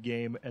the mid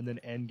game, and then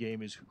end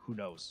game is who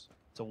knows.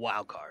 It's a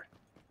wild card.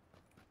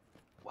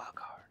 Wild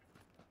card.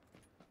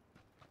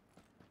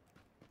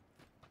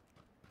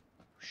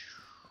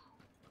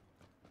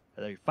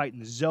 And then you're fighting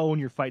the zone,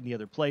 you're fighting the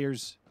other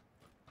players.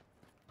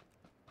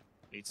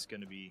 It's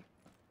going to be...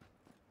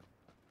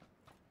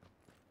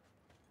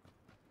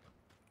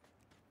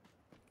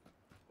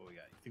 What we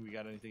got? You think we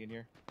got anything in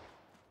here?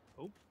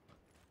 Oh.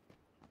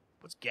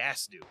 What's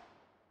gas do?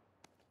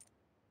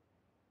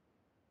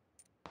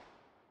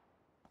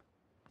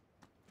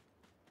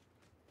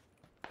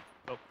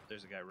 Oh,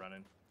 there's a guy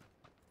running.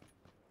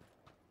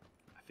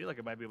 I feel like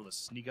I might be able to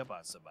sneak up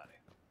on somebody.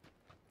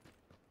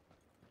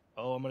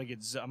 Oh, I'm gonna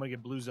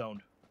get blue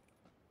zoned.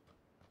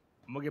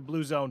 I'm gonna get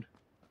blue zoned.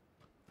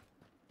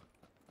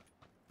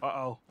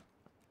 Uh-oh.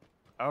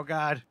 Oh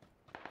god.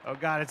 Oh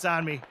god, it's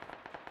on me.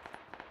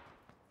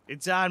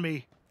 It's on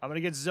me. I'm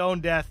gonna get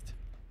zone deathed.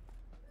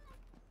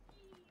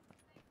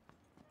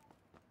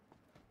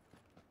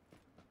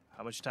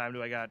 How much time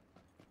do I got?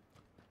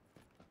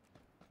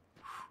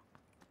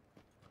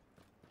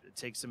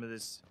 Take some of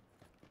this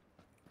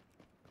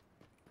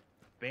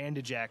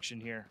bandage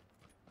action here.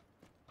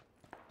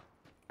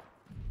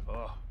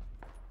 Oh.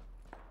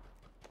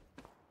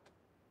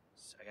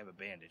 I have a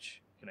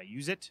bandage. Can I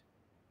use it?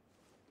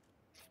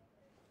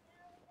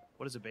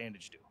 What does a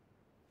bandage do?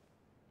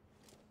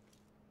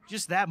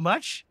 Just that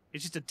much?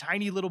 It's just a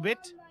tiny little bit?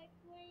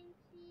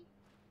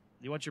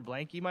 You want your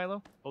blankie,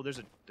 Milo? Oh, there's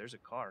a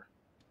car.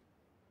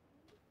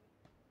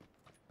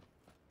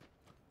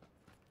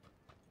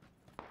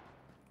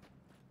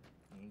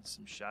 And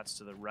some shots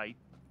to the right.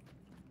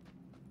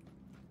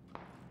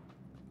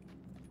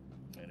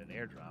 And an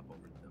airdrop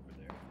over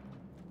there.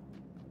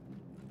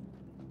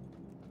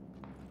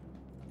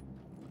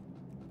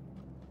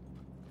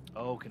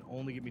 Oh, can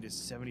only get me to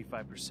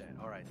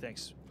 75%. All right,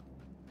 thanks,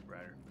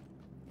 Ryder.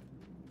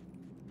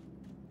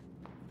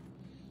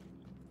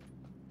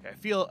 Okay,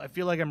 I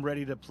feel like I'm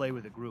ready to play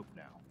with a group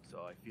now, so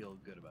I feel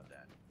good about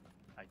that.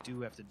 I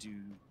do have to do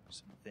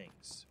some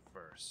things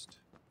first.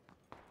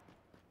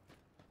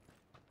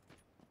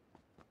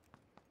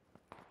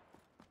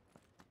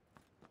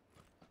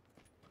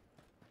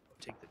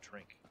 Take the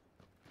drink.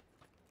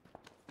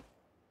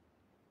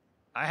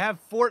 I have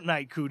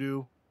Fortnite,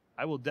 Kudu.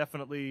 I will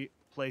definitely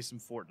play some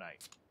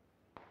Fortnite.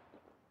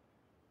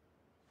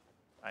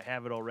 I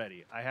have it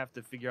already. I have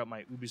to figure out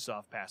my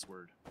Ubisoft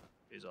password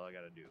is all I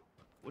gotta do.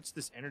 What's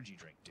this energy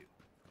drink do?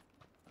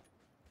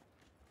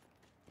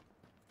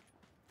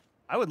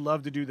 I would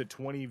love to do the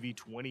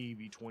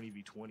 20v20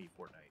 v20v20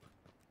 Fortnite.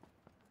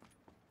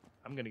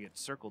 I'm gonna get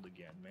circled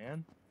again,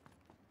 man.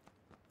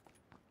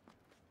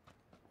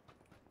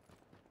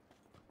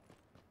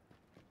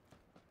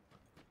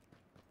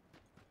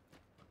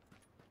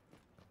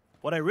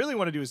 What I really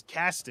want to do is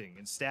casting,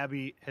 and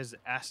Stabby has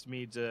asked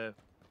me to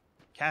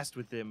cast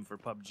with him for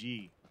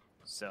PubG,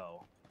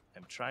 so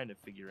I'm trying to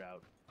figure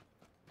out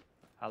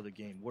how the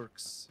game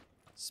works.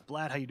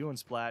 Splat, how you doing,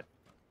 Splat?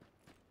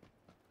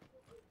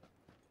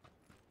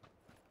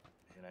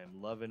 And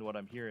I'm loving what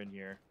I'm hearing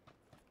here.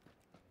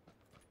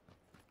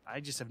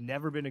 I just have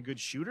never been a good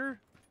shooter,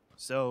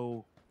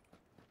 so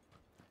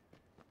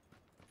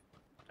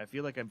I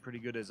feel like I'm pretty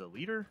good as a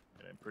leader,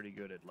 and I'm pretty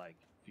good at, like,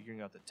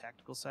 figuring out the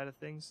tactical side of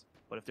things.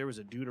 But if there was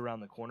a dude around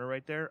the corner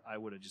right there, I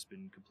would have just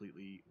been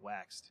completely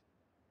waxed.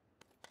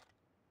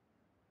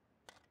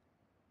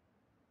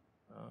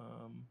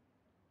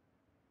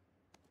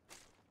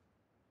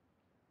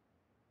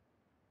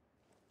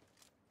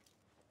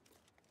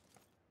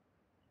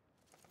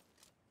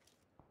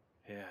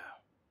 Yeah.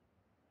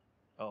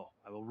 Oh,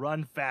 I will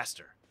run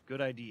faster.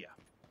 Good idea.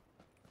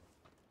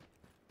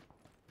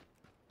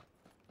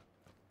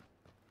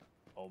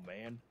 Oh,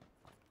 man.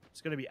 It's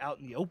going to be out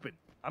in the open.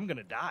 I'm going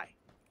to die.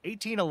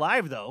 18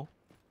 alive, though.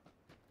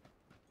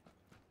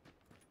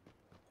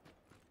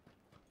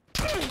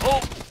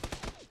 Oh!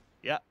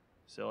 Yeah,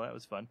 so that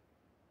was fun.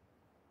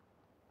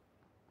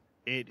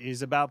 It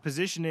is about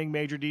positioning,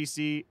 Major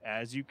DC,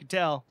 as you can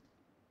tell.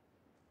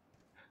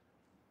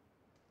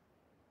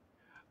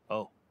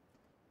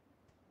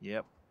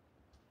 Yep.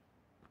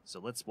 So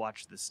let's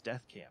watch this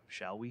death cam,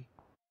 shall we?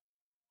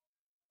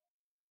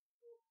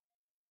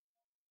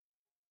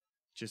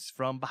 Just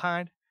from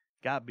behind.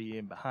 Got me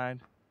in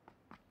behind.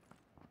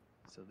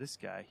 So this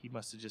guy, he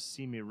must have just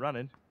seen me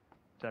running.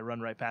 Did I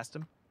run right past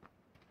him?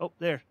 Oh,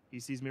 there. He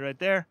sees me right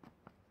there.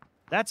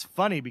 That's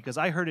funny because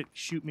I heard it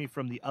shoot me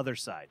from the other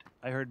side.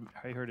 I heard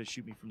it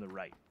shoot me from the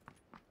right.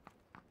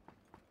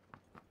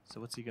 So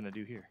what's he gonna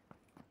do here?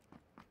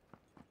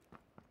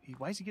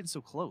 Why is he getting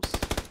so close?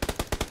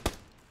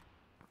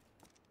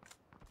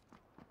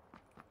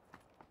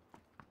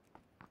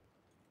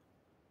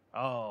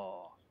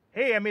 Oh.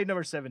 Hey, I made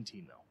number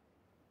 17 though.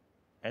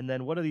 And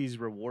then what do these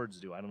rewards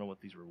do? I don't know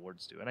what these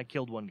rewards do. And I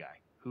killed one guy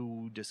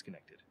who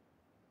disconnected.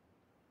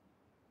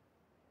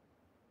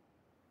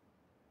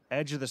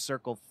 Edge of the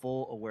circle,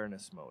 full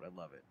awareness mode. I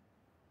love it.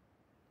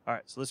 All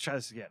right, so let's try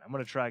this again. I'm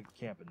going to try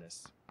camping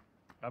this.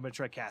 I'm going to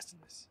try casting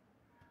this.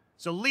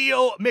 So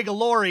Leo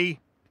Migalori,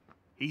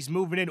 he's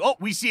moving in. Oh,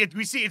 we see it.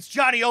 We see it's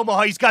Johnny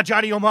Omaha. He's got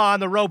Johnny Omaha on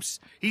the ropes.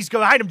 He's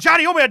behind him.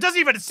 Johnny Omaha doesn't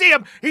even see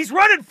him. He's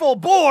running full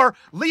bore.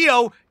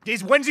 Leo,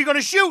 when's he going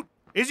to shoot?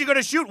 Is he going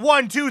to shoot?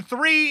 1, 2,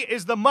 3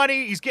 is the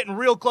money. He's getting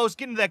real close,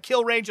 getting to that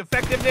kill range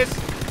effectiveness.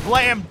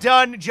 Blam,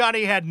 done.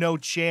 Johnny had no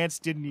chance.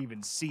 Didn't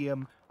even see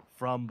him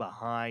from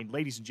behind.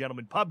 Ladies and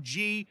gentlemen,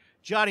 PubG,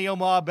 Johnny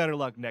Omaha, better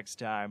luck next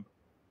time.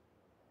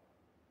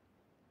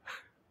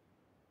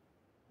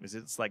 Is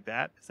it like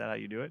that? Is that how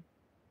you do it?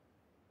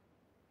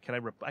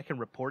 I can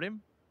report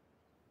him?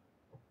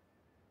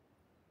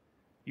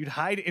 You'd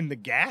hide in the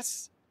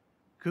gas?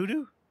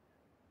 Kudu?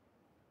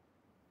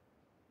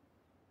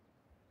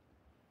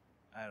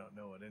 I don't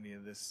know what any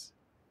of this...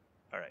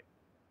 Alright.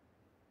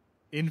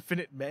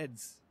 Infinite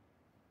meds.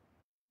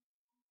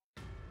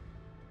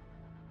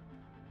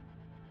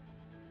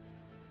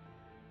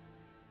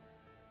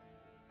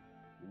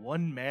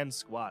 One-man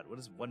squad. What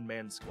is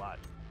one-man squad?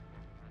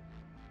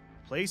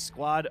 Play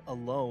squad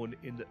alone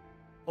in the...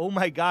 Oh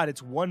my god,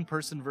 it's one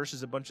person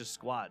versus a bunch of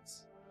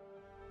squads.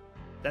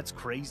 That's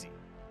crazy.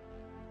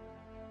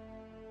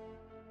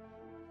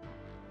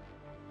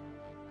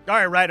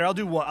 Alright, Ryder, I'll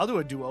do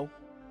a duo.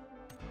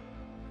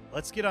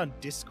 Let's get on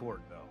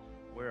Discord, though.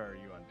 Where are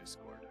you on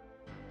Discord?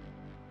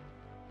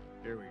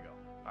 Here we go.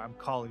 I'm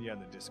calling you on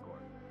the Discord.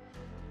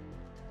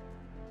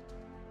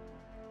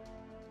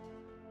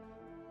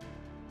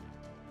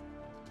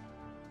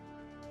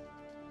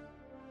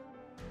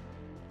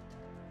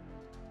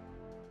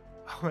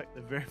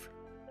 The very...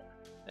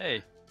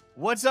 Hey.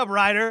 What's up,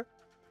 Ryder?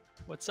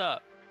 What's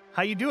up?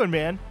 How you doing,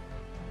 man?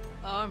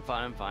 Oh, I'm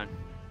fine.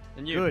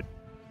 And you? Good.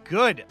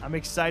 Good. I'm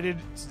excited.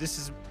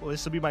 This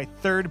will be my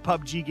third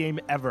PUBG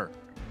game ever.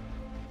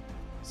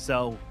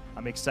 So,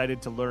 I'm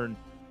excited to learn.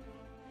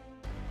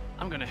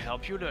 I'm gonna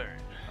help you learn.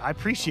 I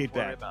appreciate Don't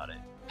that. worry about it.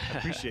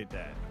 Appreciate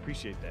that.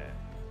 Appreciate that.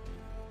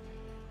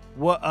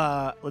 What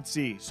let's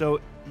see.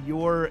 So,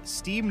 your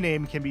Steam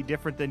name can be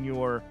different than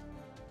your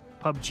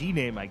PUBG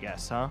name, I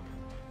guess, huh?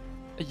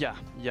 Yeah,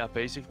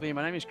 basically.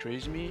 My name is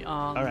Crazy Me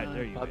on All right,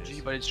 there you PUBG,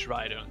 is. but it's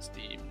right on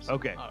Steam. So,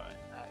 Okay. Alright,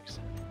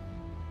 excellent.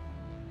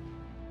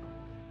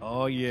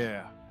 Oh,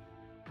 yeah.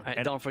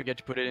 And don't forget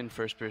to put it in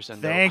first person.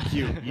 thank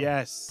you.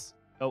 Yes.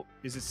 Oh,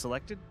 is it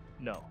selected?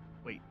 No.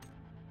 Wait.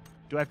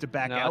 Do I have to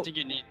back No, out? I think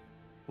you need...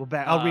 Well,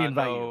 I'll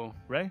reinvite you, no.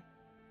 right?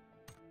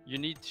 You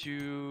need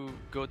to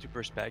go to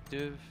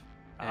perspective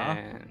Uh-huh.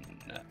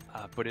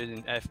 and put it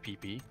in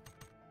FPP.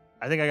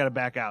 I think I got to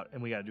back out,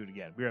 and we got to do it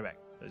again. Be right back.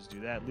 Let's do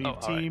that. Leave Oh,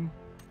 all right. team.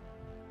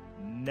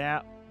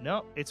 Now,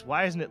 no, it's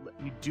why isn't it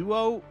you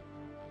duo?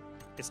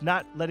 It's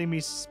not letting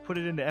me put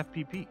it into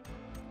FPP.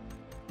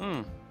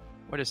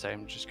 Wait a second,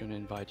 I'm just gonna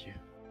invite you.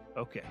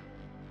 Okay.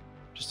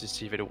 Just to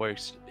see if it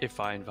works if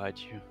I invite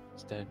you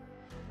instead.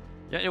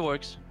 Yeah, it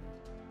works.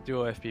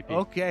 Duo FPP.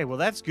 Okay, well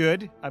that's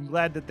good. I'm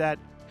glad that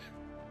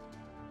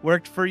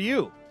worked for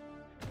you.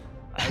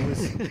 I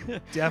was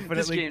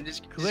definitely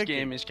this clicking.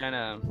 game is kind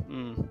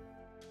of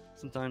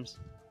sometimes.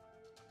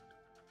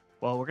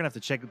 Well, we're gonna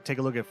have to take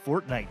a look at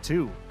Fortnite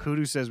too.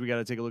 Kudu says we got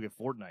to take a look at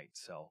Fortnite.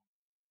 So.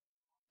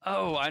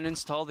 Oh, I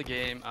uninstalled the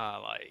game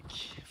like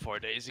 4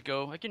 days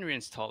ago. I can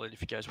reinstall it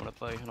if you guys want to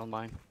play. I don't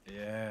mind.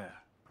 Yeah.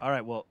 All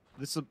right. Well,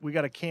 we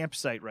got a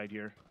campsite right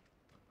here.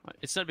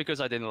 It's not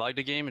because I didn't like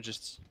the game. I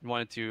just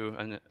wanted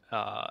to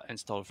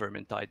install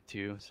Vermintide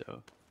too.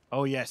 So.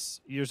 Oh yes.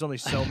 There's only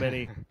so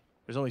many.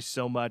 There's only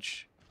so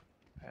much.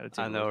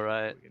 I know,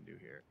 right? What we can do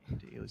here.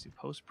 Daily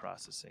post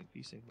processing,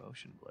 VSync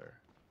motion blur.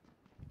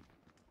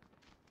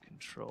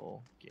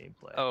 Control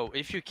gameplay. Oh,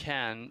 if you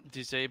can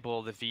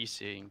disable the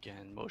VSync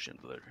and motion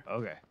blur.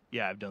 Okay.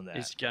 Yeah, I've done that.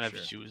 It's kind of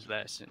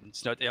useless and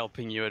it's not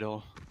helping you at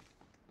all.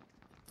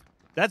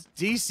 That's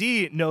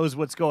DC knows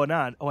what's going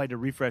on. Oh, I had to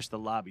refresh the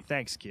lobby.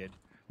 Thanks, kid.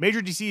 Major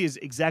DC is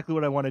exactly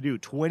what I want to do.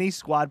 20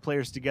 squad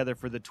players together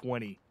for the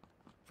 20.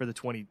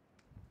 That's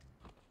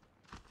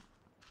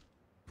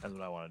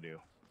what I want to do.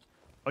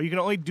 Oh, you can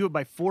only do it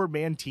by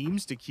 4-man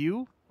teams to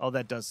queue? Oh,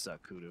 that does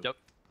suck, Kudu. Yep.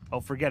 Oh,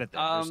 forget it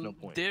then. There's no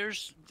point.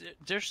 There's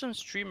some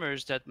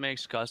streamers that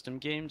makes custom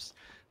games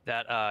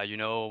that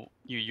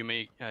you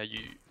make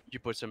you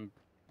put some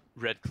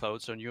red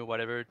clothes on you or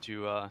whatever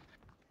to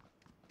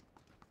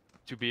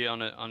be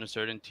on a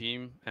certain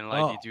team, and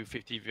like Oh. you do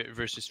 50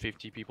 versus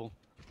 50 people.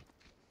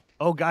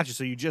 Oh, gotcha.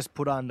 So you just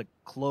put on the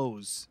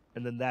clothes,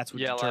 and then that's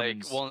what Yeah,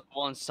 determines. like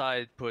one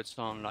side puts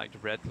on like the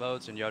red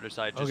clothes, and the other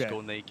side just Okay.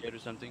 go naked or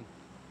something.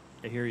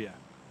 I hear you.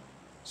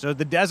 So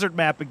the desert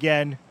map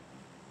again.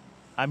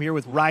 I'm here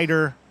with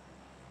Ryder.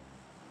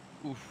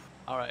 Oof.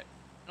 All right.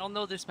 I don't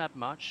know this map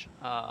much.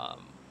 I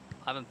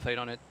haven't played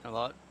on it a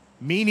lot.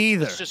 Me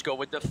neither. Let's just go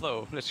with the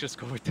flow. Let's just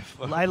go with the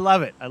flow. I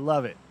love it. I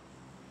love it.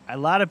 A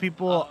lot of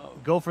people Oh.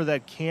 go for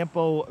that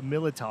Campo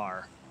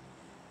Militar.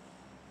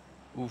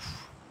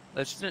 Oof.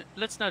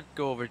 Let's not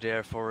go over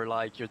there for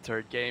like your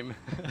third game.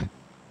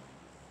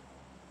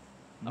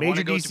 I Major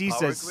wanna go to DC Power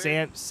says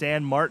Grid.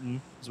 San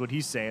Martin is what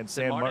he's saying.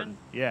 San Martin? Martin?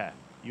 Yeah.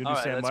 You All do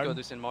right, San let's Martin? go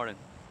to St. Martin.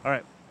 All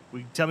right.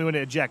 Tell me when to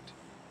eject.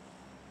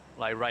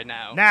 Like right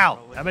now. Now.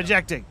 Probably, I'm yeah.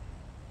 ejecting.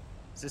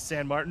 Is this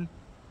San Martin?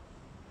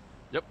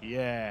 Yep.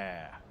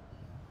 Yeah.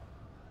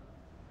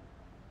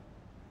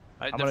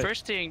 Right, I'm the gonna-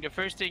 first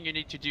thing you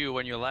need to do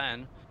when you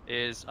land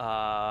is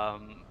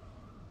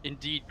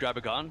indeed grab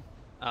a gun.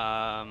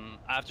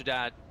 After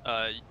that,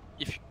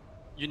 if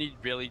you need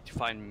really to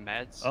find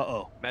meds.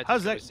 Uh-oh. Meds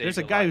How's is gonna that? save There's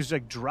a your guy life. who's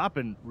like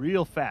dropping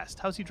real fast.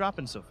 How's he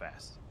dropping so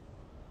fast?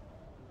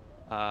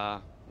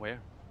 Where?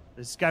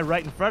 This guy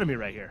right in front of me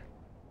right here.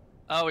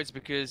 Oh, it's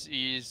because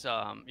he's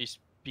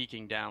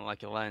peeking down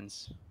like a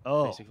lens.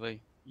 Oh,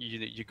 Basically,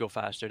 you go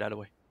faster that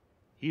way.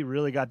 he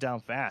really got down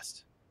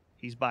fast.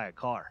 He's by a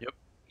car. Yep.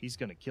 He's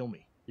going to kill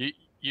me.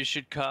 You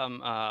should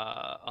come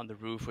on the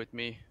roof with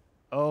me.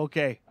 Oh,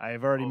 okay. I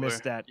have already over.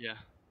 missed that. Yeah.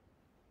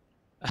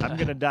 I'm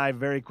going to die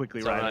very quickly,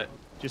 It's Ryder. alright.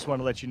 Just want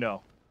to let you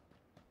know.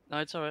 No,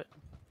 it's alright.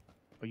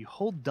 Oh, you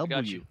hold W.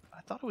 got you.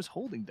 I thought it was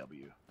holding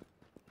W.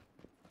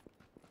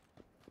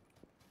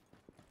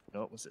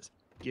 No, what's this?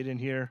 Get in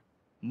here.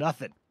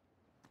 Nothing.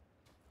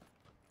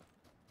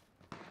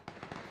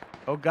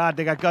 Oh, God,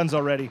 they got guns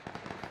already.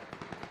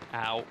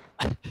 Ow.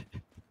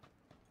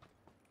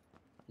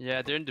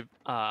 Yeah, they're in the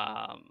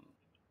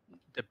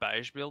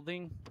beige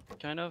building,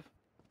 kind of.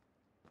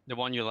 The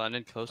one you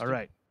landed close All to.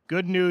 right.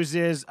 Good news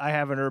is I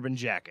have an urban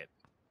jacket.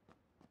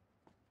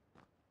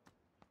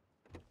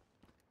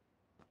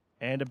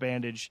 And a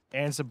bandage.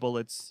 And some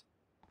bullets.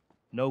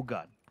 No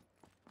gun.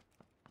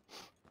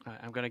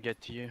 Alright, I'm gonna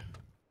get to you.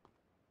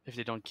 If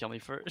they don't kill me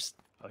first.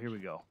 Oh, here we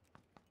go.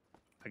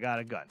 I got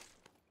a gun.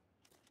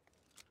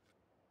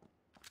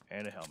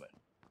 And a helmet.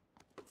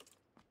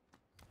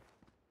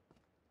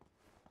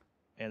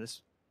 And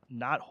this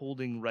not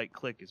holding right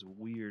click is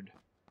weird.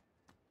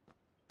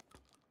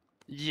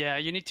 Yeah,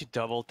 you need to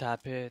double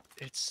tap it.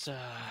 It's a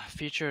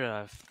feature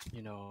I've,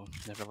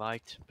 never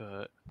liked,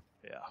 but...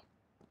 Yeah.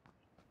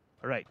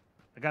 All right.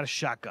 I got a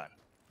shotgun.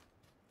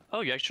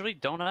 Oh, you actually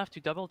don't have to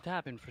double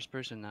tap in first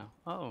person now.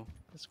 Oh,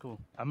 that's cool.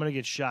 I'm going to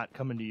get shot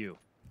coming to you.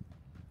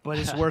 But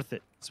it's worth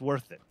it. It's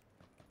worth it.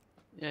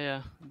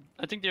 Yeah.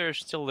 I think they're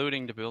still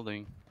looting the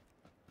building.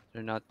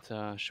 They're not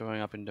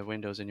showing up in the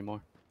windows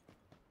anymore.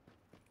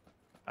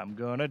 I'm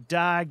going to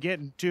die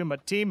getting to my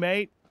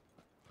teammate.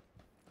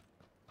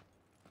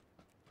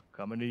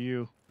 Coming to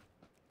you.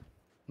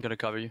 I'm gonna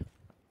cover you.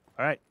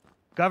 All right.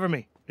 Cover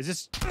me. Is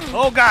this...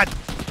 Oh, God.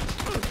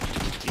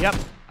 Yep.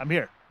 I'm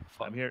here.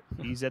 Fuck. I'm here.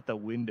 He's at the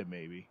window,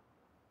 maybe.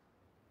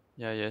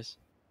 Yeah, yes.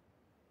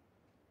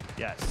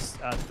 Yes.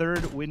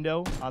 Third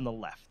window on the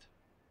left.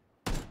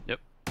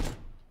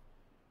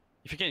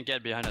 If you can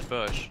get behind that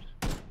bush,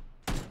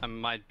 I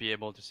might be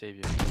able to save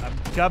you. I'm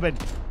coming.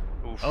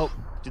 Oof. Oh,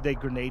 did they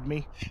grenade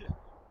me?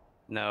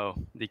 No,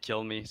 they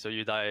kill me, so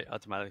you die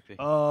automatically.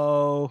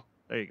 Oh,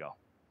 there you go.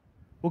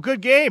 Well, good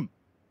game.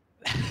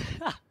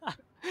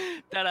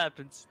 That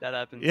happens. That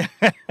happens. Yeah.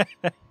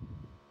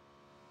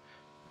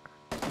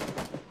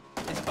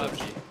 It's PubG.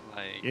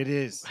 Like, It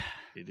is.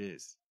 It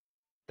is.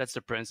 that's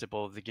the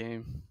principle of the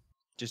game.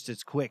 Just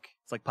it's quick.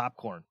 It's like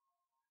popcorn.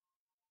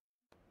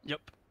 Yep.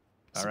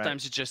 All right.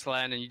 Sometimes you just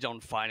land and you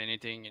don't find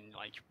anything, and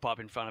like you pop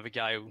in front of a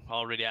guy who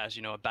already has,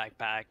 a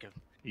backpack, a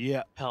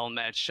Yeah.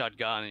 helmet,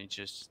 shotgun, and he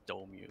just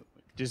dome you.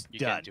 Just You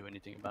done. can't do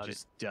anything about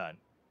Just done.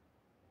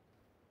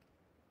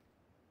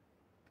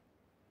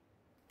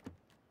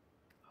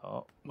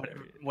 Oh. it.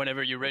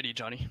 Whenever you're ready,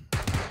 Johnny.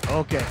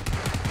 Okay.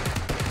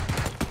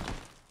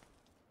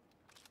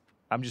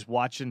 I'm just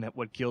watching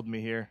what killed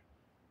me here.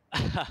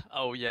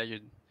 Oh yeah, you're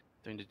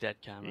doing the dead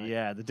cam, right?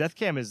 Yeah, the death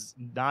cam is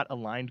not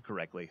aligned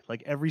correctly.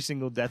 Like every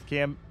single death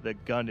cam, the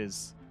gun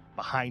is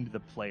behind the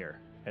player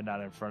and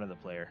not in front of the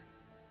player.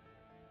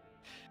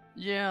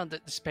 Yeah, the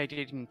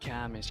spectating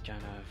cam is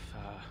kind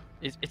of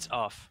it's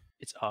off.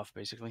 It's off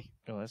basically.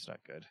 Oh, that's not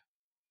good.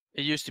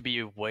 It used to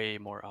be way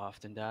more off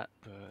than that,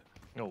 but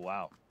Oh,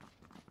 wow.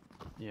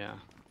 yeah.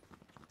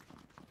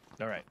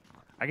 All right.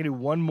 I can do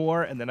one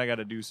more, and then I got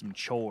to do some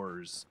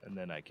chores, and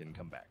then I can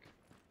come back.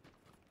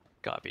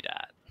 Copy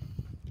that.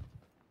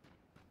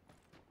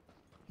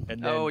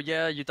 And then, Oh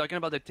yeah, you're talking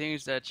about the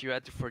things that you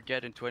had to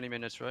forget in 20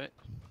 minutes, right?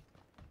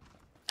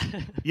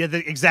 yeah,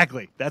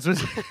 exactly. That's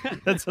what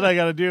that's what I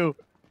got to do.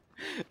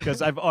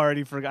 Because I've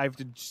already forgot. I have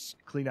to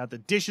clean out the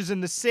dishes in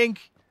the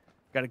sink.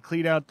 Got to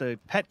clean out the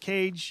pet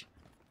cage.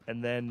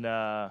 And then,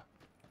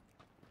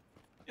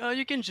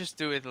 You can just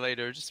do it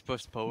later. Just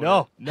postpone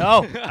no, it.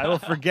 no, I will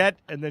forget,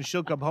 and then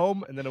she'll come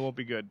home, and then it won't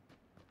be good.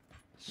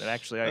 Then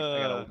actually, I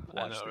gotta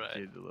I watch know, the right?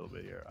 kid a little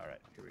bit here. All right,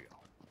 here we go.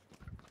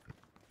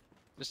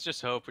 Let's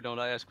just hope we don't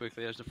die as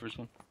quickly as the first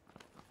one.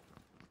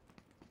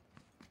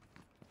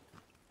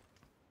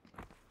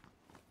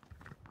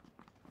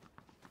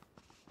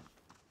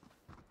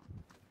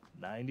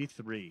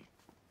 '93.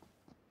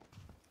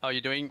 Oh,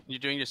 you're doing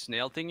the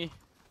snail thingy?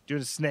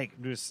 Doing a snake.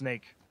 I'm doing a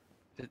snake.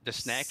 The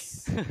snack?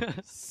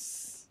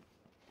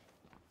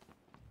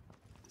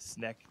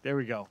 Snack. There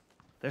we go.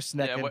 They're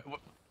Yeah,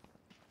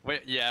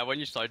 snacking. when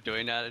you start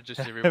doing that, it just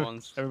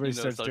everyone's Everybody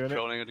starts doing it?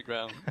 crawling on the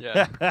ground.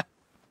 Yeah.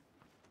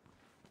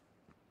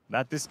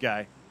 Not this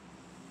guy.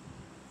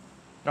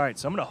 All right,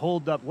 so I'm gonna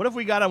hold up. What if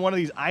we got on one of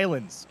these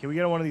islands? Can we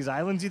get on one of these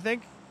islands? You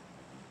think?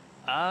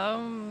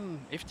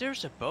 If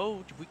there's a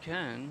boat, we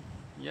can.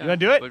 Yeah. You wanna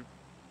do it? But,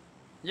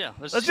 yeah,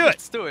 Let's do it.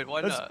 Let's do it.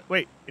 Why Let's, not?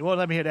 wait, it won't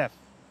let me hit F.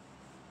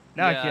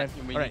 Now I Yeah,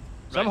 can. we All right. need-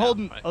 So right I'm now,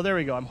 holding. right. Oh, there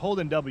we go. I'm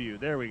holding W.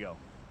 There we go.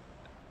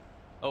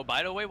 Oh,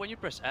 by the way, when you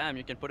press M,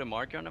 you can put a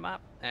marker on the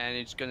map, and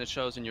it's gonna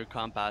show us in your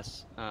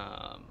compass,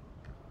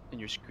 in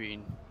your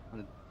screen, on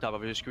the top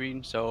of your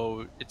screen.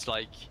 So it's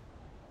like,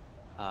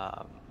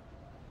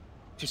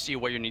 to see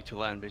where you need to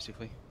land,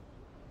 basically.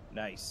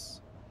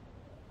 Nice.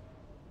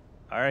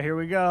 All right, here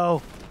we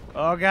go.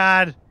 Oh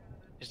God.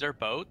 Is there a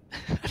boat?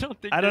 I don't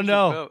think. I don't there's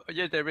a know. boat.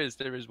 Yeah, there is.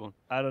 There is one.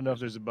 I don't know if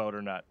there's a boat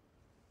or not.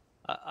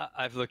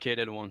 I've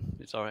located one.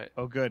 It's all right.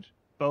 Oh, good.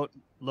 Boat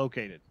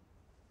located.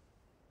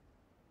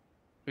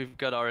 We've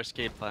got our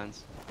escape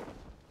plans.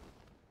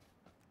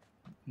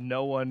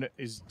 No one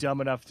is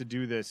dumb enough to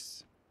do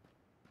this.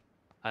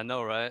 I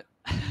know, right?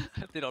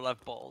 They don't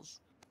have balls.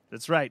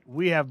 That's right.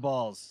 We have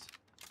balls.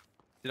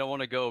 They don't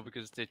want to go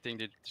because they think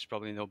that there's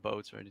probably no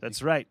boats or anything.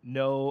 That's right.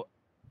 No.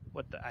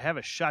 What the? I have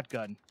a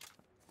shotgun.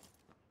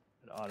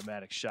 An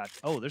automatic shot.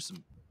 Oh, there's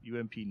some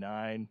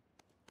UMP9.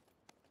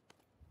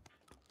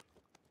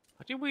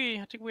 I think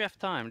we have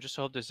time. Just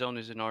hope the zone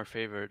is in our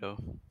favor, though.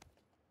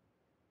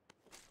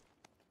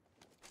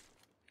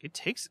 It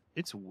takes.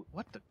 It's.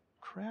 What the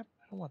crap?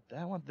 I don't want that.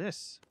 I want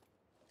this.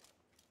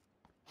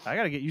 I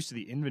gotta get used to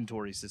the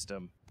inventory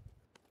system.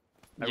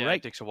 Yeah,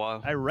 it takes a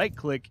while. I right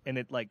click and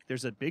it like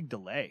there's a big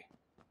delay.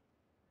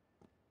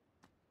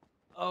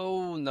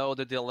 Oh no,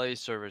 the delay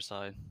server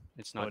side.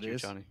 It's not it you,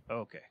 is? Johnny.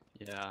 Okay.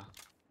 Yeah,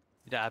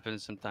 it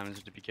happens sometimes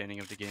at the beginning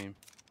of the game.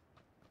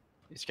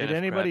 It's Did kind of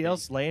anybody crappy.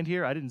 else land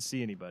here? I didn't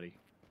see anybody.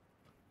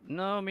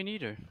 No, me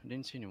neither. I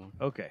didn't see anyone.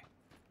 Okay.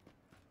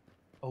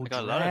 Oh, I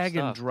got a lot of drag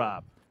and stuff, though.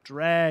 drop.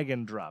 Drag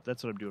and drop.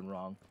 That's what I'm doing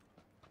wrong.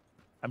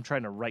 I'm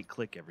trying to right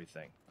click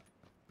everything.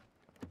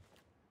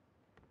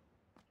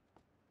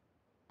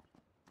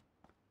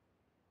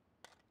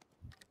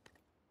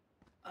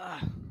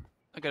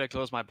 I gotta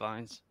close my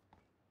blinds.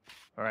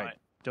 All right. Alright.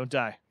 Don't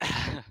die.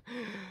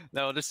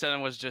 No, the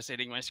sun was just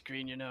hitting my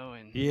screen, you know,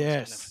 and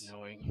Yes. it's kind of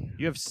annoying.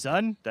 You have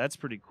sun? That's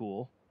pretty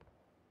cool.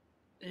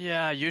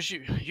 Yeah,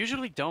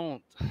 usually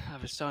don't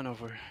have a sun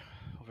over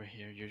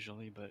here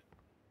usually, but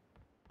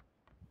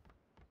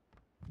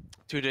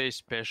today's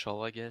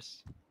special, I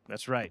guess.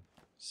 That's right.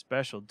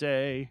 Special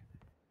day.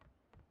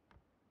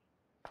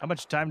 How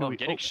much time do Oh, we? I'm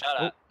getting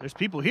shot at. There's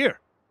people here.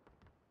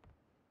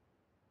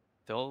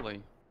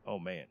 Totally. Oh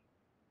man.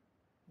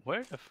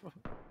 Where the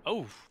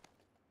Oh.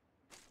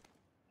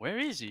 Where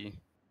is he?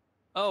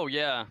 Oh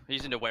yeah,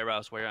 he's in the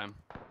warehouse where I'm.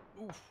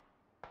 Oof.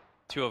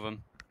 Two of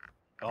them.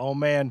 Oh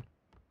man.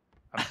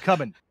 I'm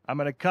coming. I'm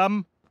gonna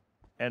come.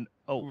 And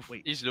oh Oof.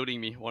 wait. He's looting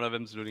me. One of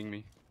them's looting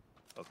me.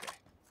 Okay.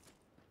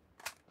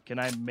 Can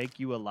I make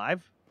you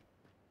alive?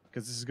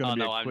 Because this is gonna Oh, be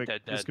no, a I'm quick.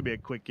 dead, This is dead. gonna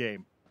be a quick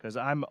game. Because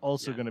I'm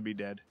also Yeah. gonna be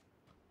dead.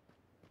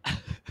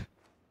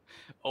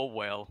 Oh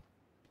well.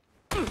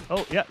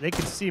 Oh yeah, they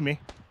can see me.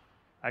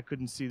 I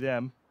couldn't see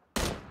them.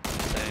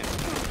 Same.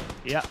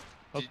 Yeah.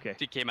 Okay.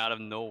 They came out of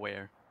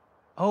nowhere.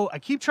 Oh, I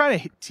keep trying to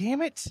hit.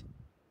 Damn it.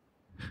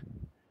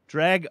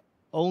 Drag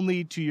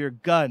only to your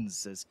guns,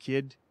 says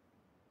kid.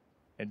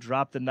 And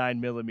drop the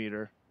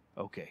 9mm.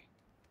 Okay.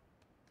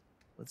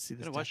 Let's see I'm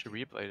this. gonna watch the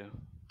deck. replay though.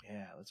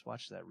 Yeah, let's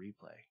watch that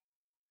replay.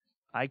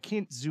 I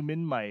can't zoom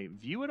in my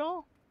view at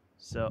all.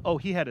 So, oh,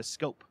 he had a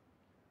scope.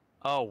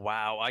 Oh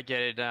wow, I get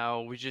it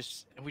now. We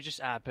just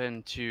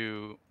happened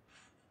to,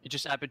 it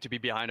just happened to be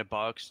behind a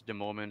box the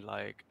moment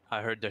like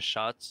I heard the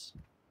shots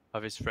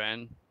of his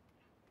friend,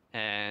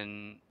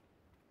 and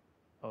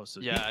Oh, so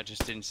yeah, I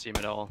just didn't see him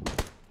at all.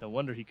 no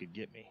wonder he could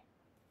get me.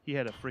 He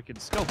had a freaking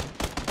scope.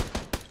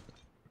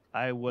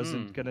 I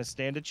wasn't gonna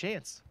stand a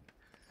chance.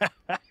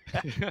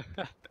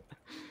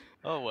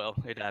 Oh well,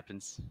 it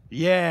happens.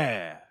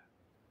 Yeah.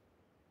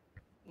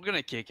 We're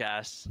gonna kick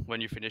ass when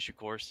you finish your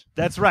course.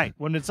 That's right.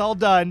 When it's all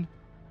done,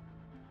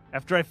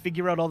 after I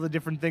figure out all the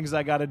different things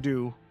I gotta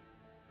do.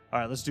 All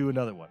right, let's do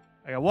another one.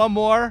 I got one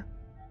more.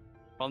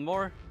 One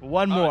more.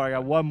 One All more. right. I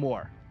got one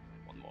more.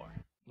 One more.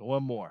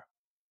 One more.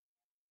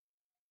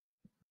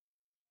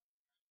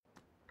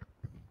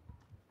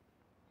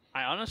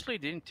 I honestly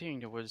didn't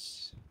think there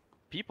was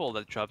people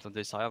that dropped on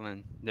this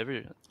island. I never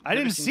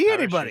didn't seen see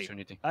parachutes anybody. or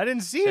anything. I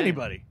didn't see Same.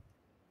 anybody.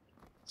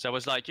 So I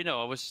was like,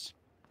 I was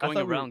I going thought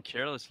we were- around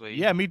carelessly.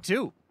 Yeah, me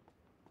too.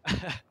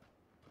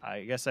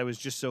 I guess I was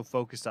just so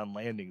focused on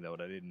landing though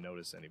that I didn't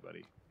notice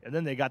anybody. And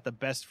then they got the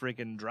best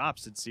freaking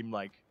drops. It seemed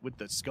like with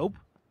the scope.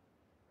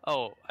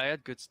 Oh, I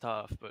had good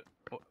stuff, but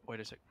wait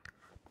a sec.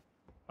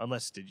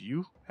 Unless did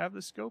you have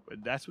the scope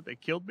and that's what they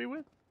killed me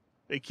with?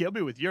 They killed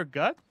me with your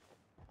gun?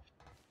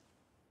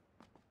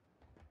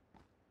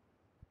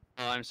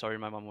 Oh, I'm sorry,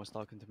 my mom was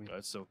talking to me.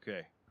 That's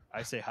okay.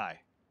 I say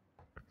hi.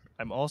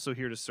 I'm also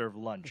here to serve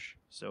lunch.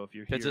 So if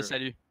you're That's here, just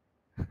said you.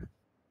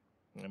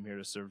 I'm here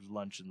to serve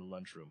lunch in the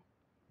lunchroom.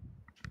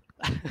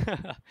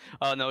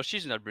 Oh no,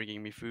 she's not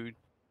bringing me food.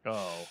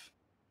 Oh,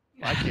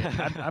 I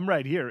can't. I'm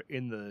right here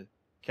in the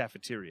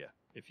cafeteria.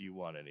 If you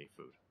want any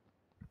food,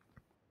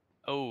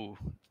 Oh,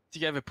 do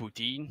you have a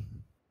poutine?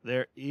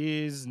 there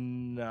is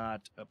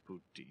not a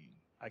poutine.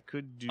 I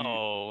could do.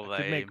 Oh, I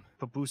could make lame.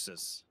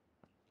 pupusas.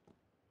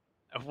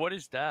 What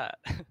is that?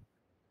 All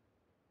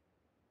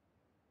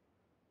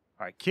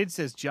right, kid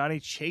says Johnny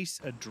chase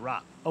a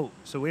drop. Oh,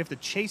 so we have to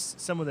chase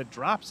some of the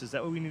drops. Is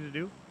that what we need to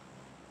do?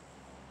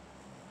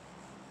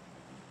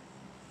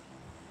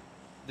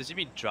 Does he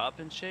mean drop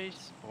and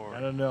chase, or I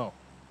don't know.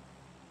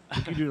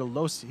 You can do the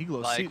Los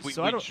Higlos. like we,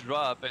 so I we don't.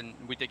 drop and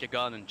we take a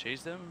gun and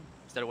chase them?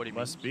 Is that what he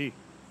Must means? be.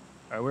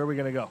 All right, where are we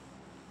gonna go?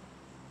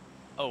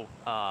 Oh,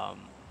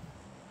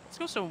 let's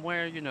go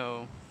somewhere.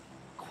 I'm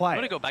Quiet.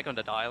 gonna go back on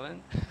that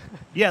island.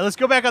 Yeah, let's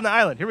go back on the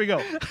island. Here we go.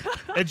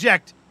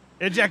 Eject.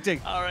 Ejecting.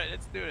 All right,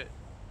 let's do it.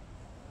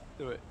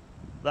 Do it.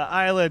 The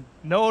island.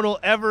 No one will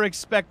ever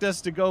expect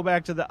us to go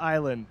back to the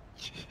island.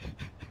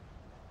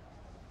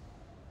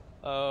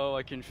 Oh,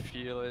 I can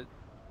feel it.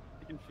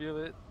 I can feel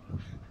it.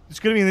 It's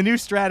going to be the new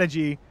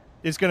strategy.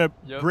 It's going to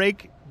Yep.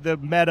 break the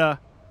meta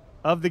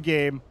of the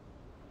game.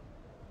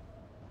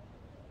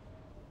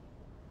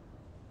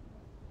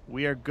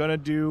 We are going to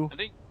do... I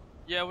think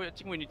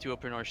we need to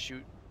open our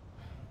chute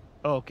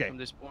Oh, okay. from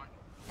this point.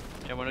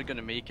 Yeah, we're not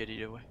gonna make it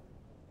either way.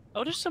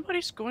 Oh, there's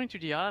somebody's going to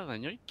the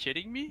island. Are you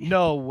kidding me?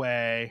 No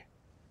way.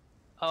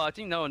 Oh, I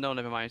think no,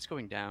 never mind. It's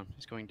going down.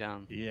 It's going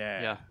down.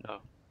 Yeah. Yeah, no.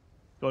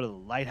 Go to the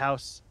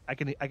lighthouse. I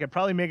can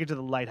probably make it to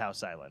the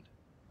lighthouse island.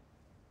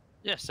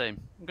 Yeah, same.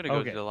 I'm gonna go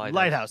Okay. to the lighthouse.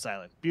 Lighthouse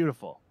island.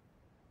 Beautiful.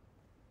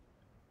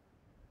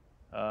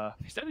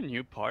 Is that a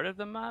new part of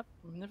the map?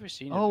 I've never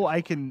seen it. Oh, before.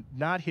 I can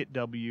not hit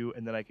W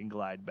and then I can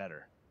glide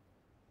better.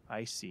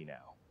 I see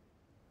now.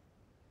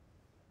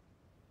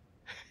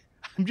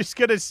 I'm just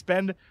going to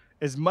spend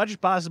as much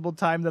possible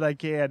time that I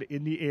can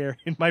in the air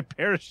in my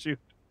parachute.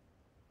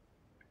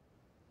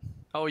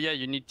 Oh yeah,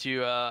 you need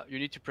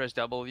to press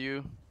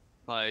W,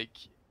 like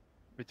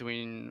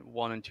between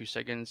 1 and 2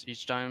 seconds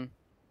each time,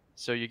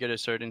 so you get a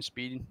certain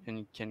speed and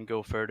you can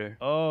go further.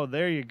 Oh,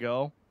 there you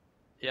go.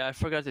 Yeah, I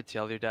forgot to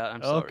tell you that.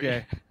 I'm sorry.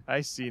 Okay.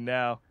 I see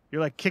now.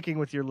 You're like kicking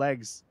with your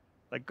legs.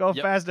 Like, go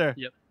Yep, faster.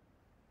 yep.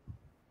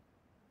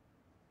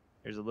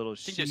 There's a little I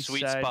think the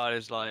sweet seaside. spot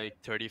is like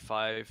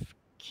 35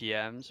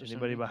 kms or Anybody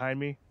something. behind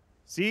me?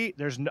 See,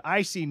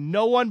 I see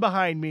no one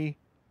behind me.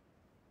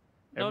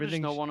 No, there's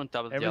no sh- one on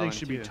top of the Everything island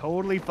should too. be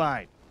totally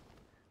fine.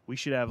 We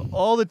should have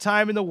all the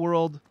time in the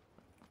world.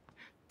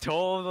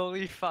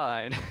 Totally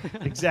fine.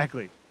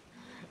 Exactly.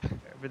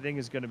 Everything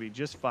is going to be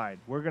just fine.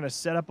 We're going to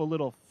set up a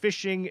little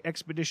fishing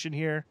expedition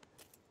here.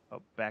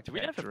 Oh, back Do we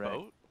back have a direct.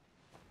 boat?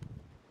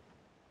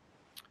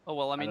 Oh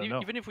well, I mean, don't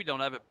know. even if we don't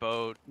have a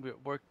boat,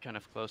 we're kind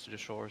of close to the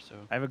shore, so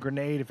I have a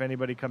grenade. If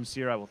anybody comes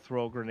here, I will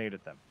throw a grenade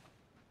at them.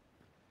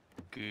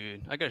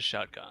 good. I got a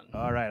shotgun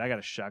All right, I got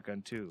a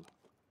shotgun too.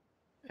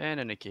 and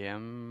an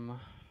AKM.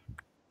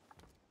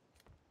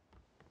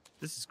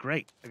 This is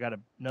great. I got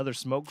another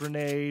smoke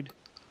grenade.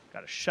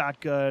 Got a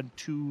shotgun,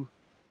 2.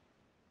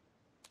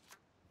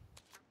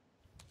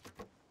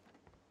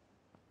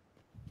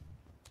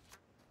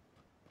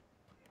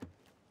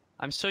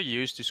 I'm so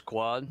used to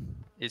squad.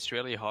 It's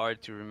really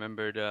hard to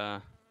remember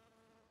the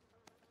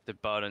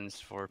buttons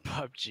for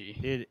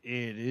PubG. It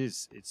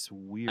is. It's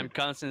weird. I'm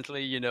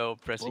constantly,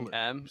 pressing Bullet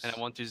M, and I use.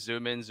 want to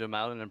zoom in, zoom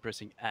out, and I'm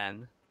pressing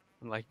N.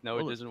 I'm like, no,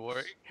 Bullet it doesn't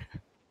work.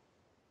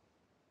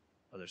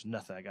 Oh, there's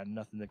nothing. I got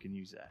nothing that can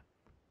use that.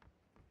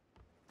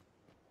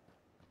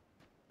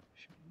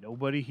 Should be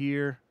nobody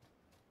here.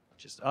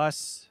 Just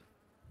us.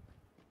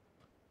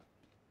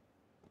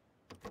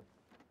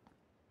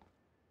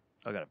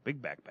 I got a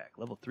big backpack.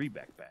 Level 3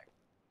 backpack.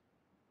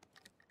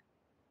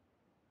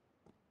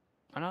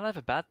 I don't have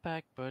a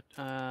backpack, but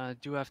I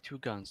do have 2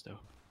 guns though.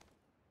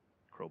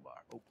 Crowbar.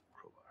 Oh,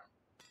 crowbar.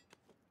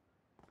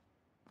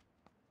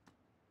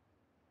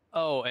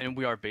 Oh, and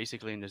we are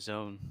basically in the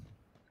zone.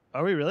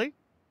 Are we really?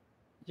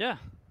 Yeah.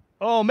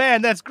 Oh,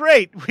 man, that's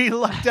great. We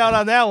lucked out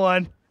on that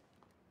one.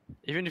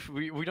 Even if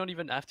we don't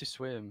even have to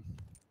swim.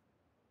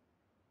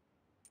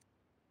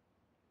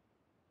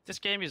 This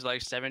game is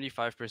like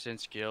 75%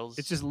 skills.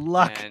 It's just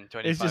luck. And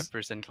It's just,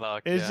 25%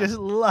 luck. it's yeah. just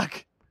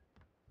luck.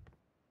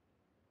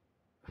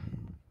 I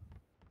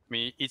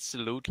mean, it's the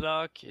loot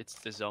luck, it's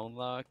the zone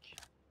luck.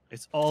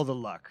 It's all the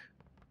luck.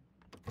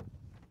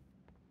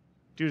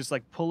 Dude, it's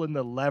like pulling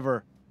the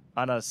lever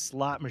on a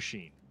slot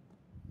machine.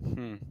 I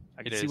can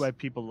It see is. why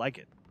people like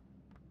it.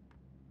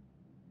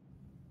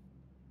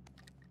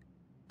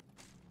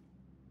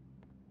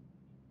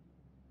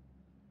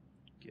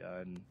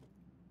 Gun.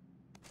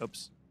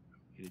 Oops.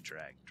 Need to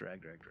drag.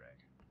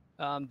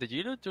 Did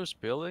you loot those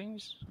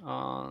buildings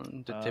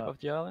on the tip of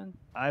the island?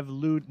 I've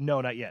looted. No,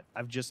 not yet.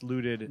 I've just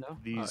looted No?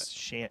 these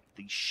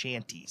these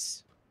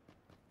shanties.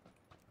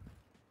 The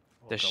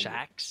We'll go with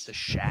shacks? The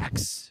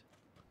shacks.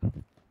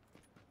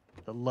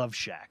 The love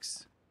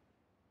shacks.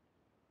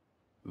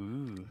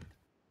 Ooh.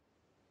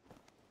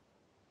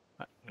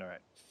 All right.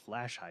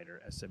 Flash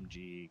hider,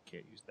 SMG.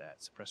 Can't use that.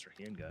 Suppressor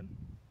handgun.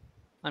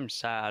 I'm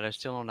sad. I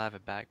still don't have a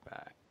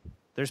backpack.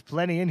 There's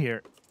plenty in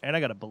here, and I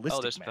got a ballistic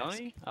Oh, there's mask.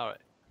 plenty? Alright.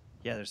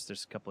 Yeah, there's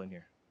a couple in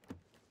here.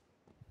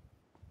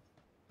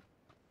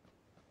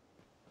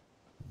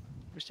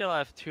 We still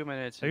have 2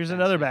 minutes. and Here's 10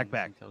 another seconds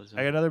backpack. until the I zone.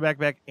 got another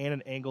backpack and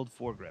an angled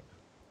foregrip.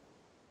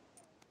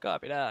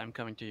 Copy that. I'm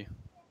coming to you.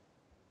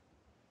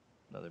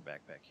 Another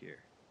backpack here.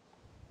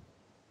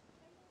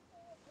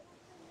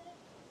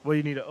 What do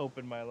you need to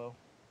open, Milo?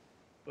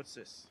 What's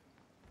this?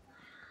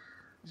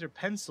 These are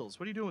pencils.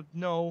 What are you doing?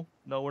 No,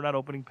 we're not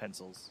opening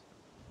pencils.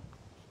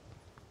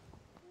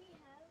 We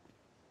have.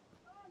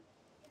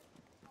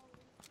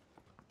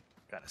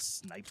 Got a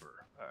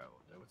sniper.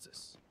 Oh, what's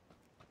this?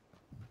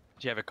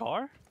 Do you have a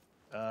car?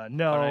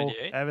 No,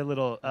 198? I have a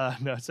little.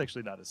 No, it's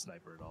actually not a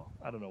sniper at all.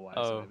 I don't know why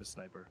I said I have a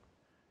sniper.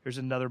 Here's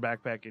another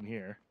backpack in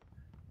here.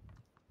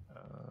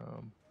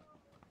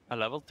 A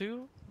level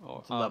 2? Or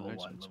It's a level there's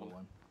one. this Level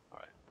one.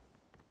 Alright.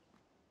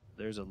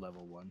 There's a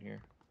level 1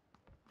 here,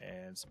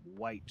 and some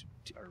white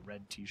or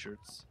red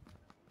T-shirts.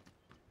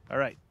 All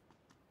right,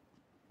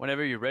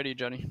 Whenever you're ready,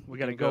 Johnny. we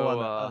gotta can go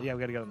on the. Yeah,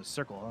 we gotta go on the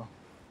circle, huh?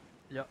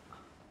 Yep.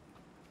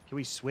 Can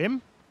we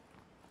swim?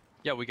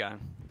 Yeah, we can.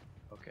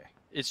 Okay.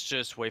 It's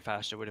just way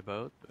faster with a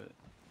boat, but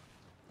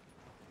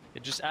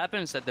it just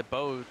happens that the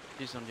boat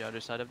is on the other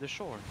side of the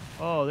shore.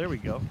 Oh, there we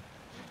go.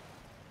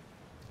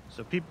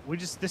 So people,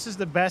 this is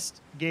the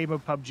best game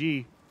of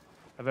PUBG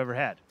I've ever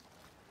had.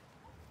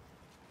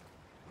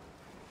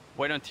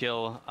 Wait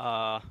until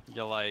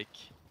you're like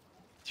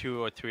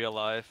 2 or 3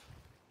 alive.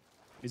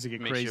 Is it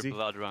get Makes crazy? your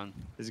blood run.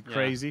 Is it Yeah.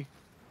 crazy?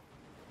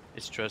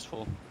 It's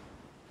stressful.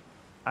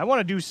 I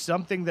want to do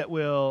something that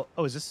will.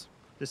 Oh, is this?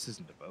 This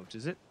isn't a boat,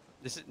 is it?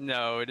 This is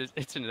no,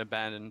 it's an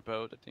abandoned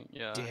boat, I think.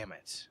 Yeah. Damn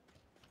it!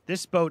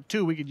 This boat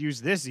too. We could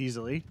use this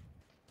easily.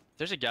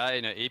 There's a guy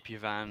in an AP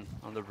van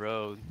on the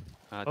road.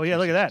 Oh, yeah,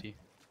 look at that. 260.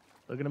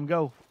 Look at him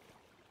go.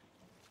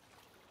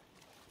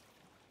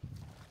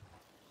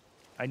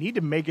 I need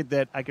to make it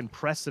that I can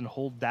press and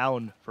hold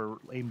down for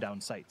aim down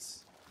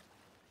sights.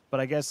 But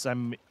I guess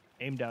I'm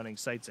aim downing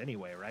sights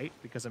anyway, right?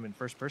 Because I'm in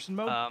first person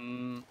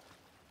mode.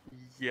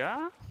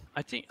 Yeah.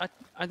 I think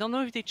I don't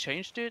know if they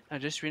changed it. I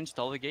just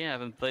reinstalled the game. I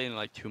haven't played in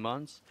like 2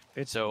 months.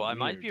 It's So I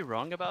might weird. be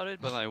wrong about it,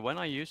 but like when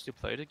I used to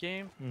play the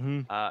game,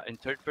 Mm-hmm. in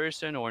third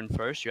person or in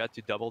first, you had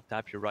to double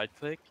tap your right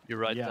click, your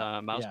right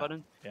mouse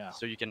button, Yeah.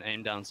 so you can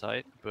aim down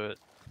sight. But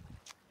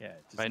Yeah.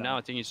 it does right now, I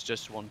not- think it's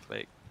just one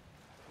click.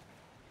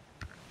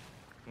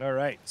 All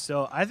right.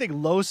 So I think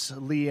Los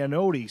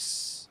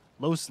Leones,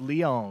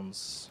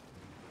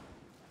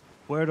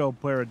 Puerto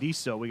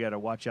Paradiso. We gotta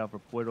watch out for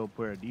Puerto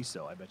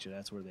Paradiso. I bet you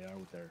that's where they are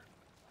with their.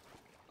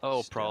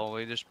 Oh, Stuff.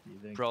 probably there's You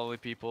think? probably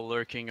people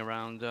lurking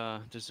around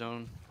the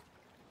zone,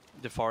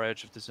 the far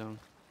edge of the zone.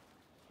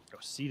 Oh,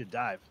 C to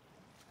dive.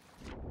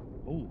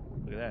 Ooh,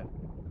 look at that.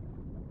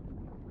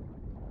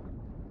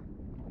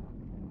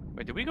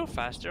 Wait, did we go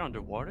faster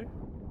underwater?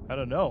 I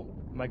don't know.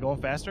 Am I going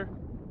faster?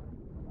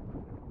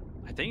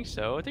 I think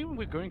so. I think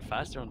we're going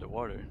faster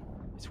underwater.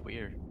 It's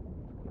weird.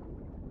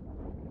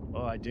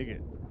 Oh, I dig it.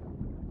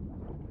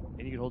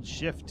 And you can hold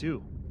shift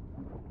too.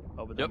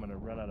 Oh, but then Yep. I'm gonna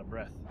run out of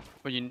breath.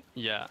 But you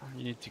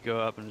need to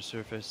go up on the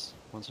surface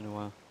once in a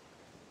while.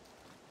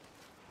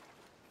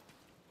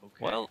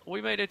 Okay. Well,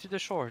 we made it to the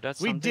shore.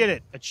 That's we did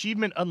it.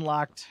 Achievement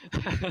unlocked. it.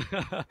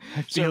 feel good.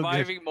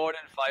 Surviving more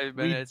than 5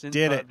 We minutes in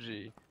did it.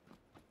 PUBG.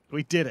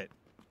 We did it.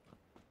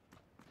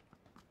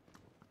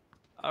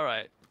 All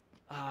right.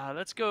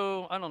 Let's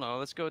go. I don't know.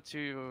 Let's go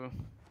to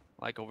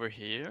like over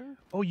here.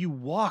 Oh, you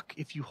walk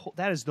if you hold.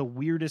 That is the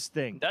weirdest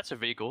thing. That's a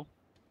vehicle.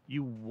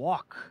 You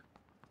walk.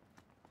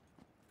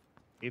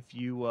 If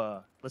you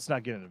let's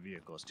not get in a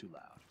vehicle. It's too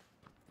loud.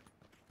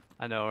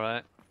 I know,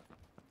 right?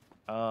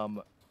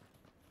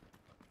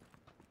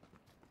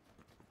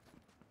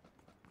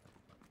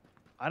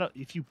 I don't.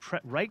 If you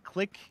right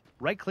click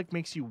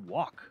makes you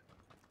walk,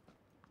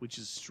 which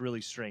is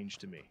really strange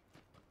to me.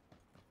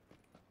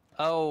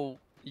 Oh,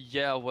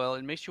 yeah. Well,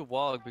 it makes you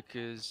walk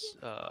because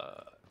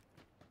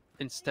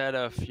instead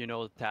of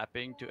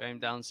tapping to aim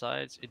down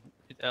sights, it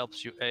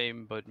helps you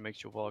aim but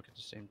makes you walk at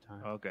the same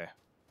time. Okay.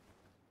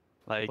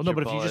 Like Well, no, your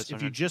but if bullets you are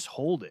not- just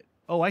hold it.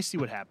 Oh, I see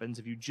what happens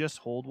if you just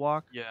hold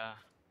walk. yeah,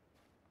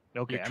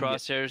 Okay. your I'm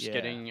crosshairs yeah,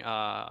 getting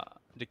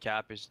the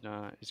cap is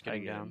I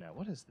getting get it down. now.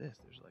 What is this?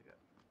 There's like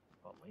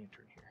a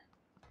lantern here.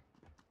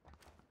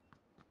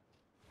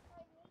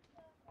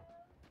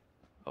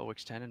 Oh,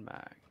 extended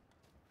mag.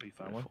 You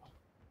found one? Beautiful.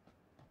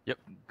 Yep.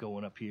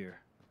 Going up here.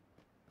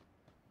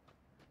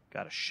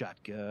 Got a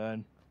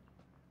shotgun.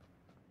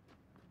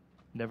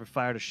 Never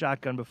fired a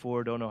shotgun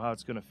before. Don't know how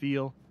it's gonna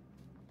feel.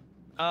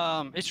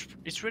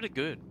 It's really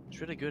good. It's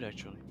really good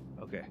actually.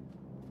 Okay.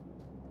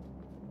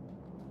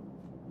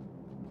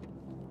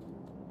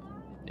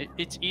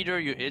 It's either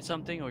you hit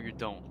something or you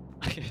don't.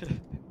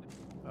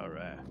 All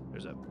right.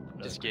 There's a.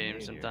 This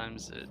game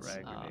sometimes it's.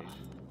 Frag grenade.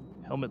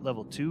 Helmet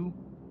level 2.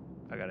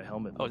 I got a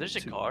helmet. Oh, there's a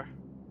level 2. car.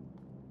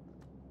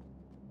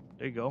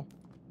 There you go.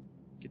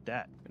 Get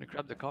that. Gonna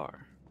grab the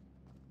car.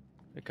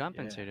 The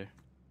compensator.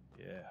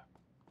 Yeah.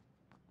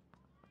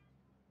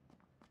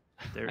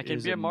 There I can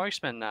is be a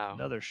marksman now.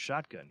 another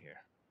shotgun here.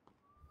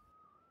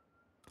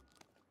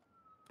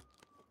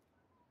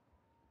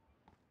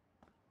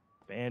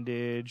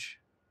 Bandage.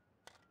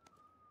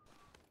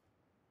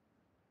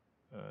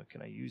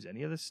 Can I use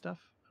any of this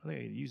stuff? I don't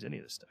think I can use any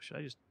of this stuff. Should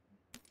I just...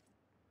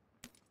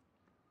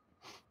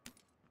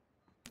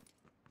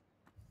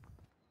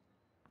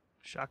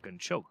 Shotgun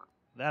choke.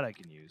 That I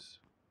can use.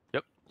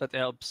 Yep, that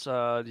helps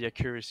the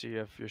accuracy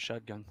of your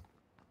shotgun.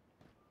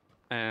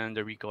 And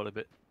the recoil a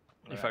bit.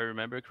 If I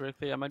remember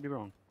correctly, I might be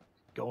wrong.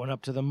 Going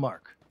up to the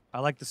mark. I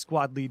like the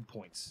squad lead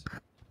points.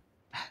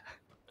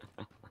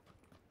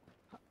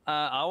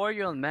 How are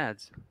you on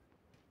meds?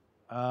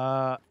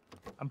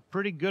 I'm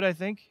pretty good, I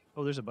think.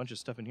 Oh, there's a bunch of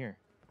stuff in here.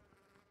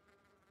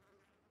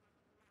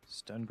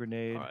 Stun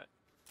grenade. Alright.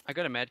 I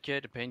got a med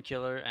kit, a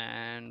painkiller,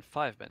 and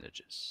 5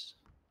 bandages.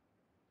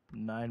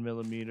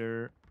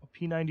 9mm.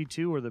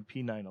 P92 or the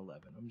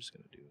P911? I'm just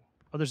gonna do.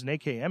 Oh, there's an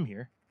AKM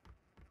here.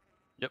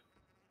 Yep.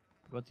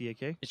 What the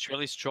AK? It's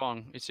really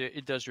strong.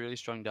 It does really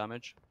strong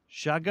damage.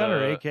 Shotgun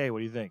or AK? What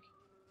do you think?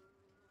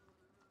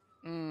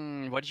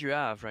 What do you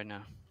have right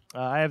now?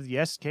 I have the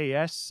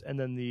SKS and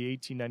then the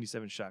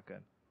 1897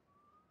 shotgun,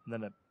 and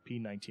then a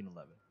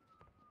P1911.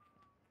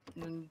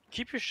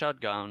 Keep your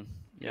shotgun.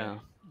 Yeah.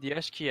 The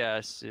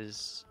SKS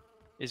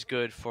is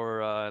good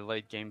for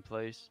late game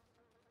plays.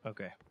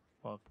 Okay.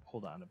 Well,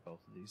 hold on to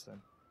both of these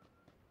then.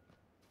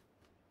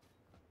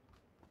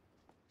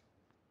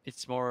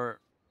 It's more,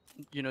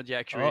 the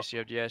accuracy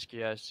of the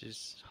SKS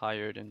is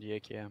higher than the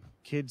AKM.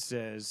 Kid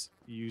says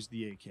use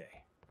the AK.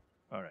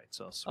 All right,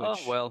 so I'll switch. Oh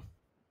well,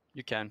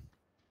 you can.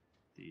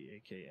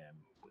 The AKM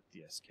with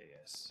the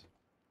SKS.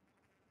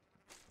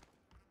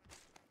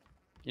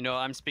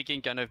 I'm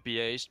speaking kind of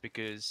biased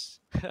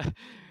because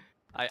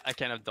I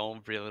kind of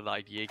don't really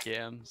like the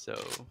AKM, so...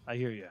 I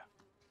hear you.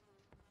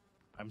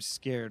 I'm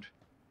scared.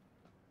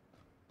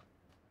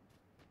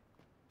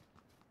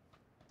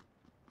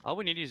 All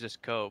we need is a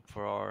scope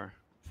for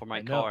my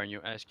I know. car and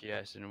your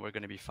SKS, and we're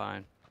gonna be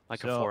fine.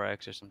 Like a So,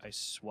 4X or something. I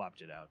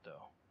swapped it out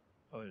though.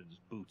 Oh, it's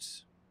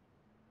boots.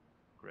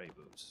 Gray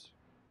boots.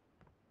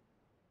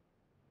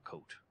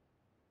 Coat.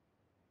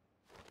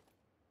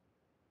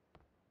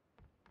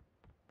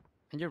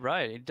 And you're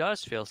right, it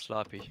does feel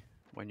sloppy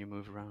when you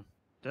move around.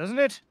 Doesn't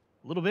it?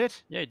 A little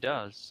bit? Yeah, it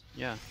does.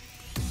 Yeah.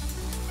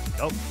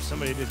 Oh,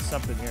 somebody did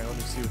something here. Let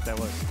me see what that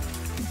was.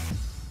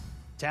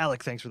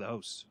 Talik, thanks for the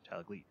host.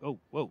 Talik Lee. Oh,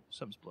 whoa,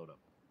 something's blowed up.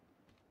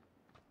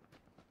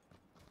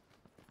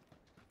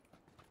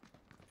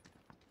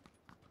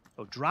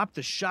 Oh, drop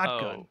the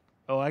shotgun.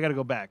 Oh, I gotta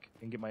go back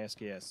and get my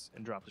SKS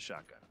and drop the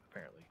shotgun,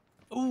 apparently.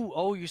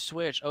 Oh, you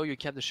switched. Oh, you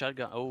kept the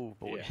shotgun. Oh,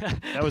 boy. Yeah,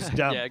 that was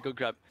dumb. Yeah, go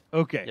grab.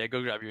 Okay. Yeah,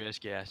 go grab your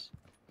SKS.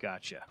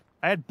 Gotcha.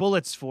 I had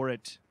bullets for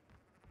it.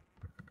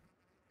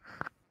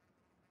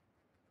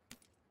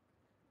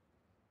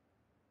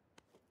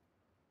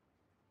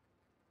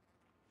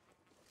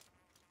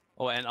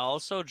 Oh, and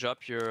also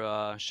drop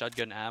your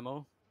shotgun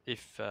ammo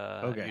if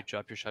Okay. you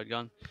drop your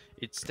shotgun.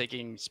 It's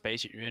taking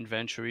space in your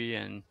inventory,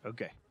 and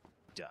Okay.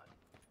 Done.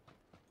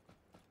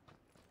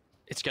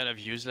 it's kind of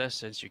useless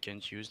since you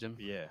can't use them.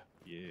 Yeah,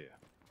 yeah.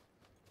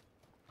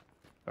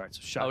 Alright,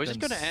 so shotguns. Oh, is it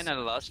gonna end at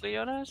Los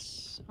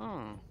Leones?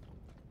 Oh.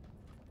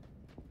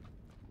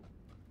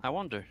 I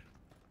wonder.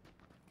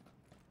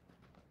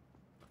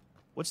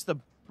 What's the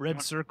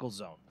red circle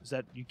zone? Is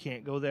that you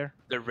can't go there?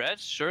 The red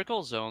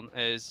circle zone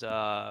is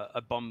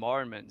a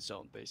bombardment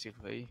zone,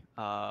 basically.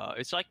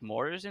 It's like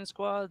mortars in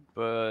squad,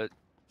 but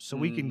So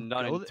we can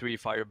not go in 3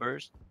 fire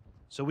bursts.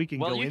 So we can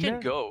Well, go you in can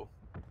there? go.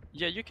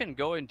 Yeah, you can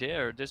go in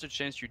there. There's a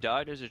chance you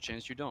die. There's a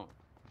chance you don't.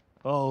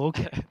 Oh,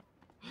 okay.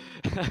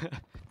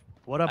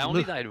 What up, I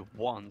only Lu- died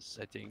once,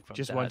 I think, from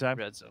Just that one time?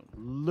 red zone.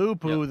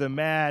 Lupu Yep. the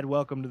Mad,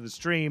 welcome to the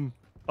stream.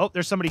 Oh,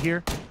 there's somebody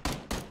here.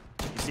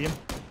 You see him?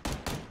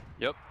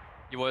 Yep,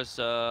 he was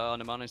on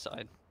the mountain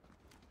side.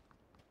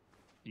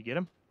 You get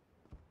him?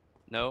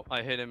 No,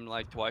 I hit him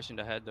like twice in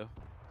the head though.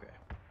 Okay.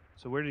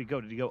 So where did he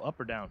go? Did he go up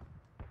or down?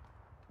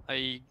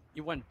 He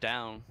went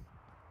down.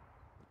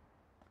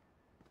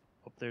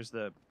 Oh, there's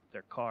their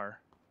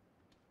car.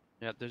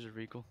 Yeah, there's a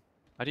vehicle.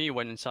 I think he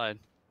went inside.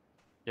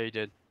 Yeah, he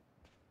did.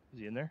 Is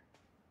he in there?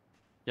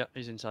 Yeah,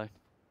 he's inside.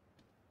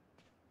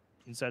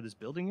 Inside this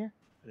building here?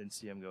 I didn't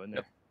see him go in there.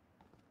 Yep.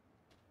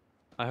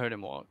 I heard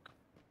him walk.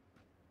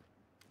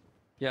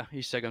 Yeah,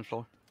 he's second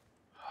floor.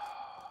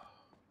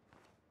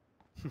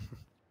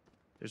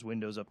 There's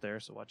windows up there,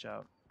 so watch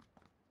out.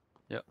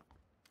 Yep.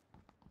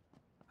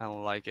 I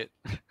don't like it.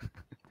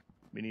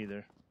 Me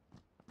neither.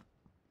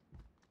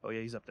 Oh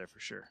yeah, he's up there for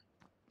sure.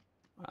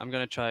 I'm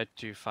gonna try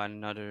to find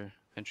another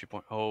entry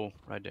point. Oh,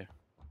 right there.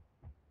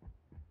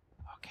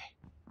 Okay.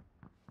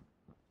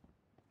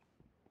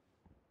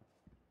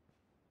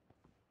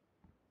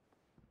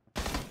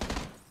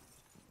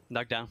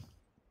 Knock down.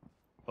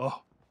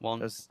 Oh, One.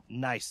 that's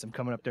nice. I'm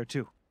coming up there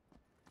too.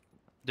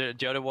 The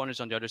other one is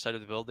on the other side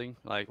of the building,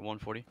 like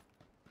 140.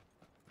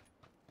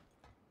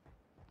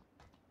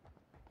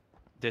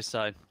 This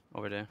side,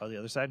 over there. Oh, the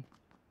other side?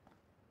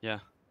 Yeah.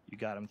 You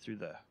got him through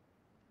the...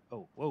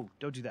 Oh, whoa,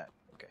 don't do that.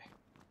 Okay.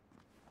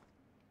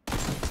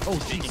 Oh,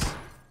 jeez.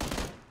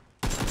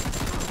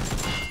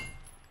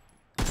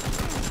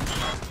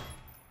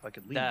 If I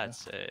could leave.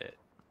 That's it.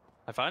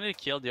 I finally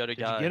killed the other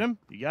Did guy. you get him?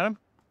 You got him?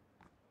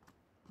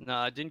 No,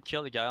 I didn't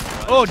kill the guy on the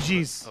right. Oh,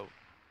 jeez. Oh,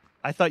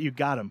 I thought you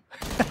got him.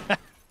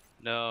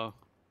 no.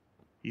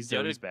 He's The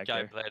other always back guy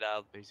there. bled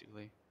out,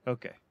 basically.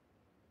 Okay.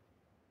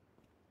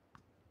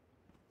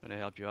 Gonna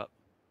help you up.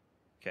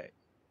 Okay.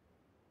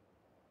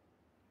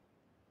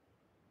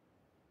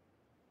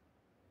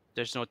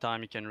 There's no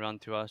time you can run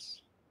to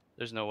us.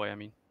 There's no way, I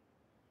mean.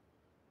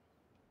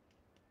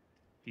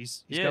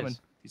 He's He coming.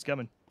 is. He's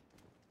coming.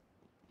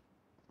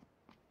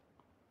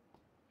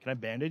 Can I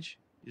bandage?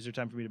 Is there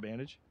time for me to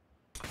bandage?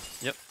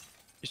 Yep.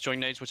 He's throwing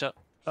nades, what's up?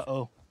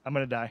 Uh-oh. I'm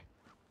gonna die.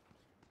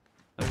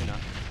 No, you're not.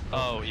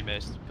 Oh, he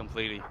missed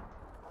completely.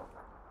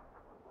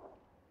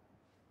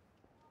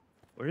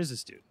 Where is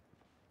this dude?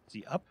 Is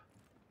he up?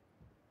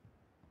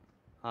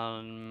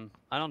 I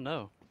don't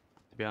know,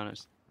 to be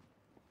honest.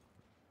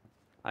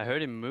 I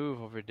heard him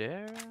move over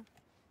there. Is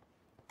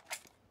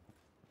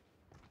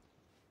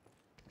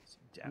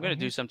he down I'm gonna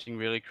here? do something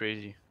really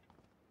crazy.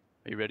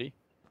 Are you ready?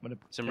 I'm gonna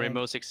Some bang-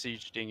 Rainbow Six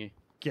Siege thingy.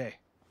 Okay.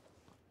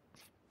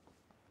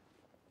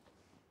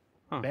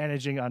 Huh.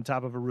 Bandaging on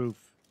top of a roof.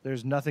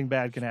 There's nothing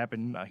bad can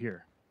happen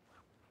here.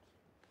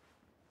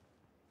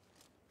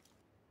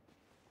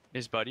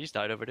 His buddies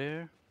died over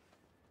there.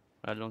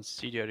 I don't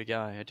see the other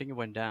guy. I think he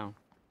went down.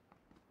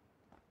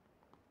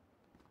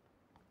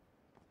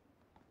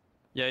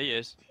 Yeah, he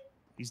is.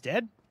 He's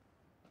dead?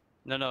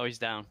 No, he's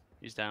down.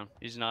 He's down.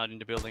 He's not in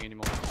the building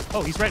anymore.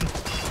 Oh, he's right in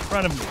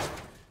front of me.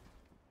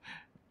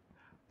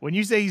 When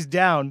you say he's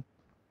down,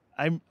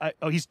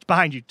 oh, he's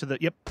behind you to the,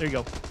 yep, there you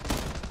go.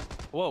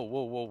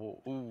 Whoa.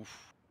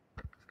 Oof.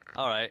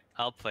 Alright,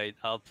 I'll play.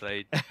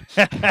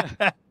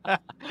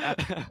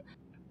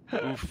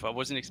 Oof, I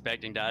wasn't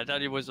expecting that. I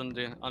thought he was on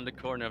the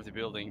corner of the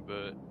building,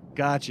 but...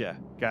 Gotcha.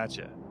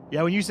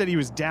 Yeah, when you said he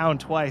was down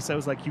twice, I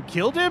was like, you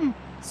killed him?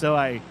 So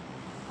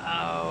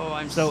Oh,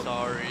 I'm So,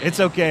 sorry. it's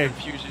okay.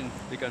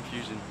 The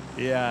confusion.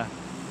 yeah.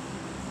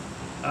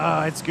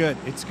 Oh, it's good.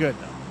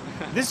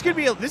 This could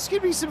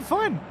be some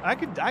fun. I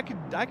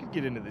could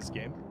get into this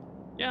game.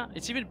 Yeah,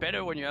 it's even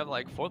better when you have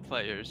like 4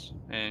 players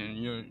and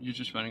you're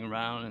just running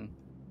around and...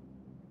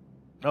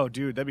 Oh,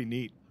 dude, that'd be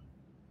neat.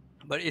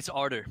 But it's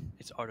harder.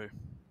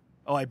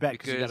 Oh, I bet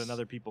because you got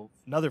Because-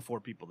 another 4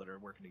 people that are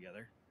working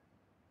together.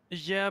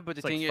 Yeah, but the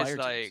It's like thing fire is,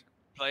 teams.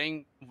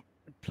 like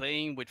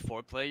playing with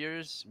 4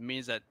 players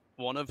means that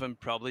one of them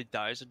probably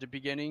dies at the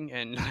beginning,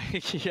 and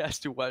like, he has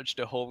to watch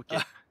the whole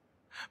game.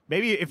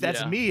 Maybe if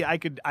that's Yeah. me, I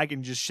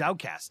can just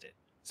shoutcast it.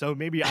 So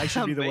maybe I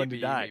should be the one to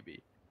die.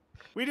 Maybe.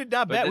 We did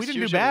not But bad. that's We didn't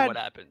do usually bad. What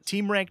happens?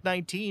 Team rank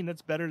 19.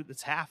 That's better.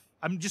 That's half.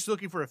 I'm just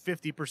looking for a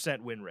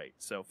 50% win rate.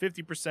 So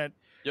 50%,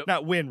 Yep.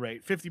 not win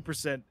rate.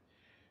 50%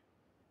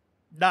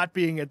 not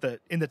being in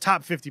the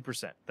top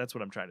 50%. That's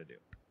what I'm trying to do.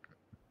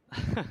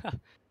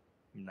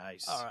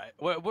 Nice. All right,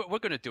 we're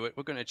gonna do it.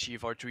 We're gonna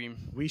achieve our dream.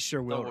 We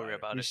sure will. Don't worry Ryder.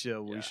 about we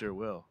it. We Yeah. sure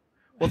will.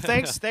 Well,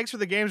 thanks for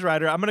the games,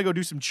 Ryder. I'm gonna go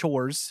do some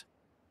chores.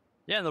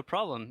 Yeah, no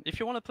problem. If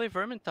you want to play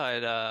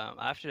Vermintide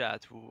after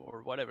that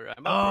or whatever,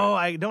 I'm up Oh,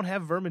 for it. I don't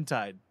have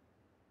Vermintide.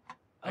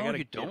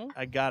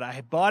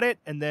 I bought it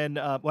and then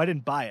well, I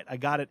didn't buy it. I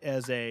got it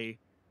as the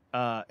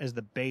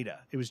beta.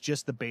 It was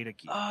just the beta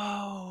key.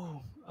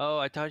 Oh,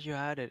 I thought you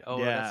had it. Oh,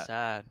 Yeah. that's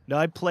sad. No,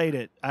 I played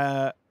it.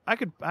 I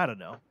don't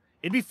know.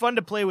 It'd be fun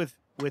to play with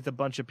a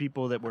bunch of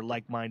people that were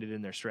like-minded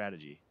in their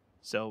strategy.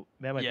 So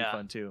that might be Yeah.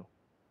 fun too.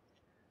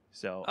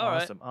 So All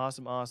right.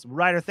 awesome.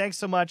 Ryder, thanks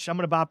so much. I'm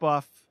gonna bop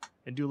off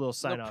and do a little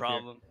sign No off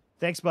problem. here.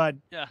 Thanks,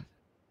 bud. Yeah. All See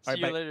right,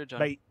 you bye. later, John.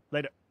 Bye.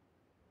 Later.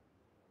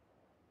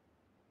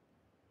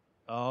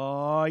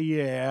 Oh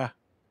yeah.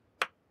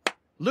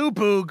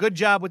 Lupu, good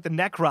job with the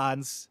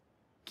Necrons.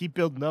 Keep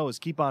building those.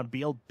 Keep on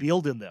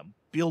building them.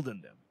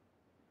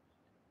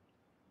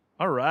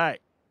 All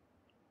right.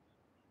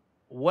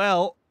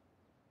 Well,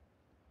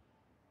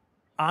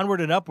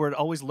 onward and upward,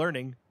 always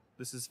learning.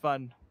 This is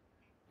fun.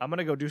 I'm going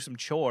to go do some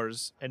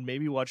chores and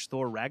maybe watch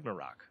Thor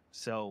Ragnarok.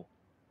 So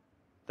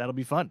that'll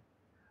be fun.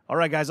 All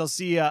right, guys, I'll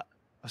see you. I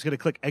was going to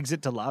click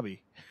exit to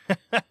lobby.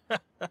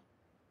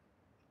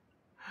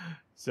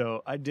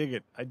 So I dig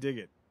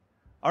it.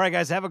 All right,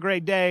 guys, have a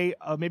great day.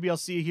 Maybe I'll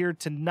see you here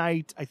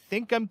tonight. I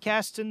think I'm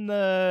casting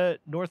the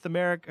North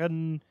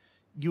American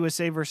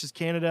USA versus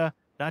Canada.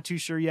 Not too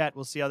sure yet.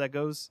 We'll see how that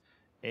goes.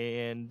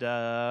 And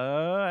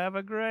have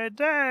a great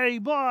day.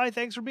 Bye.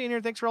 Thanks for being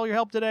here. Thanks for all your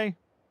help today.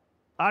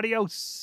 Adios.